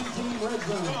should have.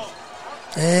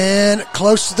 And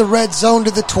close to the red zone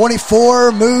to the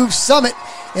 24, moves Summit.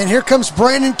 And here comes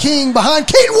Brandon King behind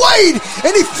Keaton Wade,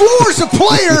 and he floors a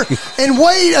player,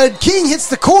 and King hits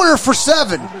the corner for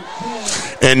 7.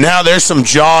 And now there's some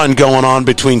jawing going on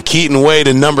between Keaton Wade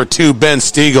and number 2, Ben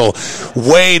Stiegel.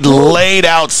 Wade laid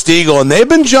out Stiegel, and they've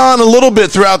been jawing a little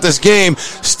bit throughout this game.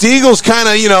 Stiegel's kind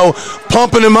of,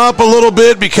 pumping him up a little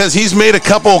bit because he's made a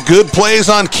couple good plays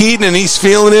on Keaton, and he's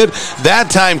feeling it. That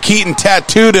time, Keaton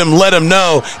tattooed him, let him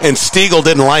know, and Stiegel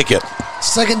didn't like it.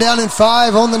 2nd down and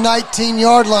 5 on the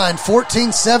 19-yard line.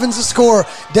 14-7's the score.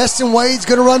 Destin Wade's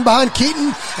going to run behind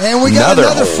Keaton, and we got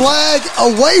another flag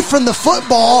away from the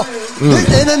football,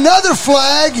 and another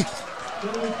flag,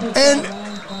 and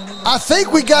I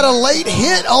think we got a late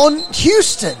hit on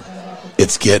Houston.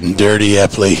 It's getting dirty,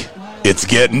 Epley. It's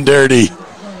getting dirty.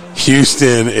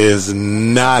 Houston is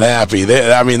not happy.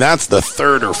 That's the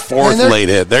 3rd or 4th late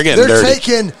hit. They're getting dirty. They're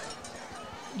taking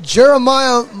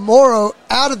Jeremiah Morrow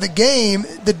out of the game,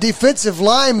 the defensive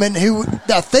lineman, who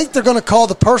I think they're going to call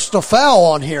the personal foul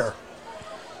on here.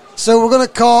 So we're going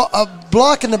to call a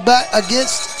block in the back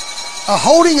against a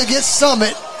holding against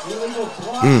Summit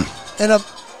and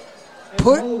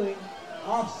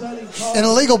an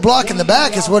illegal block in the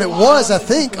back is what it was, I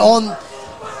think, on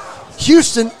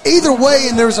Houston. Either way,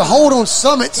 and there was a hold on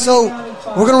Summit, so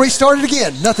we're going to restart it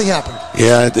again. Nothing happened.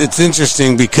 Yeah, it's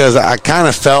interesting because I kind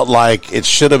of felt like it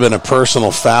should have been a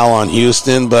personal foul on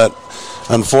Houston, but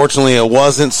unfortunately it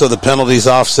wasn't, so the penalty's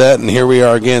offset, and here we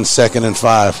are again, 2nd and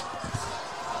 5.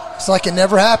 It's like it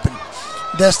never happened.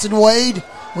 Destin Wade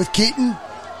with Keaton.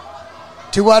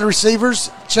 2 wide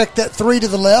receivers. Check that 3 to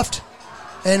the left,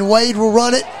 and Wade will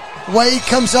run it. Wade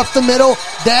comes up the middle,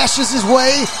 dashes his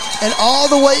way, and all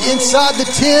the way inside the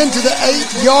 10 to the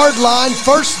 8-yard line.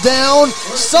 1st down,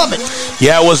 Summit.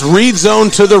 Yeah, it was read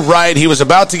zone to the right. He was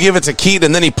about to give it to Keaton,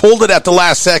 and then he pulled it at the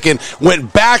last second,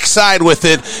 went backside with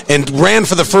it, and ran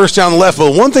for the 1st down left.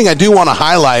 But one thing I do want to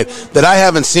highlight that I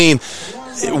haven't seen,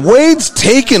 Wade's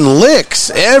taking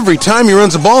licks every time he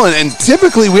runs the ball, and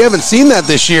typically we haven't seen that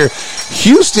this year.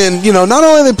 Houston, not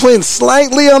only are they playing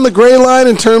slightly on the gray line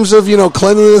in terms of,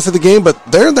 cleanliness of the game, but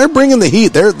they're bringing the heat.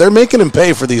 They're making him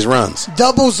pay for these runs.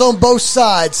 Doubles on both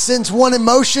sides. Sends one in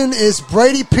motion is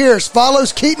Brady Pierce.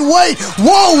 Follows Keaton Wade.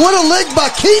 Whoa, what a leg by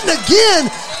Keaton again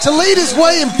to lead his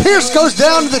way, and Pierce goes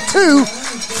down to the 2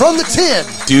 from the 10.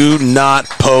 Do not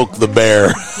poke the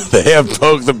bear. They have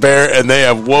poked the bear, and they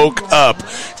have woke up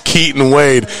Keaton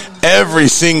Wade every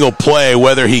single play,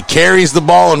 whether he carries the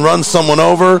ball and runs someone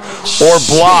over or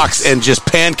blocks and just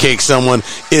pancakes someone.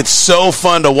 It's so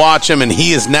fun to watch him, and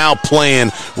he is now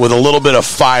playing with a little bit of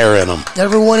fire in him.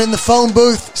 Everyone in the phone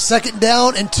booth, 2nd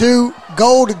down and 2,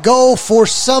 goal to goal for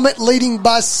Summit, leading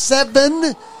by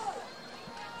 7.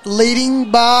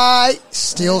 Leading by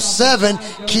still 7.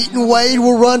 Keaton Wade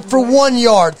will run for 1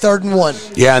 yard, 3rd and 1.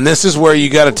 Yeah, and this is where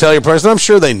you got to tell your person. I'm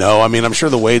sure they know. I'm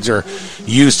sure the Wades are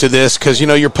used to this because,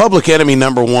 you're public enemy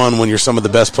number 1 when you're some of the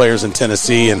best players in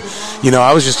Tennessee. And,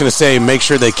 I was just going to say make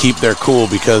sure they keep their cool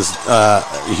because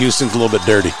Houston's a little bit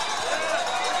dirty.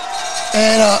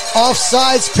 And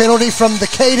offsides penalty from the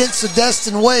cadence of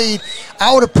Destin Wade.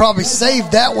 I would have probably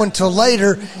saved that one till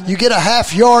later. You get a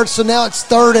half yard, so now it's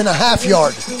 3rd and a half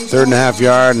yard. 3rd and a half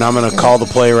yard, and I'm going to call the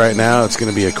play right now. It's going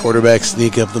to be a quarterback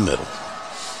sneak up the middle.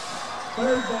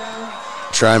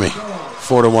 Try me.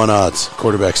 4-1 odds.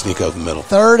 Quarterback sneak up the middle.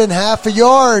 3rd and half a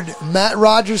yard. Matt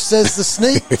Rogers says the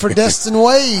sneak for Destin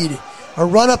Wade. A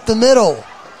run up the middle.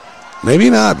 Maybe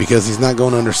not because he's not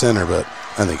going under center, but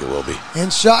I think it will be. In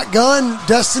shotgun,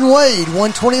 Destin Wade,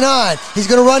 129. He's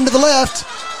going to run to the left,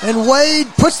 and Wade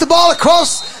puts the ball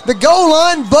across the goal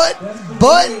line, but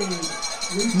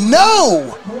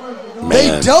no. Man,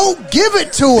 they don't give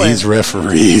it to him. These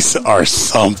referees are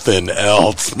something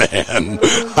else, man.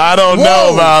 I don't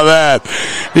know about that.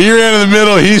 He ran in the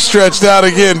middle. He stretched out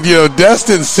again.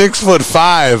 Destin's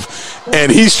 6'5",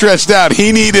 and he stretched out.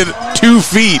 He needed 2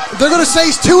 feet. They're going to say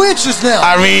he's 2 inches now.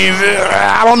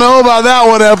 I don't know about that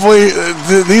one, Epley.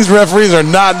 These referees are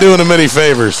not doing him any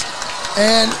favors.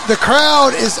 And the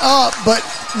crowd is up, but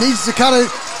needs to kind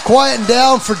of quieten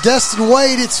down for Destin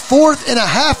Wade. It's 4th and a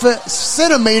half a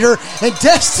centimeter, and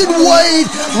Destin Wade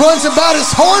runs about as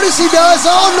hard as he does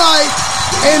all night.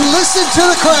 And listen to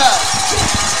the crowd.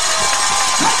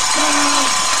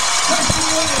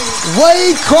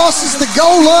 Wade crosses the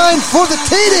goal line for the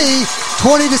TD,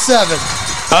 20-7.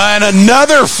 And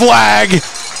another flag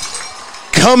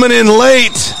coming in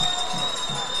late.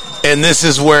 And this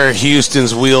is where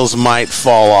Houston's wheels might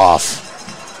fall off.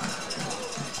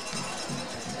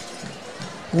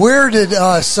 Where did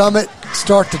Summit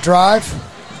start the drive?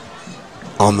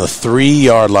 On the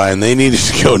 3-yard line. They needed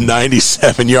to go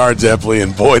 97 yards, Epley,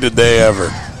 and boy, did they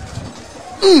ever.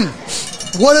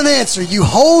 What an answer. You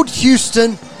hold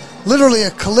Houston, literally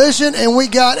a collision, and we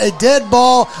got a dead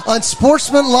ball,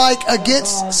 unsportsmanlike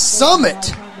against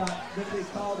Summit.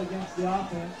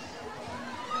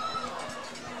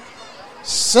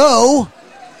 So,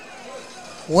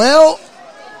 well,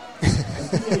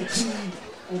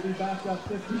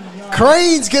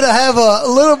 Crane's going to have a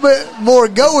little bit more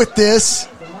go with this.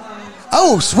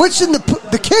 Oh, switching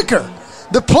the kicker,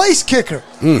 the place kicker.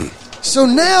 So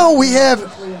now we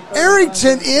have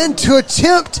Arrington in to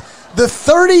attempt the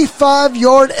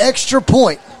 35-yard extra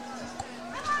point.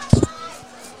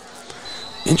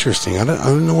 Interesting. I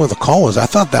don't know what the call was. I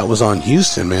thought that was on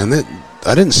Houston, man.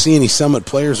 I didn't see any Summit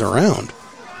players around.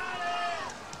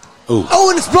 Ooh. Oh,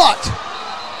 and it's blocked.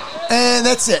 And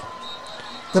that's it.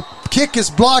 The kick is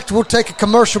blocked. We'll take a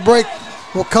commercial break.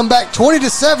 We'll come back. 20-7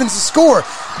 is the score.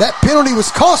 That penalty was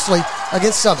costly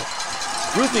against Summit.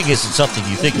 Roofing isn't something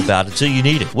you think about until you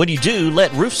need it. When you do,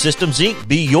 let Roof Systems, Inc.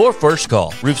 be your first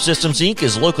call. Roof Systems, Inc.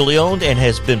 is locally owned and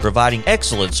has been providing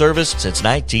excellent service since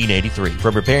 1983.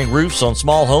 From repairing roofs on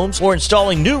small homes or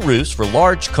installing new roofs for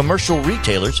large commercial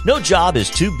retailers, no job is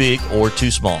too big or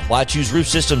too small. Why choose Roof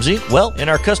Systems, Inc.? Well, in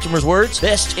our customers' words,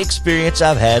 best experience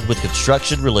I've had with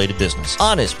construction-related business.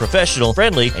 Honest, professional,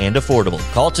 friendly, and affordable.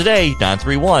 Call today,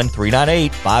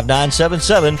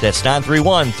 931-398-5977. That's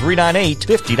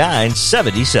 931-398-5977.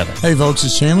 Hey folks,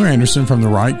 it's Chandler Anderson from the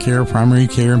Right Care Primary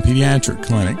Care and Pediatric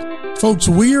Clinic. Folks,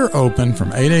 we are open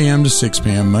from 8 a.m. to 6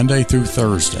 p.m. Monday through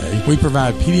Thursday. We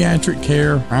provide pediatric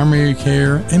care, primary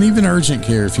care, and even urgent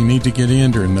care if you need to get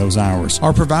in during those hours.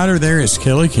 Our provider there is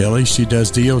Kelly Kelly. She does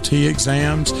DOT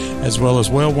exams as well as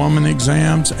well woman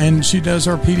exams, and she does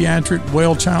our pediatric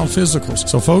well child physicals.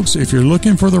 So folks, if you're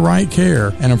looking for the right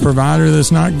care and a provider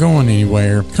that's not going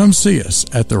anywhere, come see us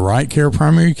at the Right Care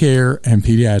Primary Care and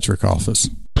Pediatric Office.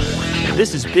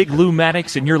 This is Big Lou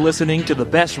Maddox, and you're listening to the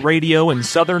best radio in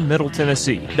southern Middle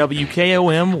Tennessee,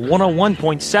 WKOM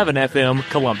 101.7 FM,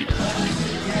 Columbia.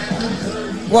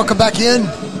 Welcome back in.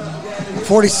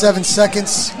 47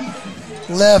 seconds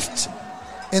left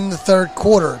in the third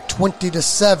quarter,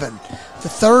 20-7. The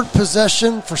third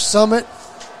possession for Summit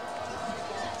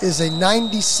is a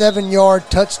 97-yard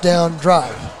touchdown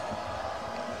drive.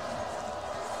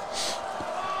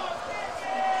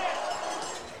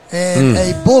 And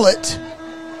a bullet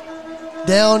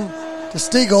down to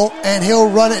Stiegel, and he'll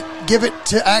run it, give it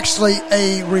to actually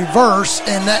a reverse,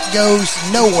 and that goes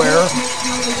nowhere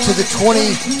to the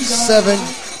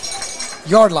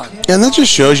 27-yard line. And that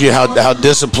just shows you how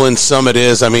disciplined Summit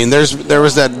is. I mean, there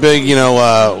was that big,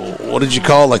 what did you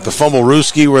call it, like the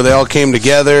Fumble-Rooski, where they all came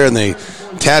together and they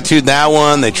tattooed that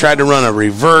one. They tried to run a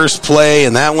reverse play,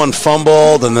 and that one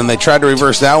fumbled, and then they tried to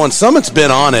reverse that one. Summit's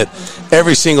been on it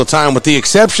every single time, with the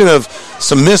exception of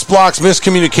some missed blocks,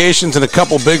 miscommunications, and a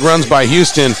couple big runs by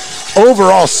Houston.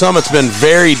 Overall, Summit's been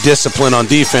very disciplined on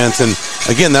defense, and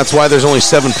again, that's why there's only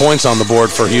 7 points on the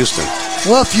board for Houston.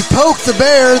 Well, if you poke the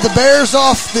bear's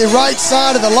off the right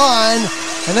side of the line,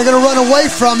 and they're going to run away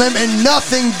from him, and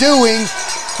nothing doing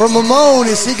for Mamone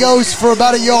as he goes for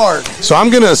about a yard. So I'm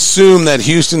going to assume that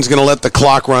Houston's going to let the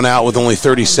clock run out with only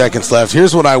 30 seconds left.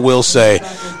 Here's what I will say.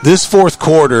 This fourth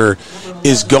quarter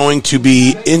is going to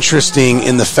be interesting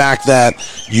in the fact that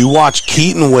you watch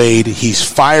Keaton Wade, he's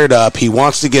fired up, he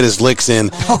wants to get his licks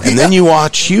in, and then you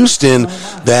watch Houston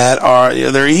that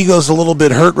their ego's a little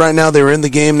bit hurt right now. They were in the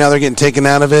game, now they're getting taken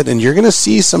out of it, and you're going to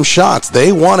see some shots.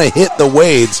 They want to hit the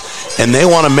Wades, and they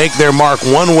want to make their mark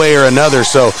one way or another.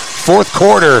 So fourth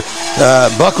quarter,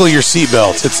 buckle your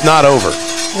seatbelts. It's not over.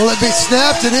 Will it be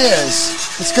snapped? It is.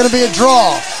 It's going to be a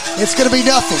draw. It's going to be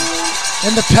nothing.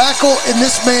 And the tackle, and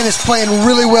this man is playing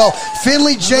really well.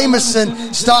 Finley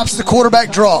Jamison stops the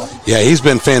quarterback draw. Yeah, he's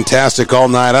been fantastic all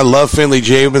night. I love Finley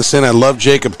Jamison. I love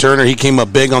Jacob Turner. He came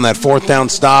up big on that fourth down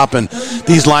stop. And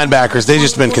these linebackers, they've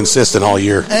just been consistent all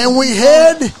year. And we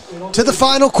head to the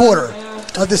final quarter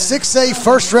of the 6A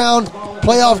first-round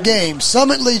playoff game.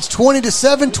 Summit leads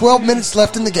 20-7, 12 minutes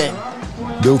left in the game.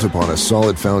 Built upon a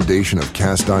solid foundation of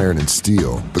cast iron and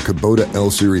steel, the Kubota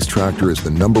L-Series tractor is the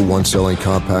 #1 selling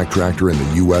compact tractor in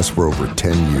the U.S. for over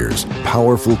 10 years.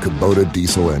 Powerful Kubota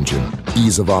diesel engine,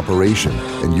 ease of operation,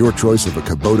 and your choice of a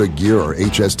Kubota gear or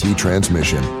HST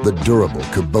transmission. The durable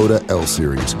Kubota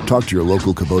L-Series. Talk to your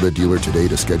local Kubota dealer today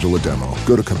to schedule a demo.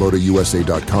 Go to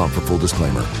KubotaUSA.com for full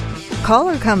disclaimer. Call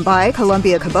or come by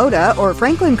Columbia Kubota or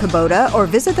Franklin Kubota, or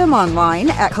visit them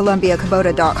online at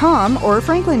ColumbiaKubota.com or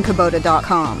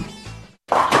FranklinKubota.com.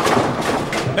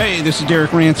 Hey, this is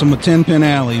Derek Ransom with 10 Pin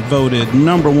Alley, voted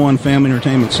 #1 family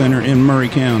entertainment center in Murray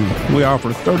County. We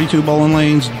offer 32 bowling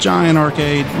lanes, giant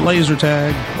arcade, laser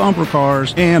tag, bumper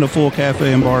cars, and a full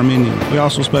cafe and bar menu. We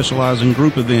also specialize in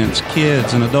group events,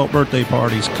 kids and adult birthday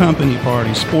parties, company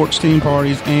parties, sports team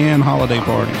parties, and holiday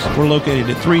parties. We're located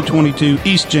at 322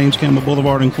 East James Campbell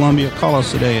Boulevard in Columbia. Call us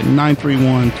today at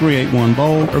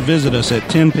 931-381-BOWL or visit us at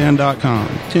 10pin.com.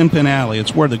 10 Pin Alley,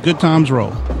 it's where the good times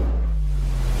roll.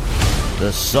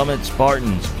 The Summit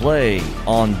Spartans play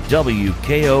on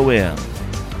WKOM.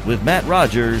 With Matt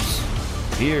Rogers,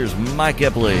 here's Mike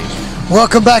Eppley.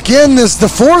 Welcome back in. This is the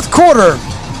fourth quarter.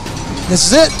 This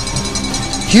is it.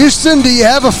 Houston, do you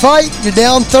have a fight? You're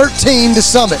down 13 to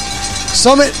Summit.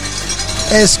 Summit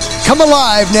has come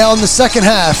alive now in the second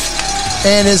half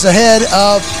and is ahead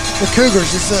of the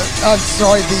Cougars. The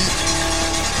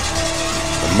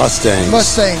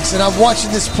Mustangs. And I'm watching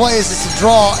this play as it's a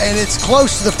draw, and it's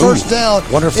close to the first down.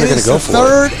 Wonder if they're going to go for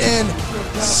third and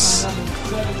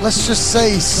let's just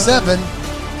say 7.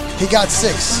 He got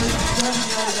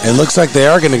 6. It looks like they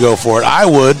are going to go for it. I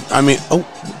would. I mean,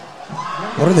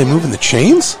 what are they moving, the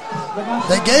chains?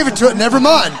 They gave it to it. Never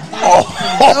mind.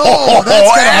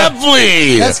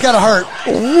 Eppley! That's got to hurt.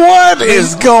 What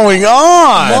is going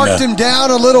on? Marked him down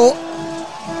a little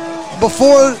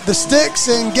before the sticks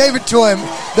and gave it to him.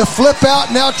 The flip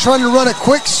out, now trying to run a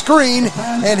quick screen,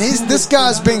 and this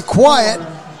guy's been quiet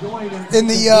in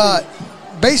the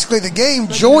basically the game.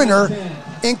 Joyner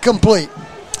incomplete.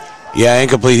 Yeah,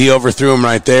 incomplete. He overthrew him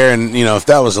right there, and if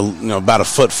that was about a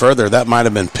foot further, that might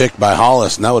have been picked by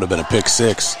Hollis, and that would have been a pick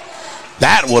 6.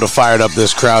 That would have fired up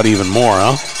this crowd even more,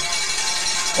 huh?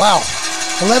 Wow.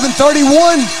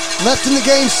 11:31 left in the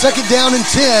game, second down and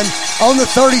 10 on the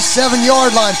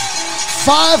 37-yard line.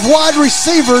 5 wide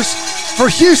receivers for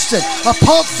Houston. A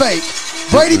pump fake.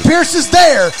 Brady Pierce is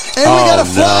there, and we got a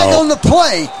flag on the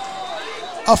play.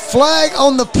 A flag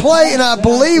on the play, and I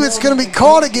believe it's going to be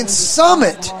called against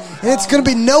Summit. And it's going to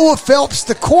be Noah Phelps,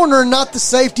 the corner, not the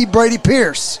safety, Brady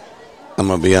Pierce. I'm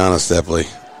going to be honest, Eppley.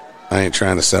 I ain't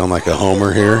trying to sound like a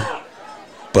homer here,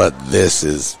 but this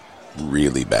is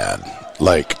really bad.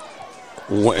 Like,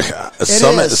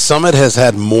 Summit has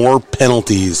had more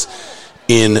penalties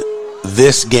in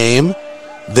this game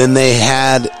than they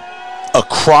had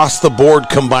across the board,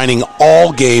 combining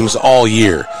all games all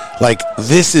year. Like,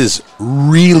 this is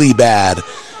really bad,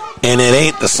 and it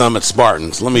ain't the Summit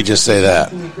Spartans. Let me just say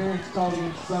that.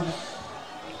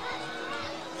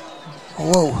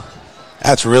 Whoa.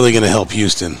 That's really going to help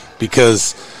Houston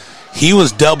because he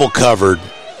was double covered.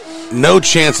 No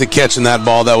chance of catching that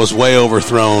ball. That was way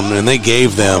overthrown, and they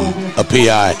gave them a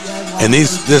PI. And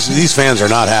these fans are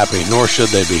not happy, nor should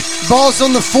they be. Ball's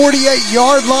on the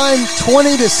 48-yard line.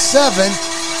 20-7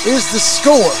 is the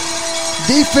score.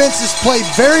 Defense has played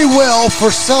very well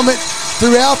for Summit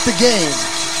throughout the game.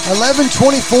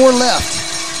 11:24 left.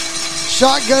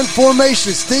 Shotgun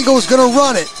formation. Stiegel's going to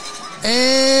run it.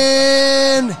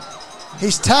 And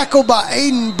he's tackled by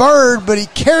Aiden Bird, but he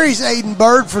carries Aiden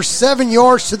Bird for 7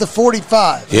 yards to the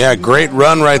 45. Yeah, great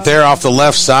run right there off the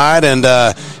left side, and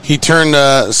he turned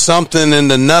something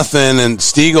into nothing, and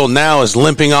Stiegel now is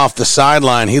limping off the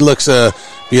sideline. He looks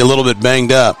be a little bit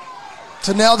banged up.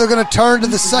 So now they're going to turn to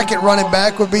the second running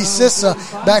back, would be Sissa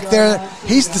back there.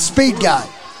 He's the speed guy.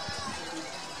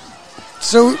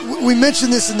 So we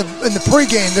mentioned this in the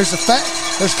pregame. There's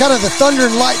kind of the thunder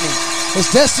and lightning. As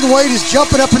Destin Wade is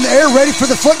jumping up in the air, ready for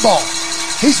the football.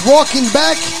 He's walking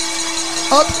back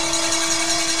up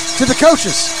to the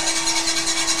coaches.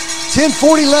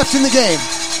 10:40 left in the game.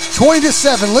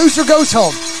 20-7. Loser goes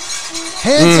home.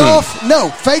 Hands off. No.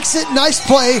 Fakes it. Nice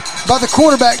play by the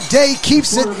quarterback. Day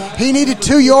keeps it. He needed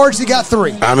 2 yards. He got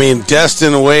 3. I mean,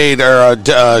 Destin Wade or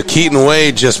Keaton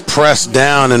Wade just pressed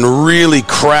down and really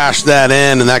crashed that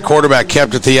in, and that quarterback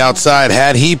kept it to the outside.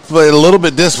 Had he played a little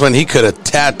bit disciplined, he could have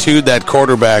tattooed that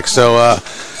quarterback. So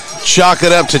chalk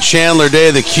it up to Chandler Day,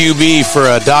 the QB,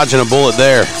 for dodging a bullet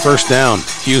there. First down,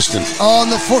 Houston. On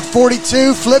the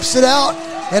 42, flips it out.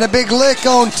 And a big lick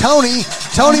on Tony.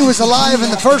 Tony was alive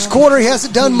in the first quarter. He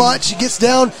hasn't done much. He gets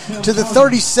down to the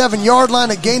 37-yard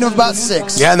line, a gain of about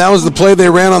 6. Yeah, and that was the play they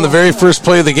ran on the very first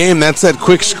play of the game. That's that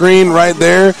quick screen right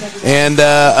there. And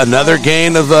another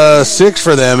gain of 6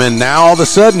 for them. And now all of a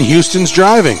sudden, Houston's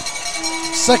driving.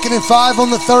 2nd and 5 on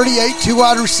the 38. 2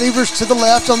 wide receivers to the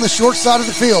left on the short side of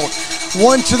the field.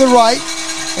 1 to the right.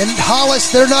 And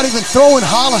Hollis, they're not even throwing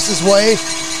Hollis's way.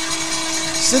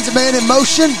 Sends a man in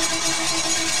motion.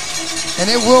 And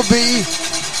it will be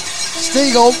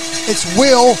Stiegel. It's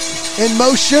Will in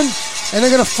motion. And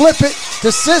they're going to flip it to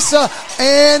Sissa.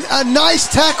 And a nice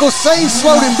tackle. Sain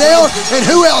slowed him down. And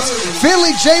who else?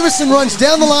 Finley Jamison runs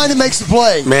down the line and makes the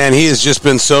play. Man, he has just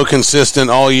been so consistent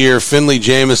all year. Finley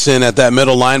Jamison at that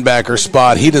middle linebacker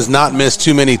spot. He does not miss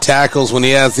too many tackles when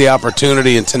he has the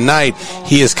opportunity. And tonight,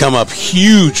 he has come up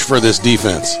huge for this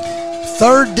defense.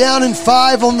 3rd down and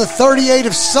 5 on the 38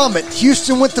 of Summit.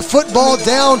 Houston with the football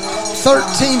down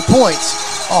 13 points.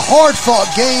 A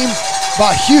hard-fought game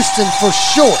by Houston for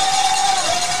sure.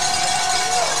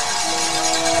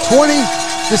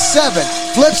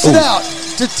 20-7. Flips it out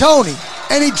to Tony,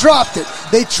 and he dropped it.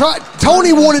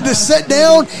 Tony wanted to sit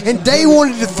down, and Day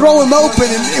wanted to throw him open,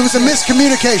 and it was a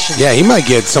miscommunication. Yeah, he might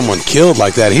get someone killed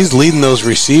like that. He's leading those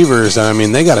receivers. I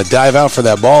mean, they got to dive out for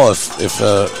that ball. If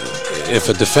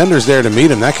a defender's there to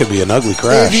meet him, that could be an ugly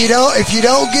crash. If you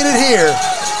don't get it here,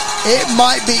 it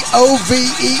might be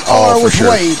OVER with sure.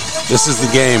 Wade. This is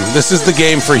the game. This is the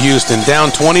game for Houston. Down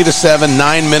 20-7,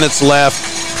 9 minutes left.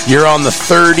 You're on the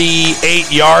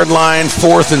 38-yard line,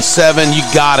 4th and 7. You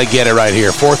got to get it right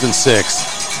here, 4th and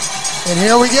 6. And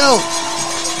here we go.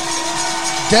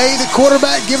 Day, the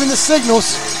quarterback, giving the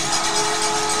signals.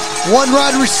 One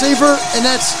wide receiver, and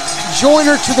that's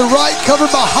Joyner to the right,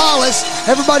 covered by Hollis.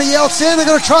 Everybody else in. They're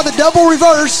going to try the double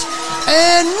reverse.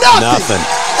 And nothing.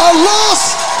 A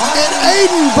loss. And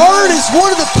Aiden Bird is one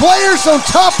of the players on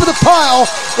top of the pile.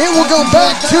 It will go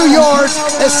back 2 yards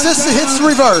as Sissa hits the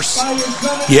reverse.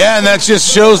 Yeah, and that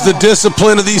just shows the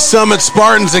discipline of these Summit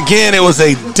Spartans. Again, it was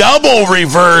a double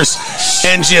reverse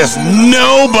and just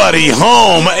nobody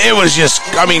home. It was just,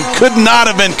 could not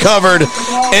have been covered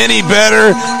any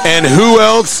better. And who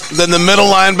else than the middle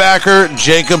linebacker,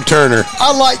 Jacob Turner.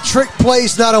 I like trick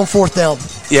plays not on 4th down.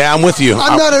 Yeah, I'm with you.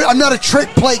 I'm not a trick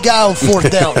play guy on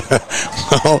 4th down.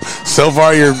 Well, so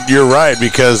far you're right,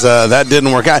 because that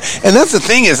didn't work out. And that's the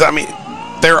thing is,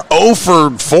 they're 0 for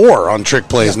 4 on trick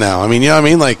plays now. You know what I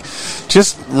mean? Like,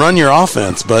 just run your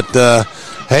offense. But,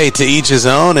 hey, to each his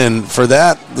own. And for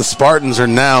that, the Spartans are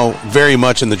now very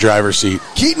much in the driver's seat.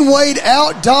 Keaton Wade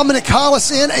out. Dominic Hollis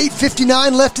in.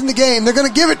 8:59 left in the game. They're going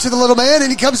to give it to the little man,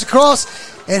 and he comes across.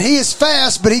 And he is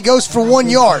fast, but he goes for 1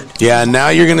 yard. Yeah, now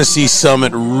you're going to see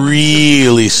Summit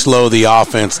really slow the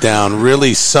offense down,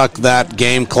 really suck that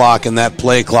game clock and that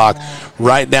play clock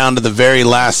right down to the very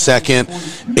last second,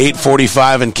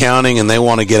 8:45 and counting, and they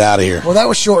want to get out of here. Well, that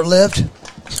was short-lived.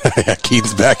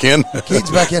 Keaton's back in.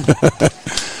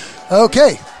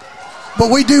 Okay.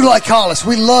 But we do like Hollis.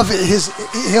 We love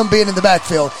him being in the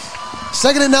backfield.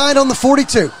 2nd and 9 on the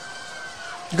 42. You're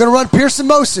going to run Pearson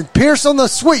motion. Pierce on the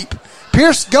sweep.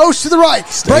 Pierce goes to the right,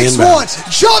 breaks once,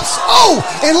 jumps,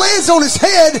 and lands on his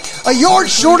head a yard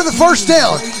short of the 1st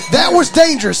down. That was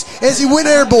dangerous as he went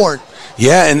airborne.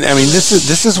 Yeah, and this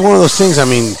is one of those things.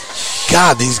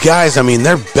 God, these guys,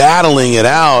 they're battling it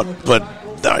out, but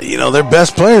their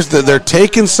best players, they're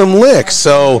taking some licks.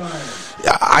 So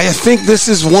I think this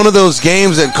is one of those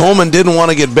games that Coleman didn't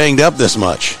want to get banged up this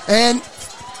much. And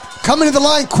coming to the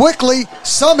line quickly,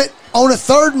 Summit on a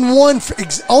 3rd and 1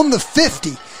 on the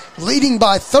 50. Leading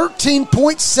by 13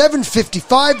 points,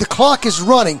 7:55. The clock is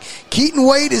running. Keaton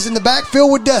Wade is in the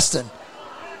backfield with Destin.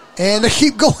 And they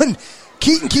keep going.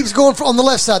 Keaton keeps going on the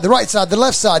left side, the right side, the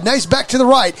left side. Now he's back to the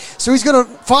right. So he's going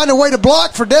to find a way to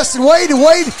block for Destin Wade. And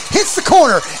Wade hits the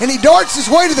corner. And he darts his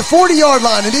way to the 40-yard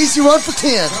line. An easy run for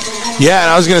 10. Yeah,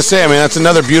 and I was going to say, that's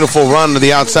another beautiful run to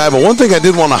the outside. But one thing I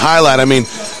did want to highlight,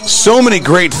 so many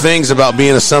great things about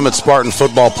being a Summit Spartan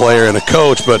football player and a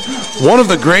coach. But one of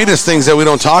the greatest things that we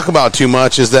don't talk about too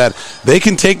much is that they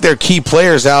can take their key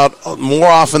players out more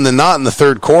often than not in the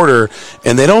 3rd quarter.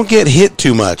 And they don't get hit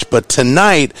too much. But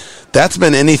tonight, that's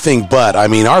been anything but.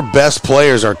 Our best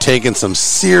players are taking some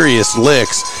serious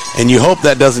licks, and you hope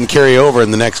that doesn't carry over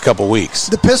in the next couple weeks.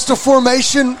 The pistol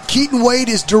formation, Keaton Wade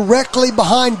is directly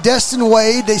behind Destin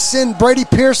Wade. They send Brady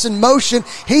Pierce in motion.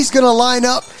 He's going to line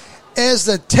up as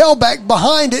the tailback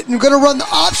behind it and going to run the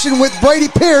option with Brady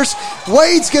Pierce.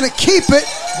 Wade's going to keep it,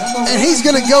 and he's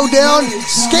going to go down,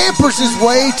 scampers his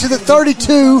way to the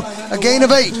 32, a gain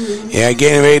of 8. Yeah, a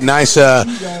gain of 8. Nice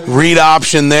read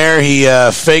option there. He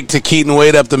faked to Keaton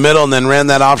Wade up the middle and then ran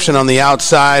that option on the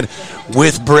outside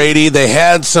with Brady. They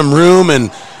had some room,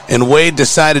 and Wade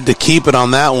decided to keep it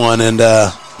on that one, and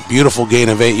beautiful gain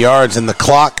of 8 yards, and the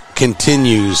clock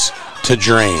continues to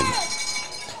drain.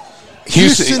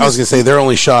 Houston, I was going to say, their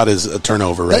only shot is a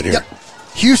turnover right here.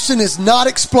 Houston is not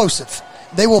explosive.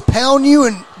 They will pound you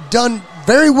and done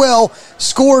very well.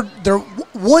 Scored their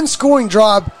one scoring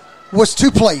drive was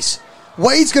 2 plays.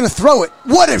 Wade's going to throw it.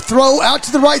 What a throw out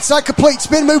to the right side, complete.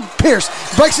 Spin move, Pierce.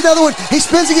 Breaks another one. He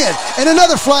spins again. And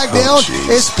another flag down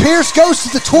as Pierce goes to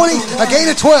the 20, a gain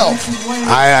of 12.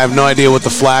 I have no idea what the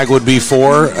flag would be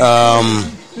for.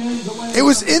 It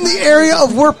was in the area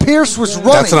of where Pierce was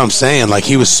running. That's what I'm saying. Like,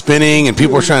 he was spinning and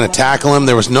people were trying to tackle him.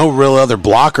 There was no real other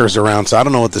blockers around, so I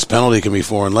don't know what this penalty can be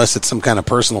for unless it's some kind of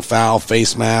personal foul,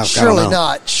 face mask. Surely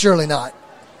not. Surely not.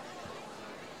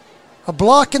 A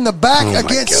block in the back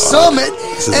against Summit.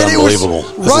 This is unbelievable.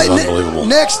 Right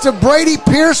next to Brady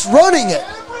Pierce running it.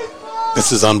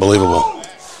 This is unbelievable.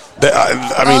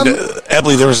 I mean,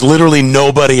 Ebley, there was literally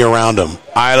nobody around him.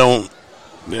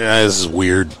 This is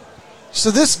weird. So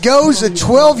this goes a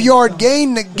 12-yard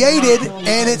gain negated,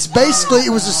 and it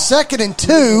was a 2nd and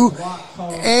 2,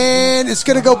 and it's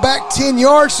going to go back 10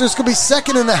 yards, so it's going to be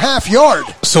 2.5 yards.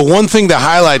 So one thing to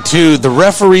highlight, too, the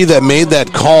referee that made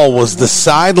that call was the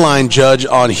sideline judge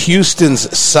on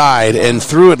Houston's side and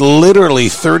threw it literally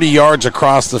 30 yards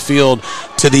across the field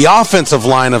to the offensive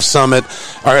line of Summit.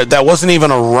 That wasn't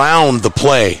even around the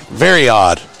play. Very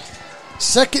odd.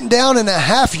 2nd down and a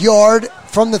half yard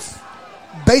from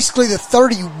basically the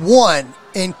 31,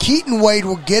 and Keaton Wade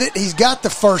will get it. He's got the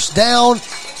first down,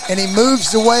 and he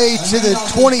moves away to the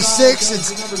 26.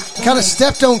 It's kind of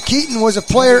stepped on Keaton, was a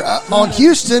player on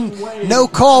Houston. No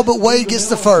call, but Wade gets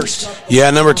the first.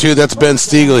 Yeah, number 2, that's Ben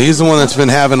Stiegel. He's the one that's been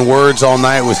having words all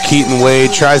night with Keaton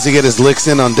Wade, tries to get his licks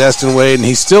in on Destin Wade, and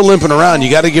he's still limping around. You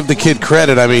got to give the kid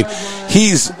credit. I mean,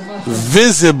 he's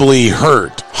visibly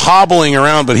hurt, hobbling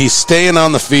around, but he's staying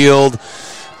on the field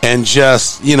and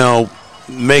just,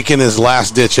 making his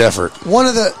last-ditch effort.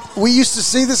 We used to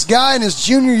see this guy in his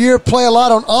junior year play a lot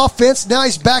on offense. Now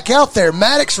he's back out there.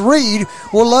 Maddox Reed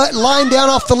will line down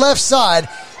off the left side.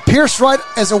 Pierce right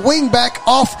as a wingback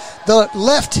off the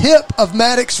left hip of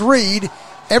Maddox Reed.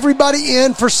 Everybody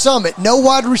in for Summit. No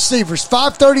wide receivers.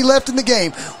 5:30 left in the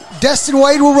game. Destin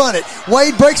Wade will run it.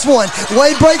 Wade breaks 1.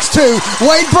 Wade breaks 2.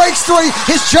 Wade breaks 3.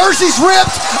 His jersey's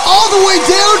ripped all the way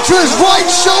down to his right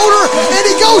shoulder, and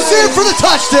he goes in for the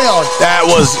touchdown. That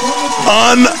was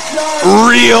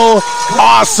unreal,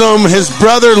 awesome. His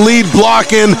brother lead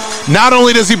blocking. Not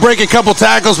only does he break a couple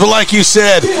tackles, but like you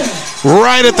said,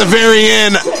 right at the very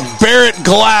end, Barrett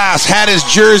Glass had his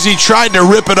jersey, tried to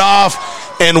rip it off,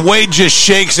 and Wade just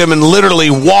shakes him and literally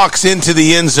walks into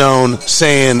the end zone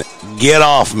saying, "Get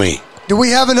off me." Do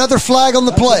we have another flag on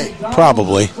the play?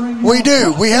 Probably. We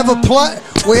do. We have a flag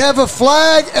at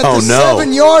the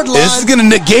 7-yard line. This is going to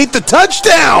negate the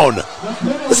touchdown.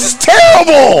 This is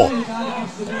terrible.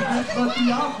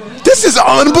 This is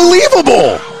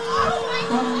unbelievable.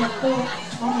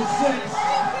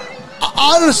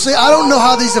 Honestly, I don't know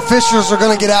how these officials are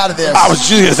going to get out of this. I was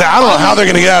just going to say, I don't know how they're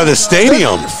going to get out of this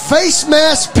stadium. Face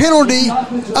mask penalty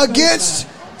against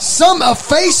a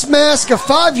face mask, a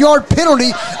 5-yard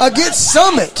penalty against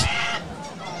Summit.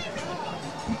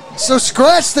 So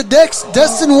scratch the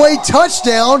Destin Wade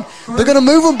touchdown. They're going to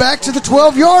move him back to the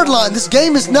 12-yard line. This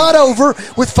game is not over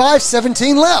with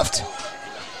 5:17 left.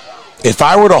 If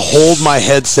I were to hold my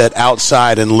headset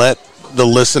outside and let the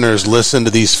listeners listen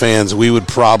to these fans, we would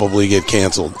probably get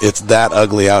canceled. It's that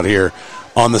ugly out here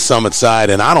on the Summit side,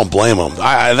 and I don't blame them.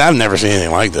 I've never seen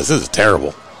anything like this. This is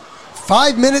terrible.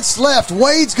 5 minutes left.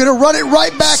 Wade's going to run it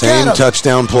right back at him. Same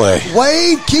touchdown play.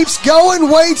 Wade keeps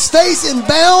going. Wade stays in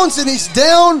bounds, and he's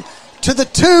down to the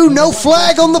 2. No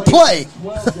flag on the play.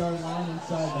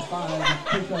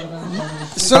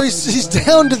 So he's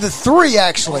down to the 3,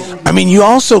 actually. I mean, you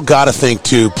also got to think,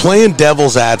 too, playing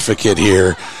devil's advocate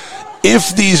here,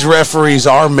 if these referees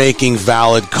are making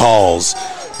valid calls,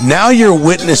 now you're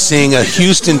witnessing a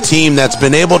Houston team that's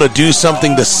been able to do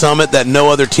something to Summit that no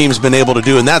other team's been able to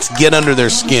do, and that's get under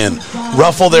their skin,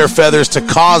 ruffle their feathers to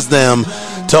cause them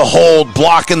to hold,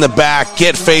 block in the back,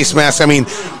 get face masks. I mean,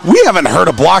 we haven't heard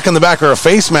a block in the back or a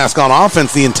face mask on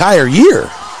offense the entire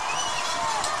year.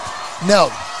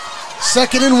 No.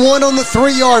 2nd and 1 on the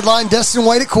 3-yard line. Destin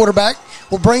Wade at quarterback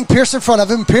will bring Pierce in front of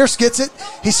him. Pierce gets it.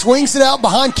 He swings it out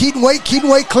behind Keaton Wade. Keaton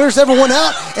Wade clears everyone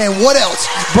out. And what else?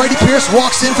 Brady Pierce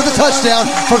walks in for the touchdown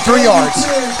for 3 yards.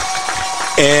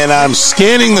 And I'm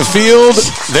scanning the field.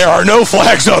 There are no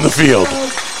flags on the field.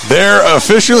 There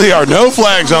officially are no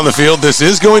flags on the field. This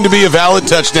is going to be a valid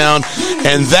touchdown,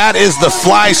 and that is the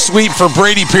fly sweep for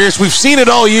Brady Pierce. We've seen it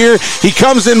all year. He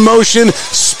comes in motion,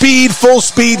 speed, full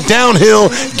speed, downhill,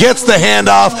 gets the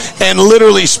handoff, and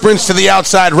literally sprints to the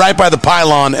outside right by the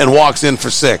pylon and walks in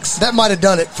for 6. That might have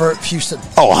done it for Houston.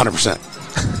 Oh, 100%.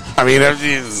 I mean,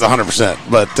 it's 100%.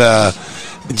 But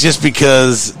just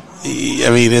because,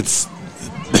 I mean,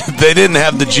 they didn't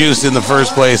have the juice in the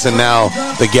first place, and now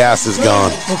the gas is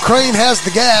gone. Well, Crane has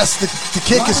the gas. The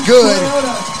kick is good.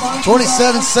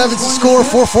 27-7's the score,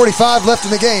 4:45 left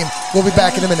in the game. We'll be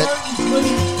back in a minute.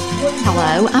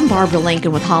 Hello, I'm Barbara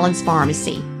Lincoln with Hollins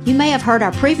Pharmacy. You may have heard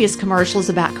our previous commercials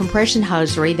about compression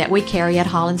hosiery that we carry at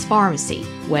Hollins Pharmacy.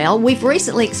 Well, we've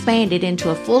recently expanded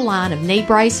into a full line of knee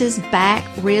braces, back,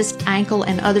 wrist, ankle,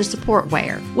 and other support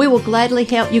wear. We will gladly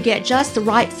help you get just the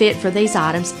right fit for these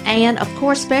items and, of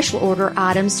course, special order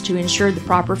items to ensure the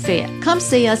proper fit. Come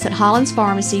see us at Hollins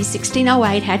Pharmacy,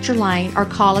 1608 Hatcher Lane, or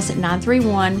call us at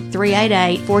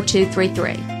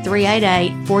 931-388-4233.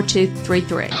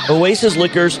 388-4233. Oasis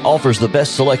Liquors offers the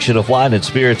best selection of wine and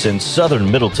spirits in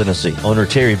southern Middle Tennessee. Owner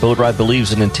Terry Boatwright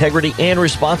believes in integrity and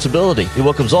responsibility. He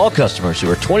welcomes all customers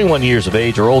who are 21 years of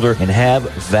age or older and have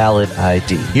valid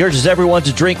ID. He urges everyone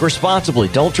to drink responsibly.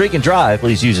 Don't drink and drive.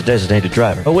 Please use a designated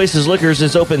driver. Oasis Liquors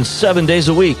is open 7 days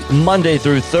a week, Monday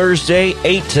through Thursday,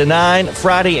 8 to 9,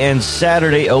 Friday and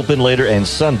Saturday open later, and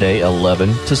Sunday,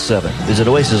 11 to 7. Visit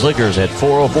Oasis Liquors at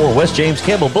 404 West James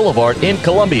Campbell Boulevard in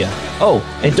Columbia. Oh,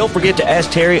 and don't forget to ask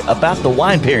Terry about the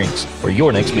wine pairings for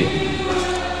your next meal.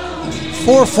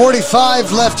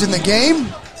 4:45 left in the game.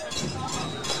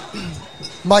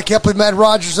 Mike Epley, Matt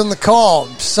Rogers on the call.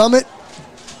 Summit,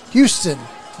 Houston,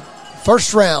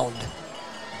 first round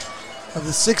of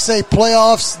the 6A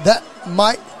playoffs. That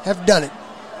might have done it.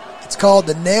 It's called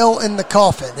the nail in the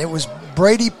coffin. It was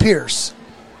Brady Pierce.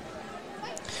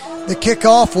 The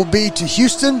kickoff will be to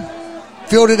Houston,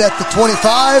 fielded at the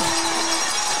 25.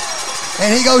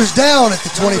 And he goes down at the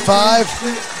 25.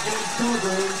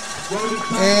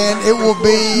 And it will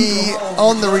be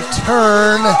on the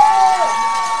return.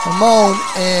 Ramon,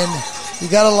 and you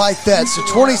got to like that. So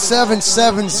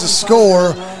 27-7's the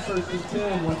score.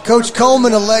 Coach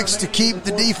Coleman elects to keep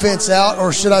the defense out,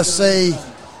 or should I say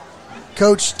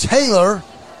Coach Taylor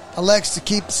elects to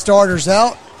keep the starters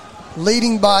out,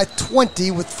 leading by 20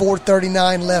 with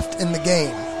 4:39 left in the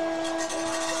game.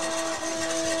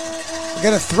 They're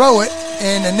going to throw it,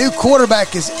 and a new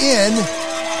quarterback is in,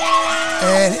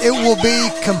 and it will be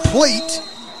complete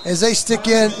as they stick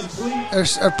in or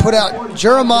put out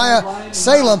Jeremiah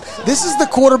Salem. This is the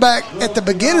quarterback at the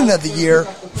beginning of the year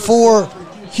for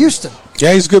Houston.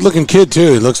 Yeah, he's a good-looking kid,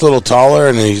 too. He looks a little taller,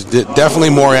 and he's definitely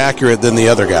more accurate than the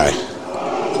other guy.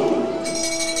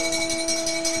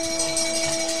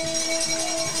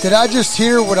 Did I just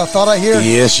hear what I thought I heard?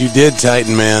 Yes, you did,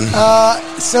 Titan Man.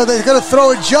 So they're going to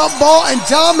throw a jump ball, and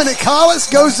Dominic Hollis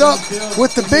goes up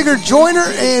with the bigger Joyner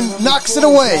and knocks it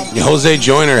away. Jose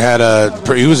Joyner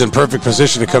he was in perfect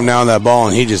position to come down that ball,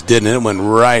 and he just didn't. It went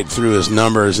right through his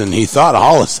numbers, and he thought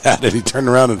Hollis had it. He turned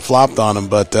around and flopped on him,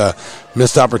 but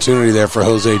missed opportunity there for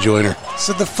Jose Joyner.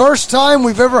 So the first time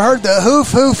we've ever heard the hoof,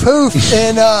 hoof, hoof,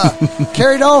 and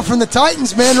carried on from the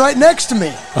Titans man right next to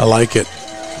me. I like it.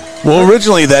 Well,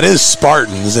 originally that is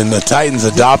Spartans, and the Titans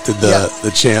adopted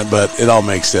the chant, but it all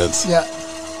makes sense. Yeah.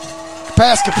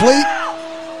 Pass complete.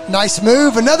 Nice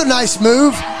move. Another nice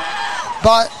move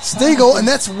by Stiegel, and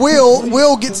that's Will.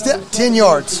 Will gets 10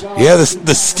 yards. Yeah,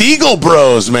 the Stiegel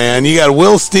bros, man. You got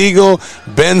Will Stiegel,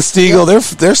 Ben Stiegel. Yep.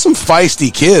 They're some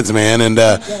feisty kids, man, and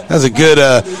that's a good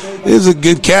it was a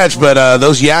good catch, but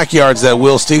those yak yards that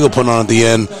Will Stiegel put on at the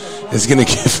end is going to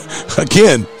give,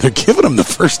 again, they're giving him the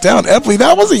first down. Epley,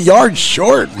 that was a yard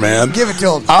short, man. Give it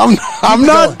to him. I'm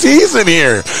not teasing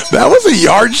here. That was a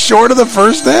yard short of the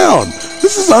first down.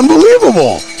 This is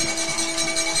unbelievable.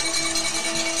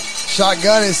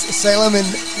 Shotgun is Salem, and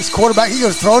his quarterback, he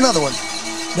goes to throw another one.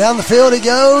 Down the field he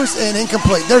goes, and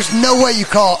incomplete. There's no way you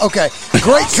call. Okay,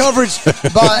 great coverage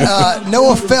by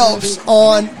Noah Phelps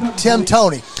on Tim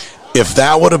Toney. If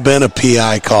that would have been a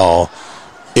PI call,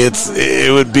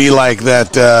 it would be like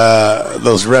that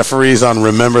those referees on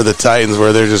Remember the Titans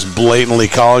where they're just blatantly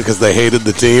calling because they hated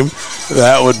the team.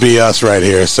 That would be us right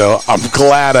here. So I'm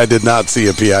glad I did not see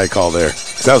a PI call there.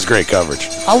 That was great coverage.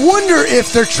 I wonder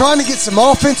if they're trying to get some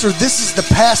offense or this is the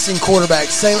passing quarterback.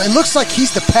 It looks like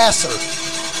he's the passer.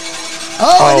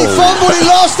 And he fumbled. He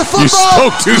lost the football. You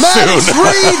spoke too Maddox soon.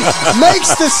 Reed makes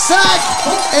the sack.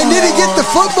 And did he get the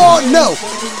football? No.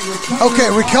 Okay,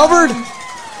 recovered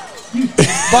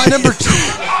by number 2,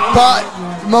 by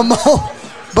Momo.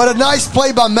 But a nice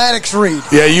play by Maddox Reed.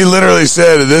 Yeah, you literally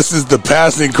said this is the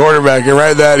passing quarterback. And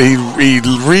right that he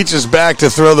reaches back to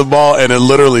throw the ball, and it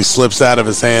literally slips out of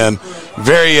his hand.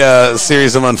 Very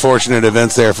series of unfortunate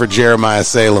events there for Jeremiah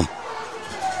Salem.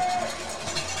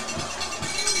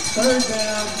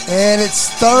 And it's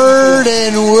 3rd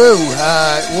and woo.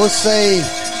 We'll say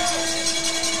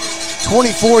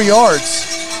 24 yards.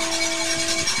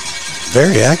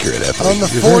 Very accurate, Epley. On the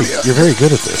 40. You're very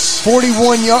good at this.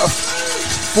 41 yards.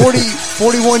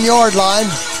 41-yard line,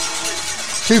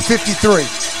 2:53.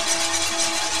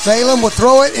 Salem will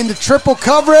throw it into triple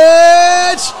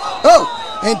coverage. Oh,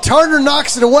 and Turner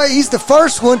knocks it away. He's the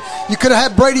first one. You could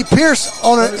have had Brady Pierce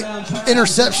on an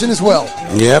interception as well.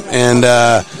 Yep, and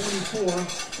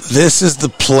this is the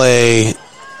play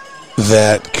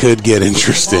that could get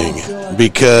interesting,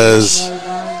 because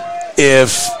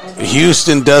if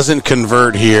Houston doesn't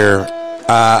convert here,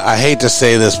 I hate to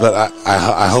say this, but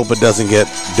I hope it doesn't get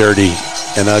dirty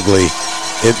and ugly.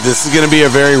 This is going to be a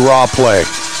very raw play.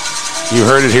 You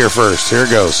heard it here first. Here it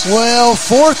goes. Well,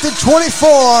 4th and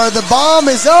 24. The bomb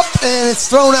is up, and it's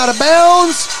thrown out of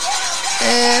bounds,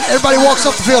 and everybody walks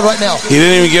off the field right now. He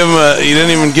didn't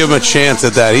even give him a chance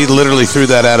at that. He literally threw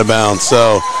that out of bounds.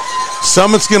 So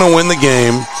Summit's going to win the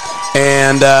game.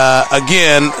 And,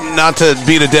 again, not to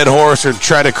beat a dead horse or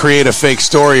try to create a fake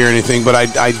story or anything, but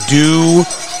I do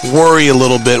worry a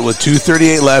little bit. With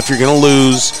 2:38 left, you're going to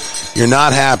lose. You're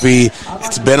not happy.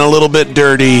 It's been a little bit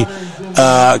dirty.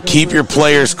 Keep your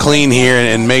players clean here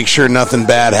and make sure nothing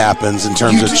bad happens in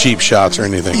terms of cheap shots or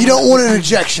anything. You don't want an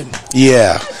ejection.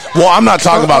 Yeah. Well, I'm not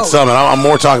talking about Summit. I'm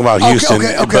more talking about Houston.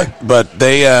 Okay. But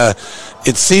they,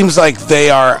 it seems like they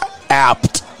are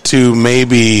apt to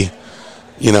maybe,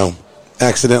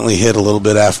 accidentally hit a little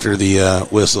bit after the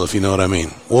whistle, if you know what I mean.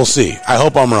 We'll see. I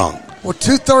hope I'm wrong. Well,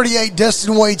 2:38,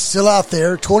 Destin Wade's still out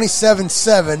there,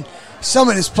 27-7.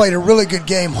 Summit has played a really good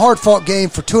game, hard-fought game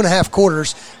for 2.5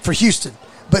 quarters for Houston.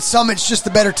 But Summit's just the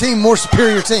better team, more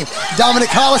superior team. Dominic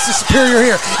Hollis is superior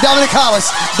here. Dominic Hollis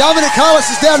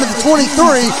is down to the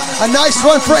 23. A nice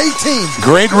run for 18.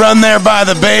 Great run there by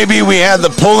the baby. We had the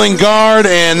pulling guard,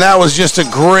 and that was just a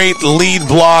great lead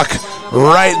block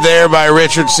right there by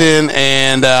Richardson,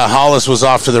 and Hollis was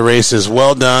off to the races.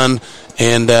 Well done.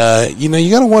 And,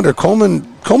 you got to wonder,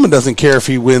 Coleman doesn't care if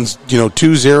he wins,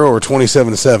 2-0 or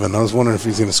 27-7. I was wondering if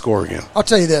he's going to score again. I'll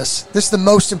tell you this. This is the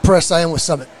most impressed I am with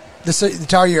Summit this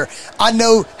entire year. I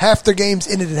know half their games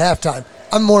ended at halftime.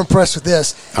 I'm more impressed with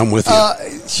this. I'm with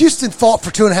you. Houston fought for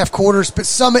 2.5 quarters, but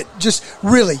Summit just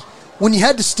really, when you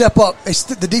had to step up,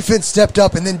 the defense stepped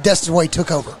up, and then Destin Wade took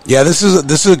over. Yeah, this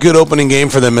is a good opening game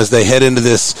for them as they head into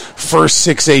this first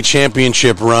 6A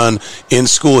championship run in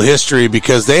school history,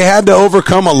 because they had to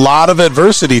overcome a lot of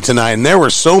adversity tonight, and there were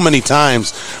so many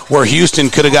times where Houston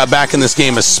could have got back in this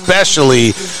game,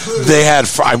 especially they had,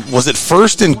 was it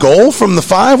 1st and goal from the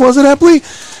 5, was it, Epley?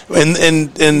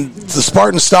 And the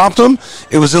Spartans stopped them.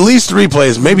 It was at least 3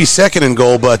 plays, maybe 2nd and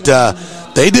goal, but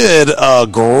they did a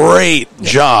great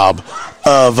job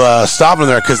of stopping them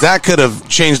there, because that could have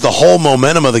changed the whole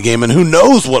momentum of the game, and who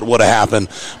knows what would have happened.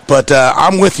 But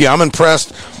I'm with you. I'm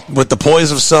impressed with the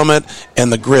poise of Summit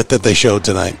and the grit that they showed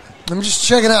tonight. I'm just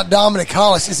checking out Dominic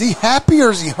Hollis. Is he happy or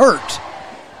is he hurt?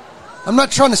 I'm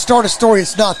not trying to start a story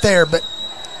that's not there, but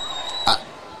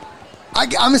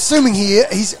I'm assuming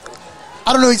he's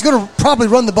I don't know, he's going to probably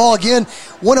run the ball again.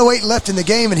 1:08 left in the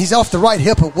game, and he's off the right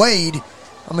hip of Wade.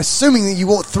 I'm assuming that you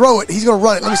won't throw it. He's going to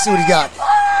run it. Let me see what he got.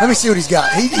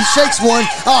 He shakes one.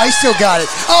 Oh, he still got it.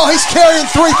 Oh, he's carrying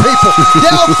 3 people.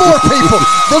 Down 4 people.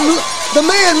 The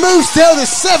man moves down the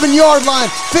 7-yard line.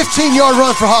 15-yard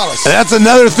run for Hollis. That's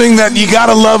another thing that you got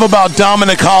to love about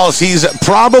Dominic Hollis. He's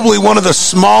probably one of the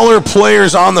smaller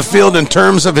players on the field in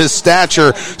terms of his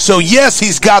stature. So, yes,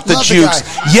 he's got the jukes.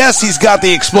 Yes, he's got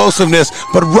the explosiveness.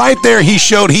 But right there he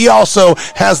showed he also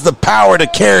has the power to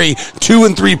carry 2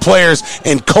 and 3 players.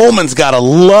 And Coleman's got to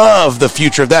love the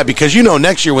future of that, because,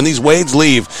 next year when these Wades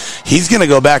leave, he's going to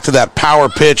go back to that power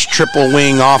pitch, triple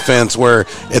wing offense where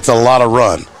it's a lot of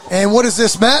run. And what is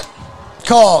this, Matt?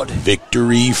 Called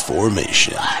victory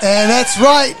formation. And that's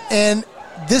right. And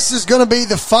this is going to be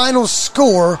the final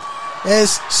score,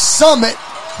 as Summit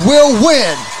will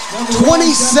win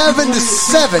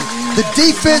 27-7. The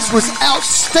defense was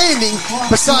outstanding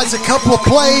besides a couple of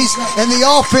plays, and the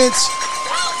offense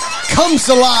comes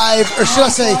alive, or should I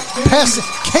say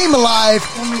came alive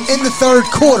in the 3rd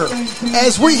quarter.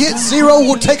 As we hit 0,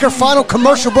 we'll take our final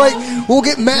commercial break. We'll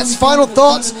get Matt's final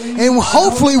thoughts, and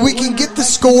hopefully we can get the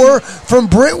score from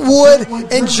Brentwood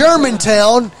and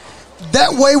Germantown.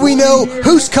 That way we know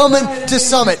who's coming to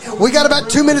Summit. We got about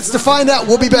 2 minutes to find out.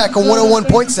 We'll be back on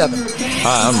 101.7.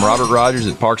 Hi, I'm Robert Rogers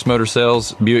at Parks Motor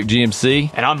Sales Buick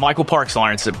GMC. And I'm Michael Parks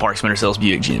Lawrence at Parks Motor Sales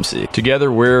Buick GMC. Together,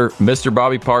 we're Mr.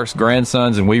 Bobby Parks'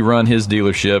 grandsons, and we run his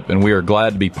dealership, and we are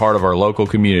glad to be part of our local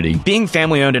community. Being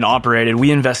family-owned and operated,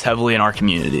 we invest heavily in our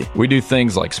community. We do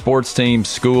things like sports teams,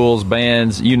 schools,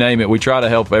 bands, you name it. We try to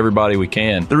help everybody we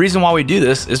can. The reason why we do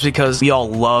this is because we all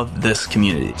love this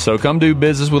community. So come do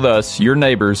business with us, your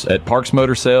neighbors, at Parks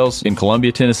Motor Sales in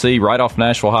Columbia, Tennessee, right off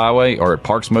Nashville Highway, or at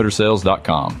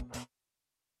parksmotorsales.com.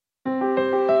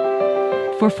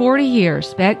 For 40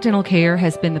 years, Beck Dental Care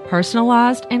has been the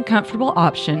personalized and comfortable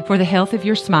option for the health of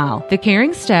your smile. The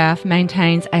caring staff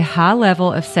maintains a high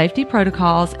level of safety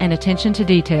protocols and attention to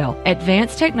detail.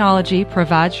 Advanced technology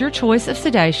provides your choice of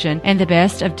sedation and the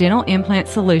best of dental implant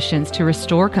solutions to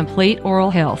restore complete oral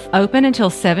health. Open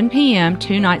until 7 p.m.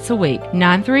 2 nights a week.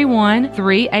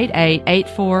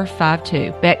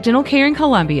 931-388-8452. Beck Dental Care in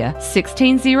Columbia,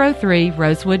 1603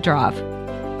 Rosewood Drive.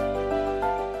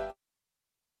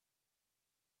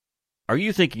 Are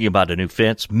you thinking about a new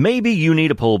fence? Maybe you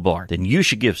need a pole barn. Then you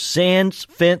should give Sands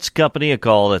Fence Company a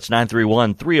call. That's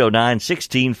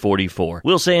 931-309-1644.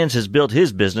 Will Sands has built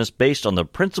his business based on the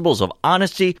principles of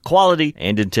honesty, quality,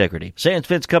 and integrity. Sands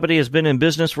Fence Company has been in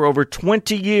business for over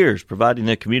 20 years, providing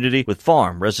the community with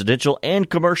farm, residential, and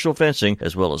commercial fencing,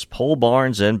 as well as pole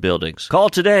barns and buildings. Call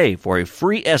today for a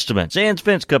free estimate. Sands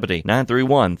Fence Company,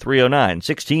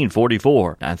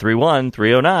 931-309-1644.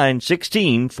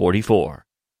 931-309-1644.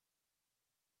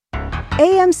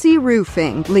 AMC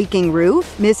Roofing. Leaking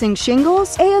roof? Missing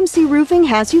shingles? AMC Roofing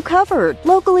has you covered.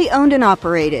 Locally owned and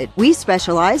operated. We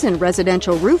specialize in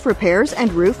residential roof repairs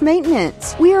and roof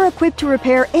maintenance. We are equipped to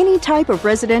repair any type of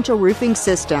residential roofing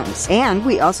systems. And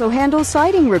we also handle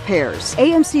siding repairs.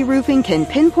 AMC Roofing can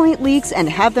pinpoint leaks and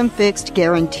have them fixed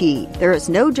guaranteed. There is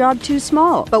no job too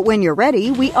small. But when you're ready,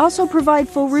 we also provide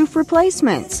full roof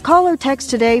replacements. Call or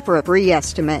text today for a free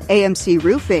estimate. AMC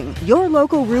Roofing, your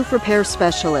local roof repair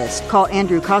specialist. Call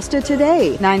Andrew Costa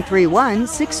today,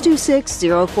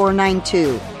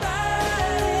 931-626-0492.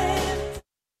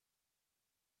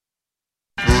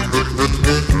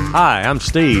 Hi, I'm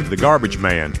Steve, the garbage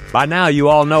man. By now you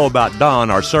all know about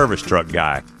Don, our service truck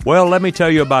guy. Well, let me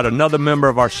tell you about another member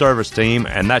of our service team,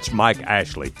 and that's Mike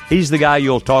Ashley. He's the guy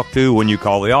you'll talk to when you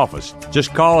call the office.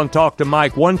 Just call and talk to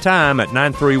Mike one time at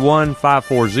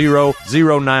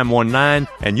 931-540-0919,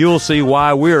 and you'll see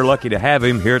why we're lucky to have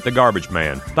him here at the Garbage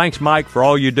Man. Thanks, Mike, for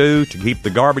all you do to keep the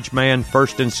Garbage Man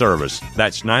first in service.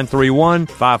 That's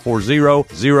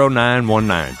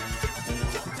 931-540-0919.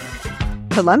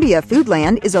 Columbia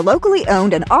Foodland is a locally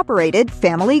owned and operated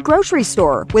family grocery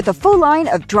store with a full line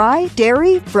of dry,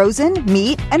 dairy, frozen,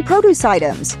 meat, and produce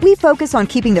items. We focus on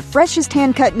keeping the freshest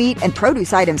hand-cut meat and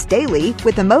produce items daily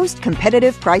with the most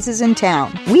competitive prices in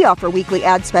town. We offer weekly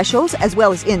ad specials as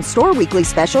well as in-store weekly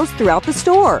specials throughout the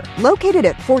store. Located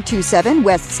at 427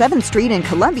 West 7th Street in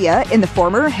Columbia in the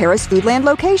former Harris Foodland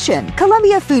location.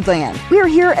 Columbia Foodland. We are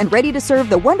here and ready to serve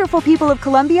the wonderful people of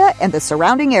Columbia and the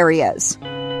surrounding areas.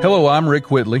 Hello, I'm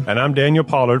Rick Whitley. And I'm Daniel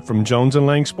Pollard from Jones &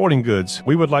 Lang Sporting Goods.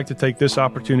 We would like to take this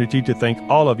opportunity to thank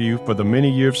all of you for the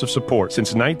many years of support.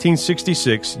 Since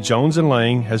 1966, Jones &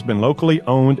 Lang has been locally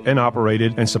owned and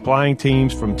operated and supplying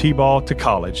teams from T-ball to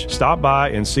college. Stop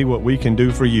by and see what we can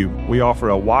do for you. We offer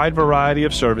a wide variety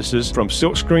of services from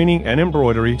silk screening and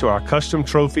embroidery to our custom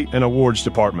trophy and awards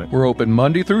department. We're open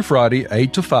Monday through Friday,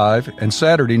 8 to 5, and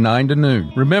Saturday, 9 to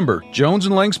noon. Remember, Jones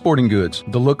 & Lang Sporting Goods,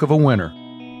 the look of a winner.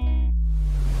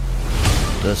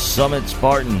 The Summit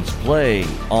Spartans play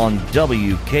on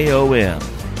WKOM.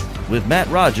 With Matt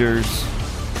Rogers,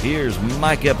 here's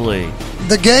Mike Epley.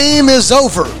 The game is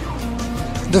over.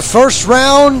 The first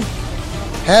round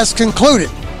has concluded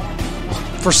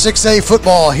for 6A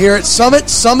football here at Summit.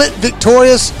 Summit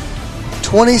victorious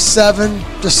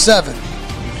 27-7.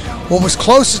 What was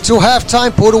closer to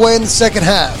halftime pulled away in the second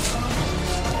half.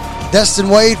 Destin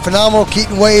Wade, phenomenal.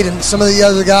 Keaton Wade and some of the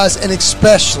other guys, and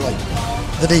especially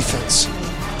the defense.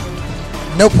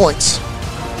 No points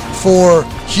for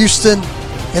Houston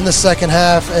in the second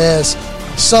half as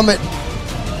Summit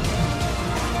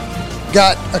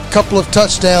got a couple of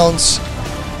touchdowns,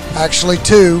 actually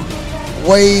two.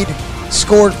 Wade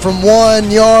scored from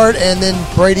 1 yard, and then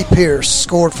Brady Pierce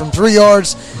scored from 3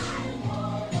 yards.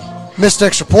 Missed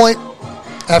extra point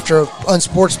after an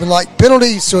unsportsmanlike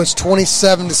penalty, so it's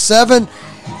 27-7.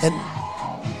 And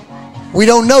we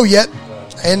don't know yet.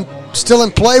 And still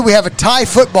in play, we have a tie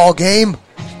football game.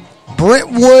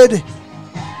 Brentwood,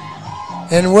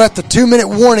 and we're at the 2-minute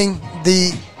warning,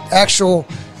 the actual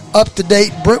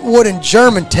up-to-date Brentwood and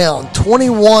Germantown,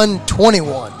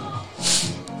 21-21.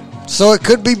 So it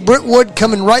could be Brentwood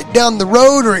coming right down the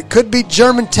road, or it could be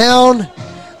Germantown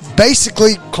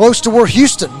basically close to where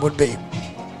Houston would be.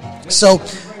 So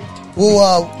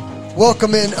we'll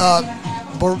welcome in,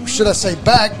 or should I say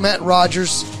back, Matt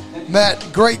Rogers. Matt,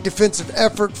 great defensive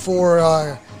effort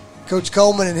for Coach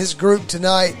Coleman and his group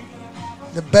tonight.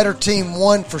 The better team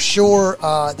won for sure.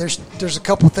 There's a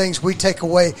couple things we take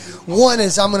away. One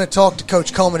is I'm going to talk to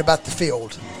Coach Coleman about the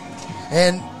field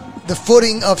and the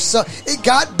footing of some. It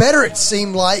got better, it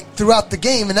seemed like, throughout the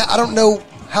game, and I don't know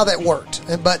how that worked.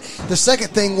 But the second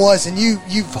thing was, and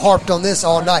you've harped on this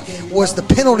all night, was the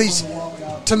penalties.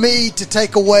 To me, to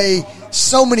take away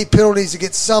so many penalties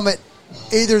against Summit,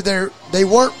 either they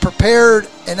weren't prepared,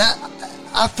 and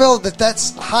I felt that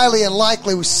that's highly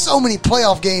unlikely with so many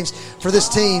playoff games for this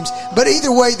team. But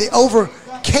either way, they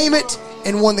overcame it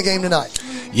and won the game tonight.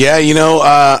 Yeah,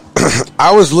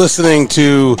 I was listening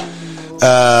to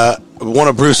one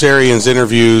of Bruce Arians'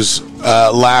 interviews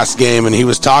last game, and he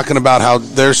was talking about how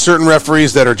there's certain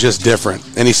referees that are just different.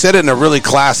 And he said it in a really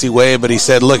classy way, but he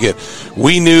said, look,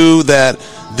 we knew that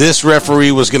this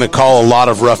referee was going to call a lot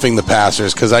of roughing the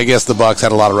passers, because I guess the Bucs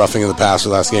had a lot of roughing of the passer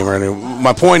last game.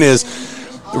 My point is,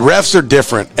 refs are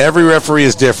different. Every referee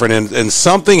is different, and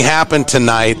something happened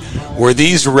tonight where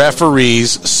these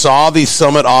referees saw the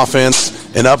Summit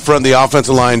offense and up front the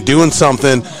offensive line doing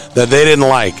something that they didn't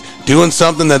like, doing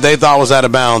something that they thought was out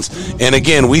of bounds. And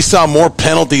again, we saw more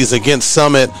penalties against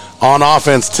Summit on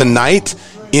offense tonight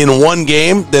in one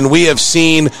game than we have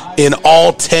seen in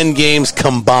all 10 games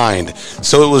combined.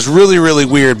 So it was really, really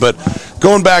weird. But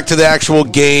going back to the actual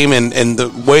game and the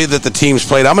way that the teams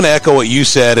played, I'm going to echo what you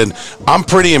said, and I'm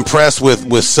pretty impressed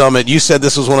with Summit. You said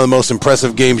this was one of the most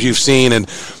impressive games you've seen, and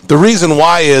the reason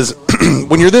why is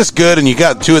when you're this good and you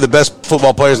got two of the best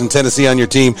football players in Tennessee on your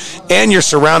team, and you're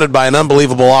surrounded by an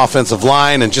unbelievable offensive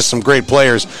line and just some great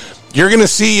players, you're going to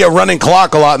see a running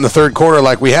clock a lot in the third quarter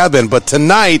like we have been. But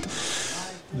tonight,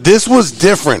 this was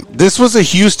different. This was a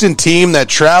Houston team that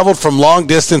traveled from long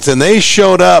distance, and they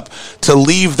showed up to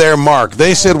leave their mark.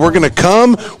 They said, we're going to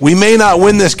come. We may not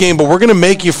win this game, but we're going to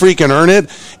make you freaking earn it.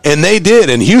 And they did.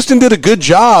 And Houston did a good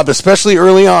job, especially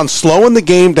early on, slowing the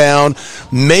game down,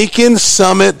 making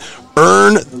Summit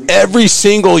earn every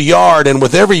single yard. And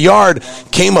with every yard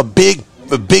came a big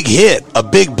hit, a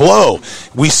big blow.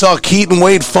 We saw Keaton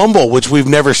Wade fumble, which we've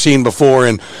never seen before.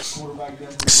 And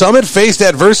Summit faced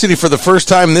adversity for the first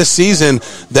time this season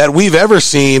that we've ever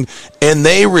seen, and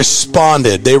they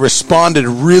responded. They responded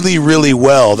really, really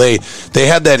well. They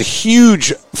had that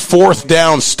huge fourth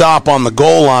down stop on the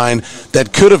goal line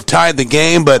that could have tied the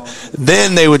game, but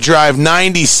then they would drive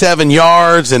 97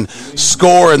 yards and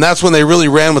score, and that's when they really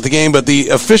ran with the game. But the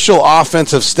official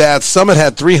offensive stats, Summit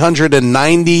had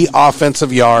 390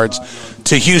 offensive yards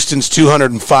to Houston's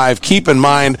 205. Keep in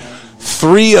mind,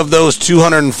 three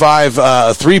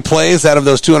plays out of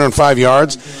those 205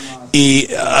 yards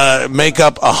make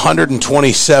up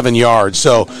 127 yards.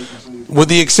 So with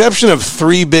the exception of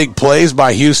three big plays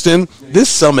by Houston, this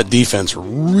Summit defense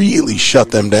really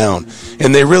shut them down,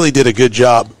 and they really did a good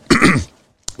job.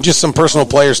 Just some personal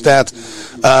player stats.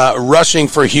 Rushing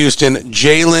for Houston,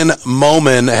 Jalen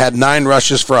Moman had 9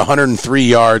 rushes for 103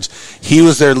 yards. He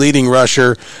was their leading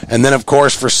rusher. And then, of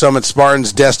course, for Summit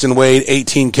Spartans, Destin Wade,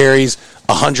 18 carries,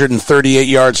 138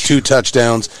 yards, 2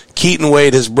 touchdowns. Keaton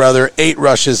Wade, his brother, 8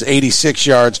 rushes, 86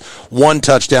 yards, 1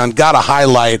 touchdown. Got to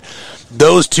highlight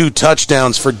those 2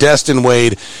 touchdowns for Destin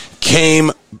Wade came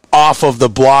off of the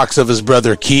blocks of his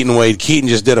brother Keaton Wade. Keaton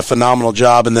just did a phenomenal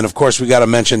job. And then, of course, we got to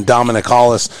mention Dominic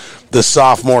Hollis, the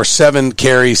sophomore, 7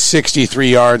 carries,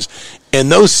 63 yards.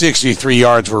 And those 63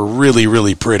 yards were really,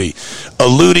 really pretty.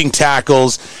 Eluding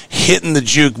tackles, hitting the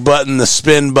juke button, the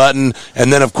spin button,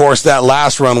 and then, of course, that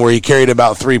last run where he carried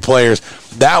about 3 players.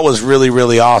 That was really,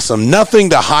 really awesome. Nothing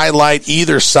to highlight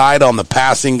either side on the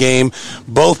passing game.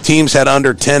 Both teams had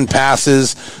under 10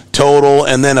 passes total.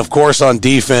 And then, of course, on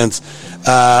defense,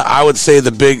 I would say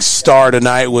the big star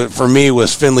tonight for me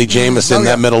was Finley Jamison,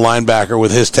 that middle linebacker,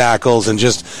 with his tackles and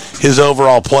just his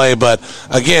overall play. But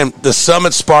again, the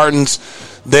Summit Spartans,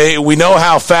 we know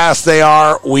how fast they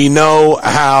are. We know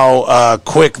how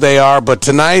quick they are. But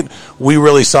tonight, we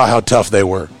really saw how tough they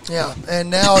were. Yeah, and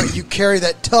now you carry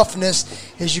that toughness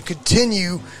as you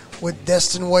continue with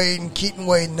Destin Wade and Keaton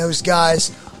Wade and those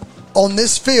guys on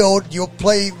this field. You'll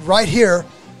play right here,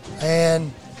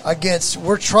 and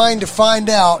we're trying to find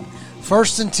out,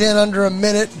 1st and 10 under a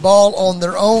minute, ball on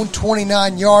their own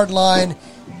 29-yard line,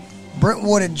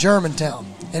 Brentwood and Germantown.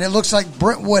 And it looks like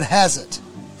Brentwood has it.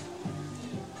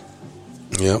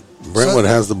 Yep, Brentwood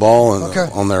has the ball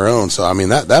on their own. So, I mean,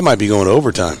 that might be going to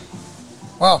overtime.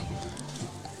 Wow.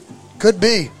 Could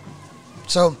be.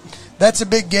 So, that's a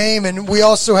big game. And we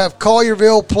also have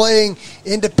Collierville playing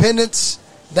Independence.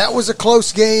 That was a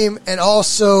close game. And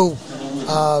also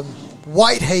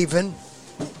Whitehaven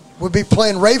would be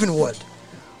playing Ravenwood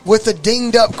with a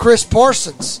dinged-up Chris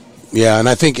Parsons. Yeah, and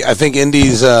I think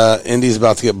Indy's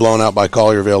about to get blown out by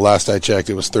Collierville. Last I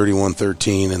checked, it was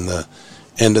 31-13 in the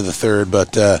end of the third.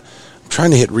 But I'm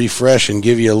trying to hit refresh and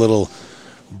give you a little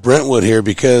Brentwood here,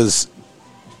 because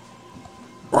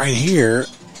right here,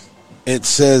 it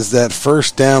says that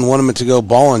first down, 1 minute to go,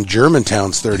 ball on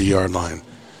Germantown's 30-yard line.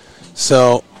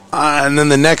 So, and then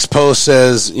the next post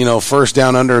says, first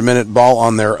down under a minute, ball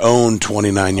on their own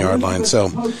 29-yard line. So,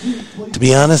 to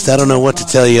be honest, I don't know what to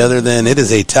tell you other than it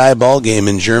is a tie ball game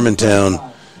in Germantown.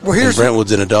 And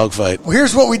Brentwood's in a dogfight. Well,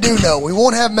 here's what we do know. We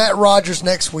won't have Matt Rogers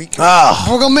next week. Oh.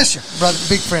 We're going to miss you, brother,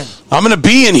 big friend. I'm going to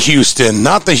be in Houston.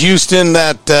 Not the Houston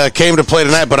that came to play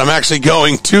tonight, but I'm actually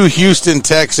going to Houston,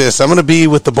 Texas. I'm going to be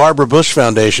with the Barbara Bush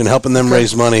Foundation, helping them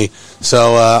raise money.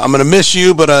 So I'm going to miss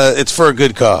you, but it's for a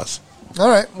good cause. All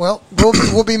right. Well,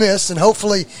 we'll be missed, and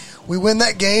hopefully we win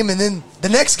that game, and then the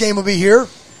next game will be here.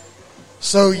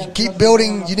 So you keep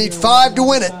building. You need 5 to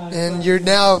win it, and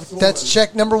that's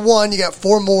check number 1. You got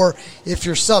 4 more if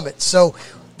you're Summit. So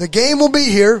the game will be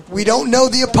here. We don't know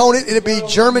the opponent. It'll be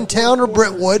Germantown or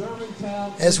Brentwood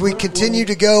as we continue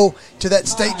to go to that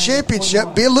state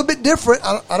championship. Be a little bit different.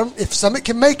 I don't. If Summit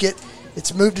can make it,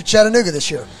 it's moved to Chattanooga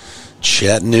this year.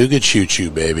 Chattanooga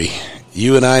choo-choo, baby.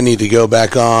 You and I need to go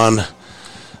back on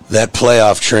that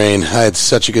playoff train. I had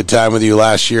such a good time with you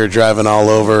last year, driving all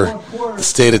over the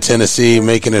state of Tennessee,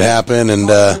 making it happen, and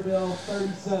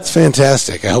it's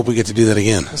fantastic. I hope we get to do that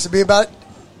again. This will be about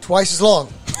twice as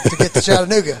long to get to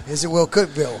Chattanooga as it will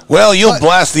Cookeville. Well, you'll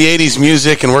blast the 80s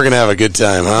music, and we're going to have a good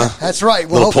time, huh? That's right.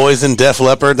 Well, Little Poison, Def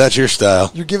Leppard, that's your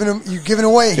style. You're giving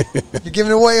away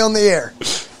on the air.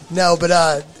 No,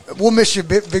 but we'll miss you,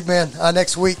 big man,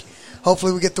 next week.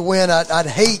 Hopefully we get the win. I'd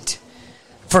hate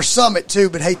for Summit, too,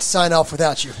 but hate to sign off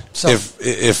without you. So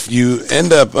if you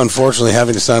end up, unfortunately,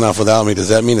 having to sign off without me, does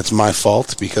that mean it's my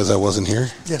fault because I wasn't here?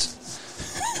 Yes.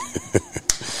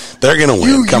 They're going to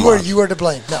win. Come on. You are to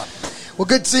blame. No. Well,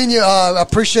 good seeing you. I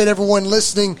appreciate everyone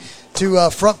listening to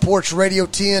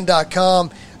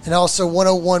FrontPorchRadioTN.com and also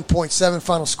 101.7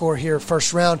 final score here,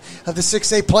 first round of the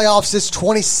 6A playoffs. It's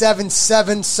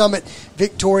 27-7 Summit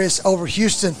victorious over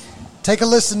Houston. Take a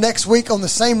listen next week on the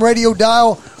same radio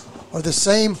dial or the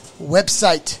same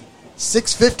website.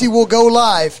 6:50 will go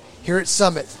live here at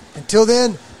Summit. Until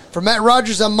then, for Matt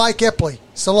Rogers, I'm Mike Epley.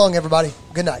 So long, everybody.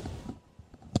 Good night.